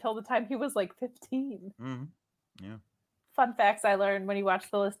pastor until the time he was like 15. Mm-hmm. Yeah. Fun facts I learned when you watch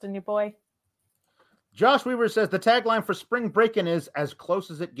The List and Your Boy. Josh Weaver says the tagline for Spring Breakin' is as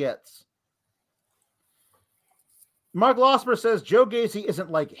close as it gets. Mark Losper says Joe Gacy isn't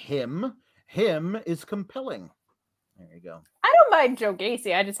like him. Him is compelling. There you go. I don't mind Joe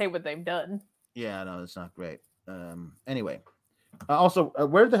Gacy. I just hate what they've done. Yeah, no, it's not great. Anyway, also,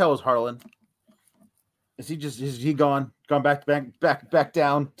 where the hell is Harlan? Is he gone back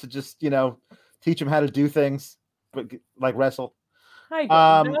down to just teach him how to do things, but like wrestle?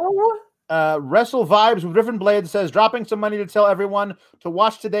 I don't know. Wrestle Vibes with Riven Blade says dropping some money to tell everyone to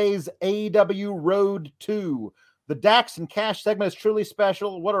watch today's AEW Road 2. The Dax and Cash segment is truly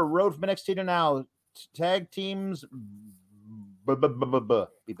special. What a road from NXT to now. Tag teams.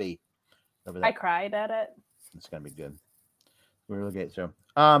 BB. I cried at it. It's gonna be good. We really get so.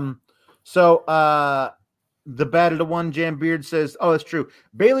 The Bad of the One Jam Beard says, "Oh, it's true.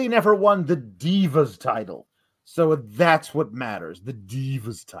 Bailey never won the Divas title, so that's what matters. The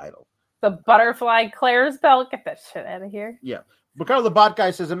Divas title. The butterfly Claire's belt. Get that shit out of here." Yeah. Ricardo the Bot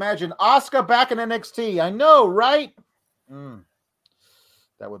Guy says, "Imagine Asuka back in NXT. I know, right?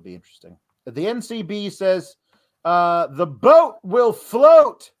 That would be interesting." The NCB says, "The boat will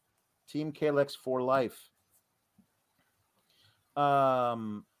float. Team Kalex for life."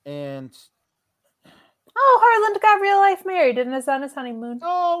 And Harland got real life married and is on his honeymoon.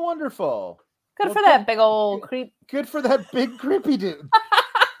 oh, wonderful. Good Well, for that big old creep. Good for that big creepy dude.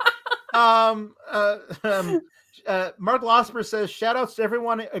 Mark Losper says, shout outs to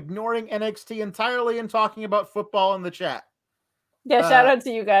everyone ignoring NXT entirely and talking about football in the chat. Yeah, shout out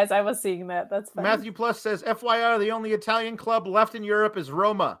to you guys. I was seeing that. That's fine. Matthew Plus says, FYI, the only Italian club left in Europe is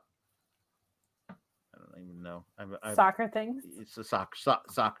Roma. I don't even know. Soccer things. It's a soccer.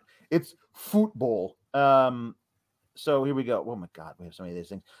 It's football. So here we go. Oh my God, we have so many of these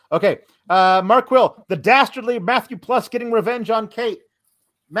things. Okay. Mark Quill, the dastardly Matthew Plus getting revenge on Kate.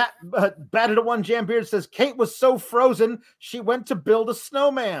 Matt Batted at One Jam Beard says Kate was so frozen she went to build a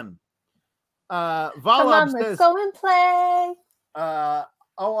snowman. Valab says, let's go and play.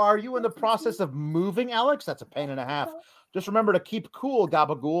 are you in the process of moving, Alex? That's a pain and a half. Just remember to keep cool,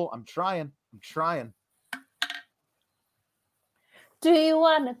 Gabagool. I'm trying. Do you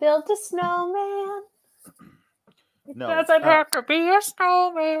want to build a snowman? No. Doesn't have to be a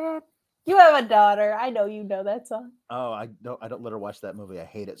snowman. You have a daughter. I know you know that song. Oh, I don't let her watch that movie. I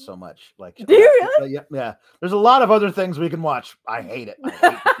hate it so much. Like, do you really? Yeah. There's a lot of other things we can watch. I hate it. I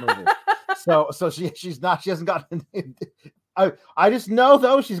hate that movie. So she hasn't gotten. I just know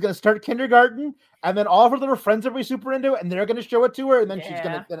though she's gonna start kindergarten, and then all of her little friends will be super into it, and they're gonna show it to her, and then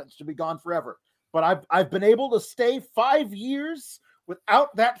then she'll be gone forever. But I've been able to stay 5 years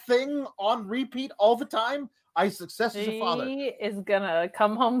without that thing on repeat all the time. I success as a father. She is gonna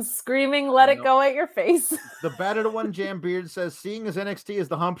come home screaming, "Let it go at your face." The Battered One Jam Beard says, seeing as NXT is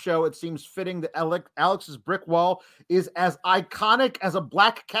the hump show, it seems fitting that Alex's brick wall is as iconic as a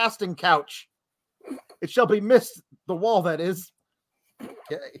black casting couch. It shall be missed, the wall that is.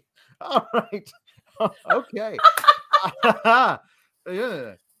 Okay. All right. Okay.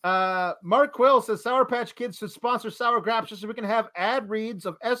 Yeah. Mark Quill says Sour Patch Kids should sponsor Sour Graps just so we can have ad reads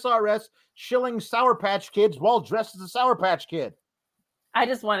of SRS shilling Sour Patch Kids while dressed as a Sour Patch Kid. I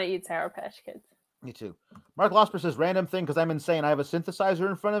just want to eat Sour Patch Kids. Me too. Mark Losper says random thing because I'm insane. I have a synthesizer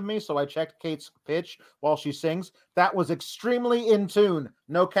in front of me, so I checked Kate's pitch while she sings. That was extremely in tune.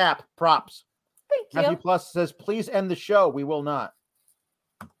 No cap. Props. Thank you. Matthew Plus says, please end the show. We will not.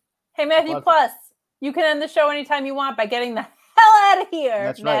 Hey, Matthew Plus, you can end the show anytime you want by getting the hell out of here.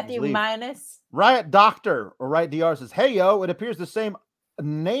 That's right. Matthew Minus. Riot Doctor or Riot DR says, hey, yo, it appears the same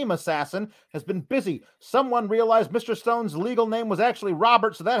name assassin has been busy. Someone realized Mr. Stone's legal name was actually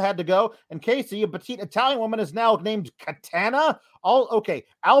Robert, so that had to go. And Casey, a petite Italian woman, is now named Katana.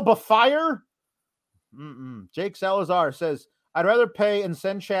 Alba Fire. Jake Salazar says, I'd rather pay and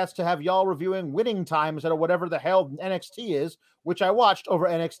send chats to have y'all reviewing Winning Time instead of whatever the hell NXT is, which I watched over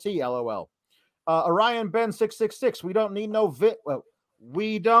NXT, LOL. Orion Ben 666, we don't need no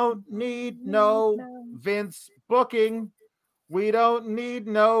we don't need no Vince booking. We don't need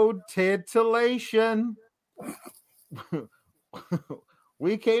no titillation.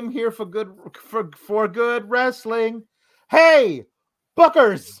 We came here for good wrestling. Hey,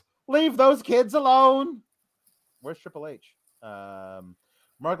 bookers, leave those kids alone. Where's Triple H?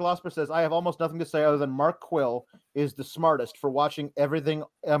 Mark Losper says, I have almost nothing to say other than Mark Quill is the smartest for watching everything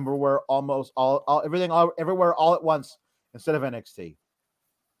everywhere everywhere all at once instead of NXT.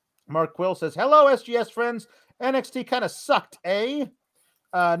 Mark Quill says, hello, SGS friends. NXT kind of sucked, eh?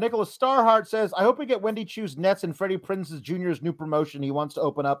 Nicholas Starhart says, I hope we get Wendy Chu's Nets and Freddie Prinze Jr.'s new promotion he wants to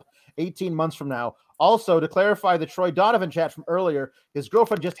open up 18 months from now. Also, to clarify the Troy Donovan chat from earlier, his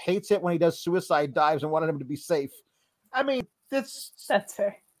girlfriend just hates it when he does suicide dives and wanted him to be safe. I mean, that's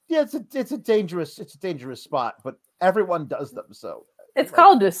fair. Yeah, it's a dangerous spot, but everyone does them, so it's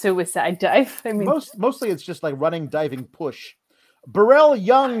called a suicide dive. I mean, mostly it's just like running, diving, push. Burrell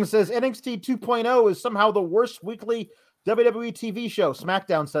Young says NXT 2.0 is somehow the worst weekly WWE TV show.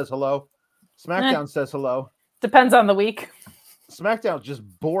 SmackDown says hello. Says hello. Depends on the week. SmackDown's just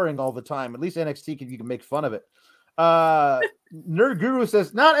boring all the time. At least NXT you can make fun of it. Nerd Guru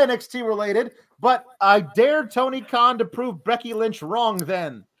says not NXT related, but I dare Tony Khan to prove Becky Lynch wrong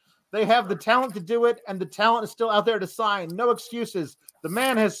then. They have the talent to do it, and the talent is still out there to sign. No excuses. The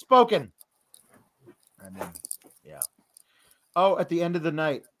man has spoken. And then, yeah. Oh, at the end of the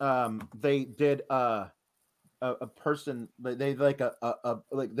night, they did a person. They like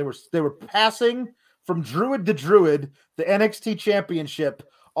they were passing from Druid to Druid, the NXT Championship,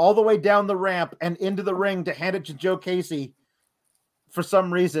 all the way down the ramp and into the ring to hand it to Joe Casey. For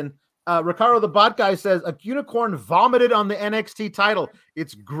some reason, Ricardo the Bot Guy says a unicorn vomited on the NXT title.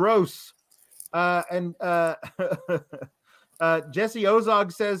 It's gross. And Jesse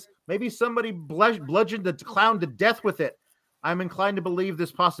Ozog says maybe somebody bludgeoned the clown to death with it. I'm inclined to believe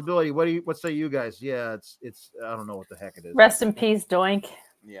this possibility. What say you guys? Yeah, it's I don't know what the heck it is. Rest in peace, Doink.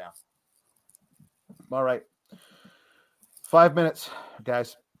 Yeah. All right. 5 minutes,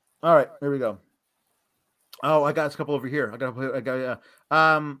 guys. All right, here we go. Oh, I got a couple over here. Bylar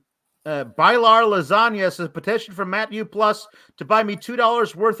Lasagna says petition from Matt U Plus to buy me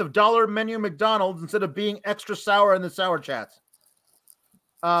 $2 worth of dollar menu McDonald's instead of being extra sour in the sour chats.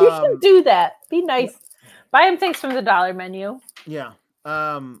 You should do that. Be nice. Buy him things from the dollar menu. Yeah.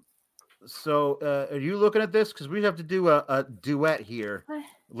 So are you looking at this? Because we have to do a duet here.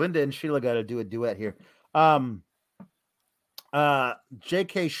 Linda and Sheila got to do a duet here.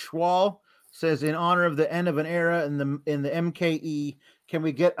 J.K. Schwal says, in honor of the end of an era in the MKE, can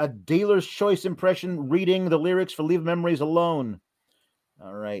we get a dealer's choice impression reading the lyrics for Leave Memories Alone?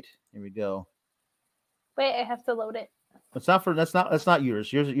 All right, here we go. Wait, I have to load it. That's not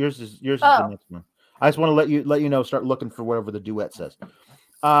yours. Yours is the next one. I just want to let you know, start looking for whatever the duet says.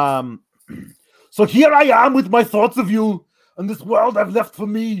 So here I am with my thoughts of you and this world I've left for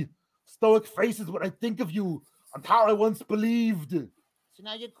me. Stoic faces when I think of you and how I once believed. So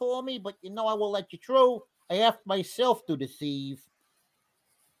now you call me, but you know I will let you through. I have myself to deceive.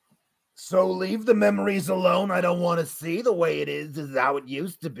 So leave the memories alone. I don't want to see the way it is how it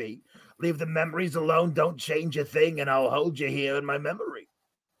used to be. Leave the memories alone. Don't change a thing, and I'll hold you here in my memory.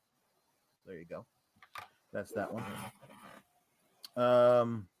 There you go. That's that one.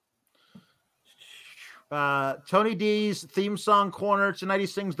 Tony D's theme song corner. Tonight he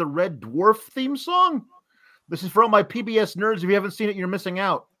sings the Red Dwarf theme song. This is for all my PBS nerds. If you haven't seen it, you're missing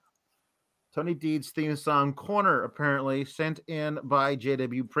out. Tony D's theme song corner, apparently, sent in by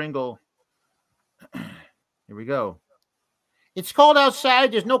JW Pringle. Here we go. It's cold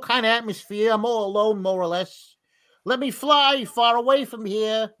outside. There's no kind of atmosphere. I'm all alone, more or less. Let me fly far away from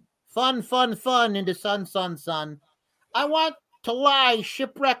here. Fun, fun, fun into sun, sun, sun. I want to lie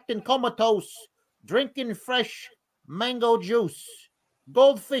shipwrecked and comatose, drinking fresh mango juice.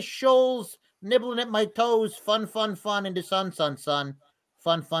 Goldfish shoals nibbling at my toes. Fun, fun, fun in the sun, sun, sun.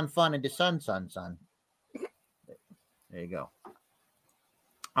 Fun, fun, fun in the sun, sun, sun. There you go.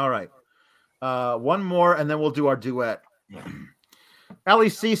 All right. One more, and then we'll do our duet.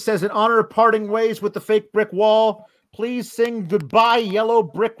 LEC says, in honor of parting ways with the fake brick wall, please sing Goodbye Yellow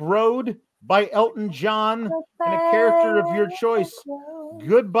Brick Road by Elton John and a character of your choice.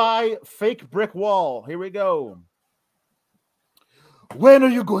 Goodbye Fake Brick Wall. Here we go. When are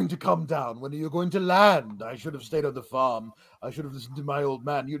you going to come down? When are you going to land? I should have stayed on the farm. I should have listened to my old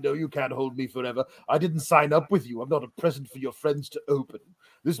man. You know you can't hold me forever. I didn't sign up with you. I'm not a present for your friends to open.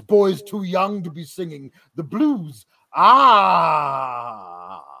 This boy's too young to be singing the blues.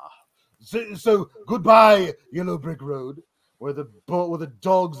 So goodbye, Yellow Brick Road, where the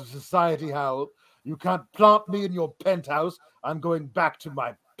dogs of society howl. You can't plant me in your penthouse. I'm going back to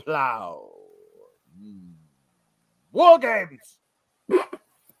my plow. War games.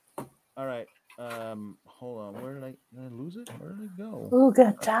 All right. Hold on. Where did I lose it? Where did it go?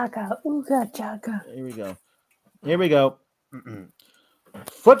 Ooga chaka, ooga chaka. Here we go.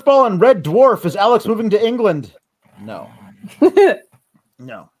 Football and Red Dwarf. Is Alex moving to England? No.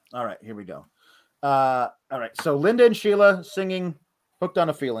 No. All right. Here we go. All right. So Linda and Sheila singing Hooked on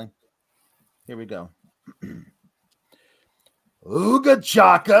a Feeling. Here we go. Ooga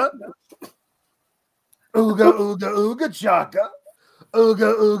chaka. Ooga, ooga, ooga chaka.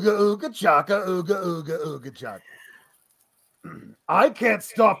 Ooga, ooga, ooga chaka. Ooga, ooga, ooga chaka. I can't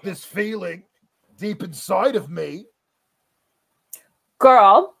stop this feeling deep inside of me.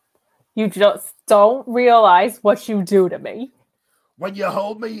 Girl, you just don't realize what you do to me. When you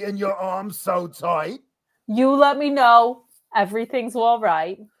hold me in your arms so tight. You let me know everything's all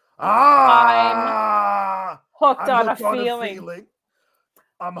right. I'm hooked on a feeling.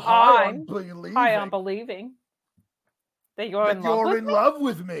 I'm high on believing. High on believing that you're in love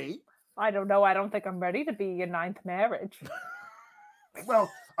with me. I don't know. I don't think I'm ready to be your 9th marriage.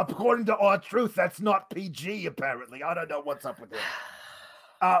 Well, according to our truth, that's not PG, apparently. I don't know what's up with it.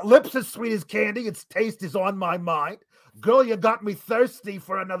 Lips as sweet as candy. Its taste is on my mind. Girl, you got me thirsty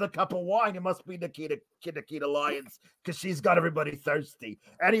for another cup of wine. It must be Nikita Lyons, because she's got everybody thirsty.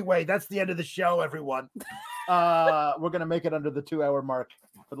 Anyway, that's the end of the show, everyone. We're going to make it under the 2-hour mark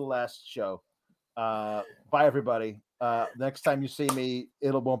for the last show. Bye, everybody. Next time you see me,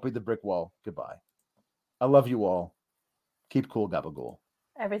 it won't be the brick wall. Goodbye. I love you all. Keep cool, Gabagool.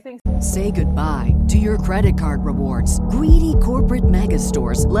 Everything's... Say goodbye to your credit card rewards. Greedy corporate mega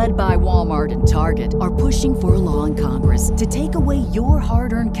stores, led by Walmart and Target, are pushing for a law in Congress to take away your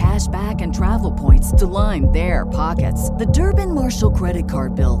hard-earned cash back and travel points to line their pockets. The Durbin-Marshall credit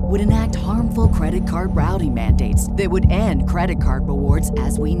card bill would enact harmful credit card routing mandates that would end credit card rewards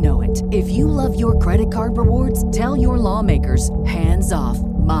as we know it. If you love your credit card rewards, tell your lawmakers, hands off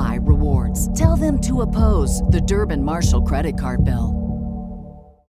my rewards. Tell them to oppose the Durbin-Marshall credit card bill.